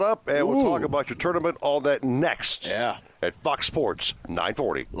chest coming up, and we'll talk about your tournament, all that next. Yeah. At Fox Sports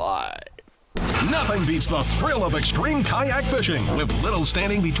 940. Live. Nothing beats the thrill of extreme kayak fishing, with little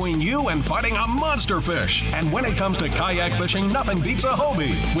standing between you and fighting a monster fish. And when it comes to kayak fishing, nothing beats a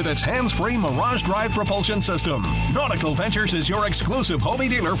Hobie with its hands-free Mirage Drive propulsion system. Nautical-Ventures is your exclusive Hobie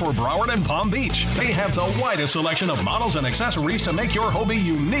dealer for Broward and Palm Beach. They have the widest selection of models and accessories to make your Hobie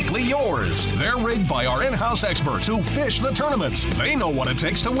uniquely yours. They're rigged by our in-house experts who fish the tournaments. They know what it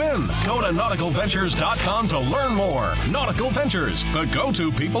takes to win. Go to nauticalventures.com to learn more. Nautical Ventures, the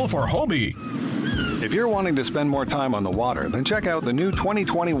go-to people for Hobie. If you're wanting to spend more time on the water, then check out the new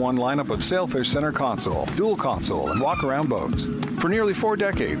 2021 lineup of Sailfish Center Console, Dual Console, and Walk-Around boats. For nearly 4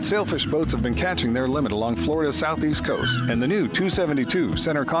 decades, Sailfish boats have been catching their limit along Florida's southeast coast, and the new 272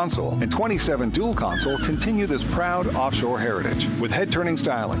 Center Console and 27 Dual Console continue this proud offshore heritage. With head-turning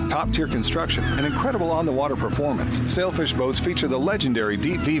styling, top-tier construction, and incredible on-the-water performance, Sailfish boats feature the legendary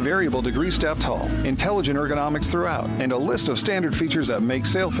Deep V variable degree stepped hull, intelligent ergonomics throughout, and a list of standard features that make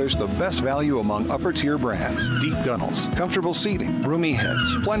Sailfish the best value among upper-tier brands. Deep gunnels, comfortable seating, roomy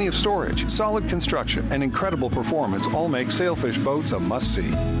heads, plenty of storage, solid construction, and incredible performance all make Sailfish boats a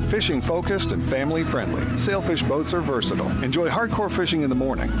must-see. Fishing-focused and family-friendly, Sailfish boats are versatile. Enjoy hardcore fishing in the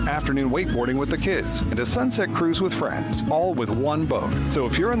morning, afternoon wakeboarding with the kids, and a sunset cruise with friends, all with one boat. So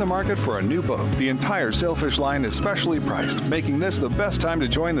if you're in the market for a new boat, the entire Sailfish line is specially priced, making this the best time to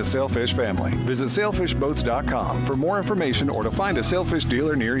join the Sailfish family. Visit sailfishboats.com for more information or to find a Sailfish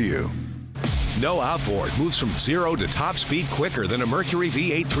dealer near you. No outboard moves from 0 to top speed quicker than a Mercury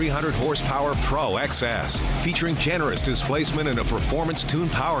V8 300 horsepower Pro XS, featuring generous displacement and a performance-tuned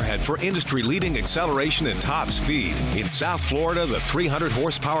powerhead for industry-leading acceleration and top speed. In South Florida, the 300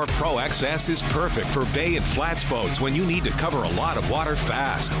 horsepower Pro XS is perfect for bay and flats boats when you need to cover a lot of water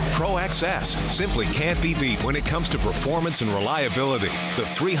fast. Pro XS simply can't be beat when it comes to performance and reliability. The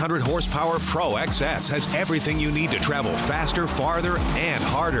 300 horsepower Pro XS has everything you need to travel faster, farther, and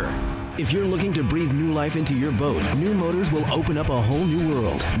harder. If you're looking to breathe new life into your boat, new motors will open up a whole new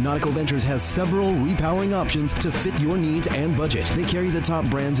world. Nautical-Ventures has several repowering options to fit your needs and budget. They carry the top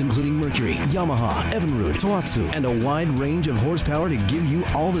brands including Mercury, Yamaha, Evinrude, Tohatsu, and a wide range of horsepower to give you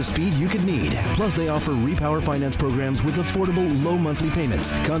all the speed you could need. Plus, they offer repower finance programs with affordable, low monthly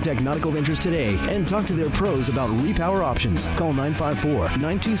payments. Contact Nautical-Ventures today and talk to their pros about repower options. Call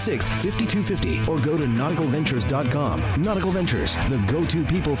 954-926-5250 or go to nauticalventures.com. Nautical Ventures, the go-to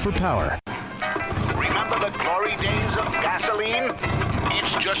people for power. Remember the glory days of gasoline?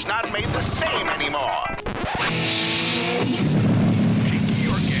 It's just not made the same anymore. Kick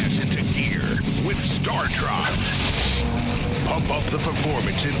your gas into gear with Star Drop. pump up the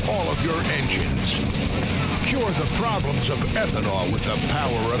performance in all of your engines. Cure the problems of ethanol with the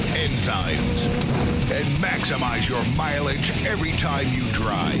power of enzymes. And maximize your mileage every time you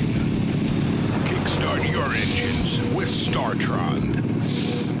drive. Kickstart your engines with StarTron.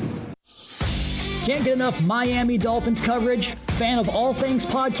 Can't get enough Miami Dolphins coverage? Fan of all things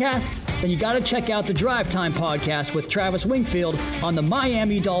podcasts? Then you got to check out the Drive Time podcast with Travis Wingfield on the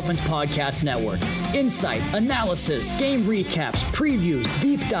Miami Dolphins Podcast Network. Insight, analysis, game recaps, previews,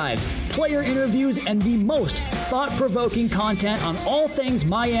 deep dives, player interviews, and the most thought-provoking content on all things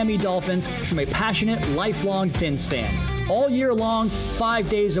Miami Dolphins from a passionate, lifelong Fins fan. All year long, 5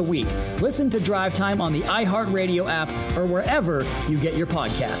 days a week. Listen to Drive Time on the iHeartRadio app or wherever you get your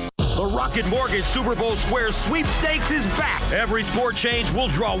podcasts. The Rocket Mortgage Super Bowl Square Sweepstakes is back. Every score change will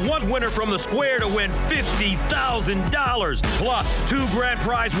draw one winner from the square to win $50,000. Plus, 2 grand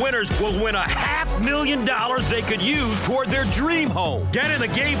prize winners will win $500,000 they could use toward their dream home. Get in the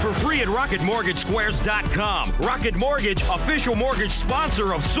game for free at RocketMortgageSquares.com. Rocket Mortgage, official mortgage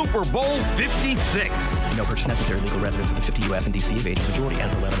sponsor of Super Bowl 56. No purchase necessary. Legal residence of the 50 U.S. and D.C. of age and majority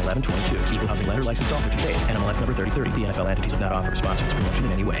as 11-11-22. Equal housing lender licensed all 50 states. NMLS number 3030. The NFL entities have not offered to sponsor this promotion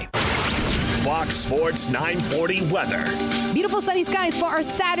in any way. Fox Sports 940 weather. Beautiful sunny skies for our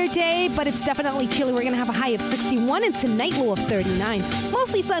Saturday, but it's definitely chilly. We're going to have a high of 61 and tonight low of 39.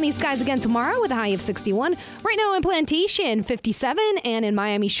 Mostly sunny skies again tomorrow with a high of 61. Right now in Plantation, 57, and in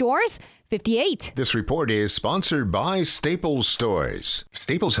Miami Shores, 58. This report is sponsored by Staples Stores.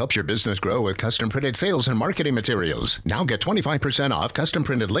 Staples helps your business grow with custom printed sales and marketing materials. Now get 25% off custom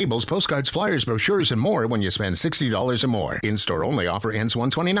printed labels, postcards, flyers, brochures, and more when you spend $60 or more. In-store only offer ends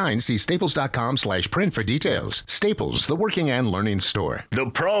 1/29. See staples.com/print for details. Staples, the working and learning store. The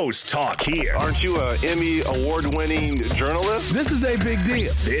pros talk here. Aren't you an Emmy award-winning journalist? This is a big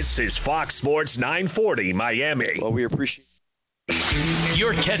deal. This is Fox Sports 940 Miami. Well, we appreciate.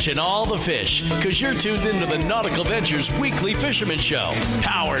 You're catching all the fish because you're tuned into the Nautical-Ventures Weekly Fisherman Show,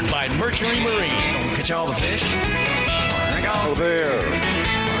 powered by Mercury Marine. Catch all the fish. Oh, there.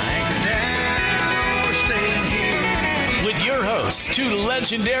 Anchor down, stay here. With your hosts, 2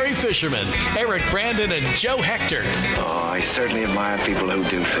 legendary fishermen, Eric Brandon and Joe Hector. Oh, I certainly admire people who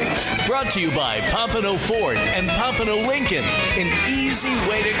do things. Brought to you by Pompano Ford and Pompano Lincoln, an easy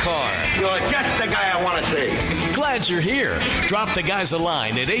way to car. You're just the guy I want to see. Glad you're here. Drop the guys a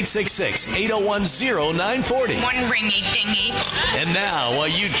line at 866-801-0940. One ringy dingy. And now, while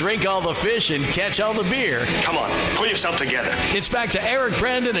you drink all the fish and catch all the beer, come on, pull yourself together. It's back to Eric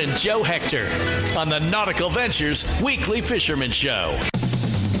Brandon and Joe Hector on the Nautical-Ventures Weekly Fisherman Show.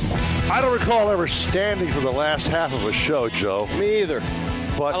 I don't recall ever standing for the last half of a show, Joe. Me either.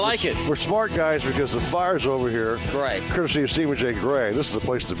 But I like it. We're smart guys because the fire's over here. Right. Courtesy of Stephen J. Gray. This is the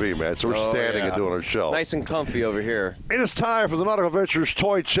place to be, man. So we're standing and doing our show. Nice and comfy over here. It is time for the Nautical-Ventures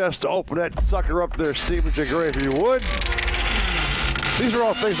toy chest to open that sucker up there, Stephen J. Gray, if you would. These are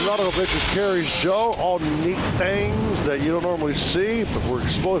all things that Nautical-Ventures carries, Joe. All neat things that you don't normally see, but we're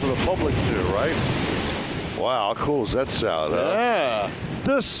exposing the public to, right? Wow, how cool does that sound, huh? Yeah.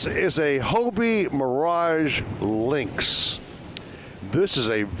 This is a Hobie Mirage Lynx. This is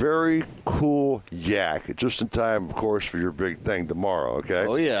a very cool yak, just in time, of course, for your big thing tomorrow, okay?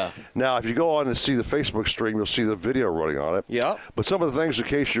 Oh, yeah. Now, if you go on and see the Facebook stream, you'll see the video running on it. Yeah. But some of the things, in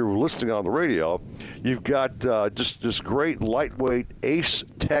case you're listening on the radio, you've got just great lightweight Ace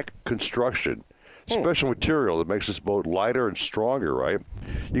Tech construction. Special material that makes this boat lighter and stronger, right?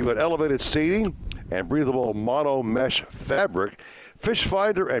 You've got elevated seating and breathable mono mesh fabric. Fish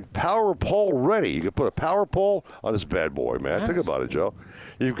finder and power pole ready. You can put a power pole on this bad boy, man. Nice. Think about it, Joe.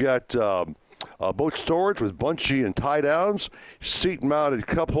 You've got boat storage with bungee and tie downs, seat mounted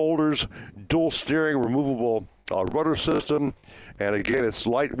cup holders, dual steering, removable rudder system, and again, it's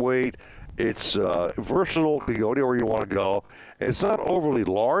lightweight. It's versatile. You can go anywhere you want to go. And it's not overly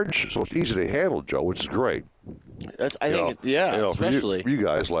large, so it's easy to handle, Joe, which is great. Especially for you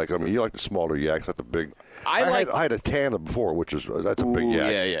guys. You like the smaller yaks, not the big. I had a tandem before, that's a big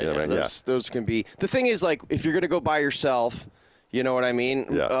yak. Yeah. Those can be. The thing is, like, if you're going to go by yourself, you know what I mean?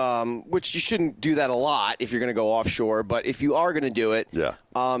 Yeah. Which you shouldn't do that a lot if you're going to go offshore. But if you are going to do it,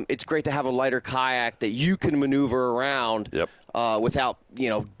 it's great to have a lighter kayak that you can maneuver around. Yep. Without,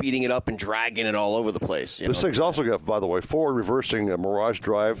 beating it up and dragging it all over the place. This thing's also got, by the way, forward reversing Mirage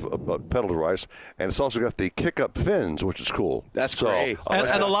drive pedal device, and it's also got the kick-up fins, which is cool. That's great.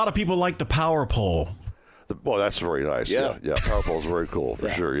 And a lot of people like the power pole. Well, that's very nice. Yeah, power pole's very cool for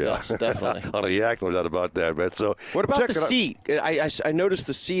sure. Yeah, yes, definitely. On a yak, no doubt about that, man. So, what about the seat? I noticed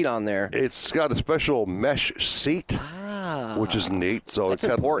the seat on there. It's got a special mesh seat. which is neat. So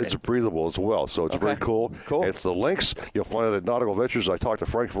it's breathable as well. So it's very cool. Cool. It's the links. You'll find it at Nautical-Ventures. I talked to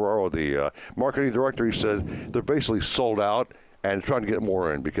Frank Ferraro, the marketing director. He said they're basically sold out and trying to get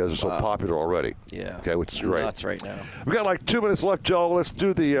more in because it's so popular already. Yeah. Okay, which is great. Nuts right now. We got like 2 minutes left, Joe. Let's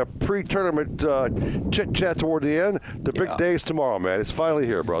do the pre-tournament chit-chat toward the end. The big day is tomorrow, man. It's finally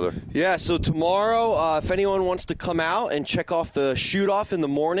here, brother. Yeah, so tomorrow, if anyone wants to come out and check off the shoot-off in the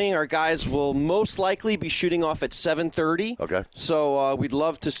morning, our guys will most likely be shooting off at 7:30. Okay. So we'd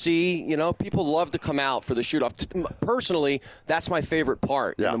love to see, people love to come out for the shoot-off. Personally, that's my favorite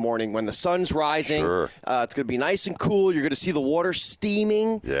part in the morning when the sun's rising. Sure. It's going to be nice and cool. You're going to see the water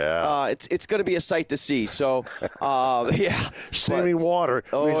steaming. Yeah. It's going to be a sight to see. So, yeah. Steaming water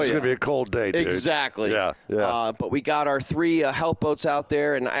means it's going to be a cold day, dude. Exactly. Yeah. But we got our 3 help boats out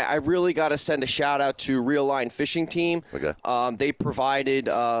there, and I really got to send a shout-out to Real Line Fishing Team. Okay. They provided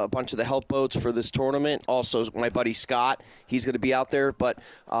a bunch of the help boats for this tournament. Also, my buddy Scott, he's going to be out there. But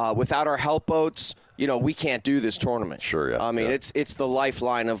without our help boats, we can't do this tournament. Sure, yeah. I mean, it's the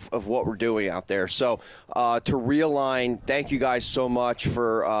lifeline of what we're doing out there. So to Real Line, thank you guys so much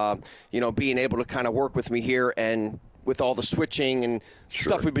for, being able to kind of work with me here. And with all the switching and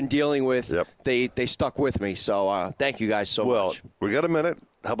stuff we've been dealing with, they stuck with me. So thank you guys so much. Well, we got a minute.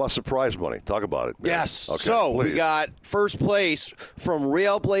 How about surprise money? Talk about it. Man. Yes. Okay, so please. we got first place from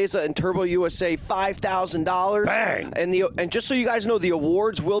Railblazer and Turbo USA, $5,000. Bang! And just so you guys know, the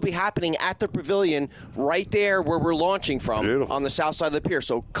awards will be happening at the pavilion right there where we're launching from on the south side of the pier.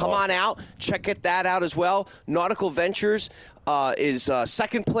 So come on out, check that out as well. Nautical-Ventures is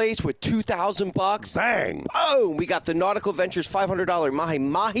second place with $2,000. Bang! Boom! We got the Nautical-Ventures $500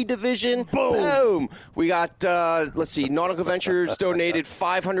 Mahi division. Boom! We got Nautical-Ventures donated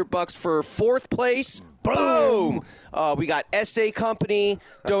 $500 for fourth place. Boom! We got SA Company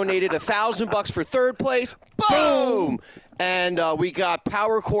donated $1,000 for third place. Boom! And we got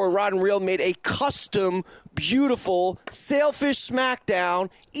Power Core Rod and Reel made a custom, beautiful Sailfish Smackdown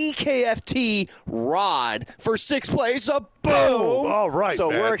EKFT rod for sixth place. Boom! All right, So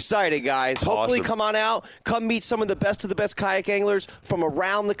man. we're excited, guys. Hopefully, Awesome. come on out. Come meet some of the best kayak anglers from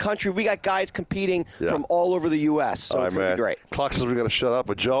around the country. We got guys competing from all over the U.S., so it's going to be great. Clock says we got to shut up,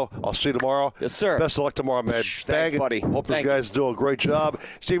 but Joe, I'll see you tomorrow. Yes, sir. Best of luck tomorrow, man. Thanks, buddy. Hope Thank those guys do a great job.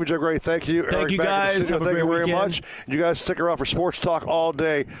 Steven J. Gray, thank you. Thank Eric you, back in the guys. studio, Have a thank great you very weekend. much. You guys stick around for Sports Talk all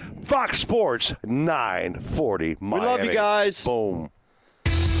day. Fox Sports 940 Miami. We love you guys. Boom.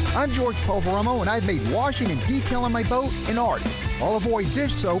 I'm George Poveromo, and I've made washing and detailing my boat an art. Olive oil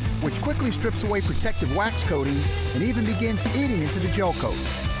dish soap, which quickly strips away protective wax coatings and even begins eating into the gel coat.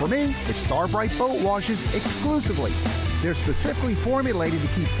 For me, it's Starbright Boat Washes exclusively. They're specifically formulated to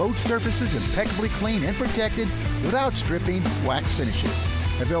keep boat surfaces impeccably clean and protected without stripping wax finishes.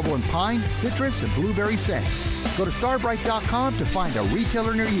 Available in pine, citrus, and blueberry scents. Go to starbright.com to find a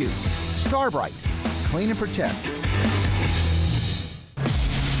retailer near you. Starbright. Clean and protect.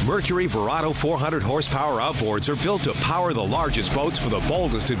 Mercury Verado 400 horsepower outboards are built to power the largest boats for the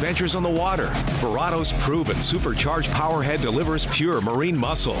boldest adventures on the water. Verado's proven supercharged powerhead delivers pure marine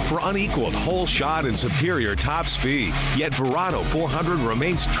muscle for unequaled whole shot and superior top speed. Yet Verado 400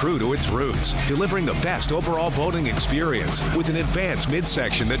 remains true to its roots, delivering the best overall boating experience with an advanced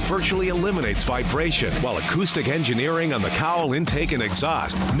midsection that virtually eliminates vibration, while acoustic engineering on the cowl intake and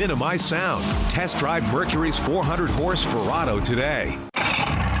exhaust minimize sound. Test drive Mercury's 400 horse Verado today.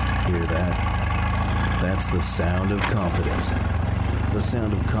 Hear that? That's the sound of confidence. The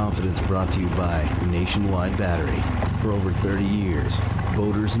sound of confidence brought to you by Nationwide Battery. For over 30 years,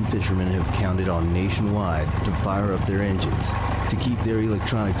 boaters and fishermen have counted on Nationwide to fire up their engines, to keep their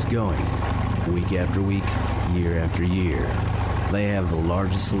electronics going, week after week, year after year. They have the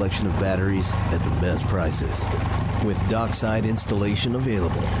largest selection of batteries at the best prices, with dockside installation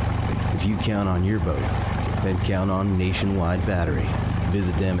available. If you count on your boat, then count on Nationwide Battery.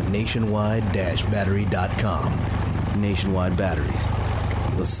 Visit them at nationwide-battery.com. Nationwide Batteries,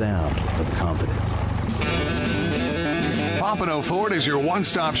 the sound of confidence. Pompano Ford is your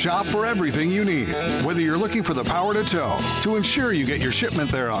one-stop shop for everything you need. Whether you're looking for the power to tow, to ensure you get your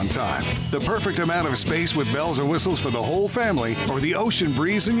shipment there on time, the perfect amount of space with bells and whistles for the whole family, or the ocean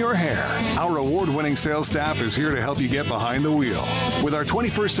breeze in your hair, our award-winning sales staff is here to help you get behind the wheel. With our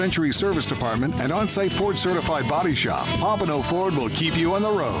 21st century service department and on-site Ford certified body shop, Pompano Ford will keep you on the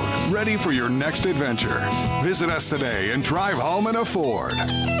road, ready for your next adventure. Visit us today and drive home in a Ford.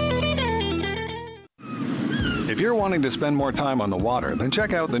 If you're wanting to spend more time on the water, then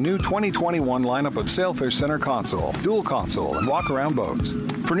check out the new 2021 lineup of Sailfish Center console, dual console, and walk-around boats.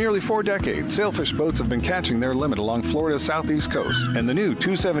 For nearly 4 decades, Sailfish boats have been catching their limit along Florida's southeast coast, and the new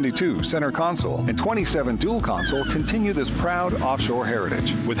 272 center console and 27 dual console continue this proud offshore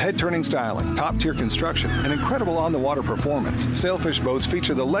heritage. With head-turning styling, top-tier construction, and incredible on-the-water performance, Sailfish boats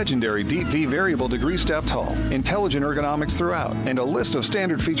feature the legendary Deep V variable degree stepped hull, intelligent ergonomics throughout, and a list of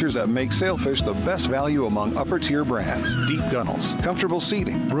standard features that make Sailfish the best value among upper-tier brands. Deep gunnels, comfortable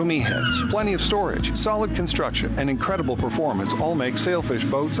seating, roomy heads, plenty of storage, solid construction, and incredible performance all make Sailfish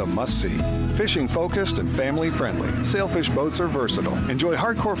boats a must-see. Fishing focused and family-friendly, Sailfish boats are versatile. Enjoy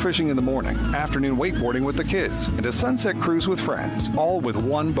hardcore fishing in the morning, afternoon wakeboarding with the kids, and a sunset cruise with friends, all with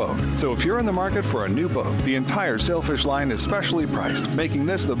one boat. So if you're in the market for a new boat, the entire Sailfish line is specially priced, making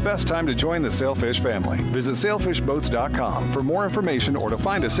this the best time to join the Sailfish family. Visit sailfishboats.com for more information or to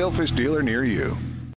find a Sailfish dealer near you.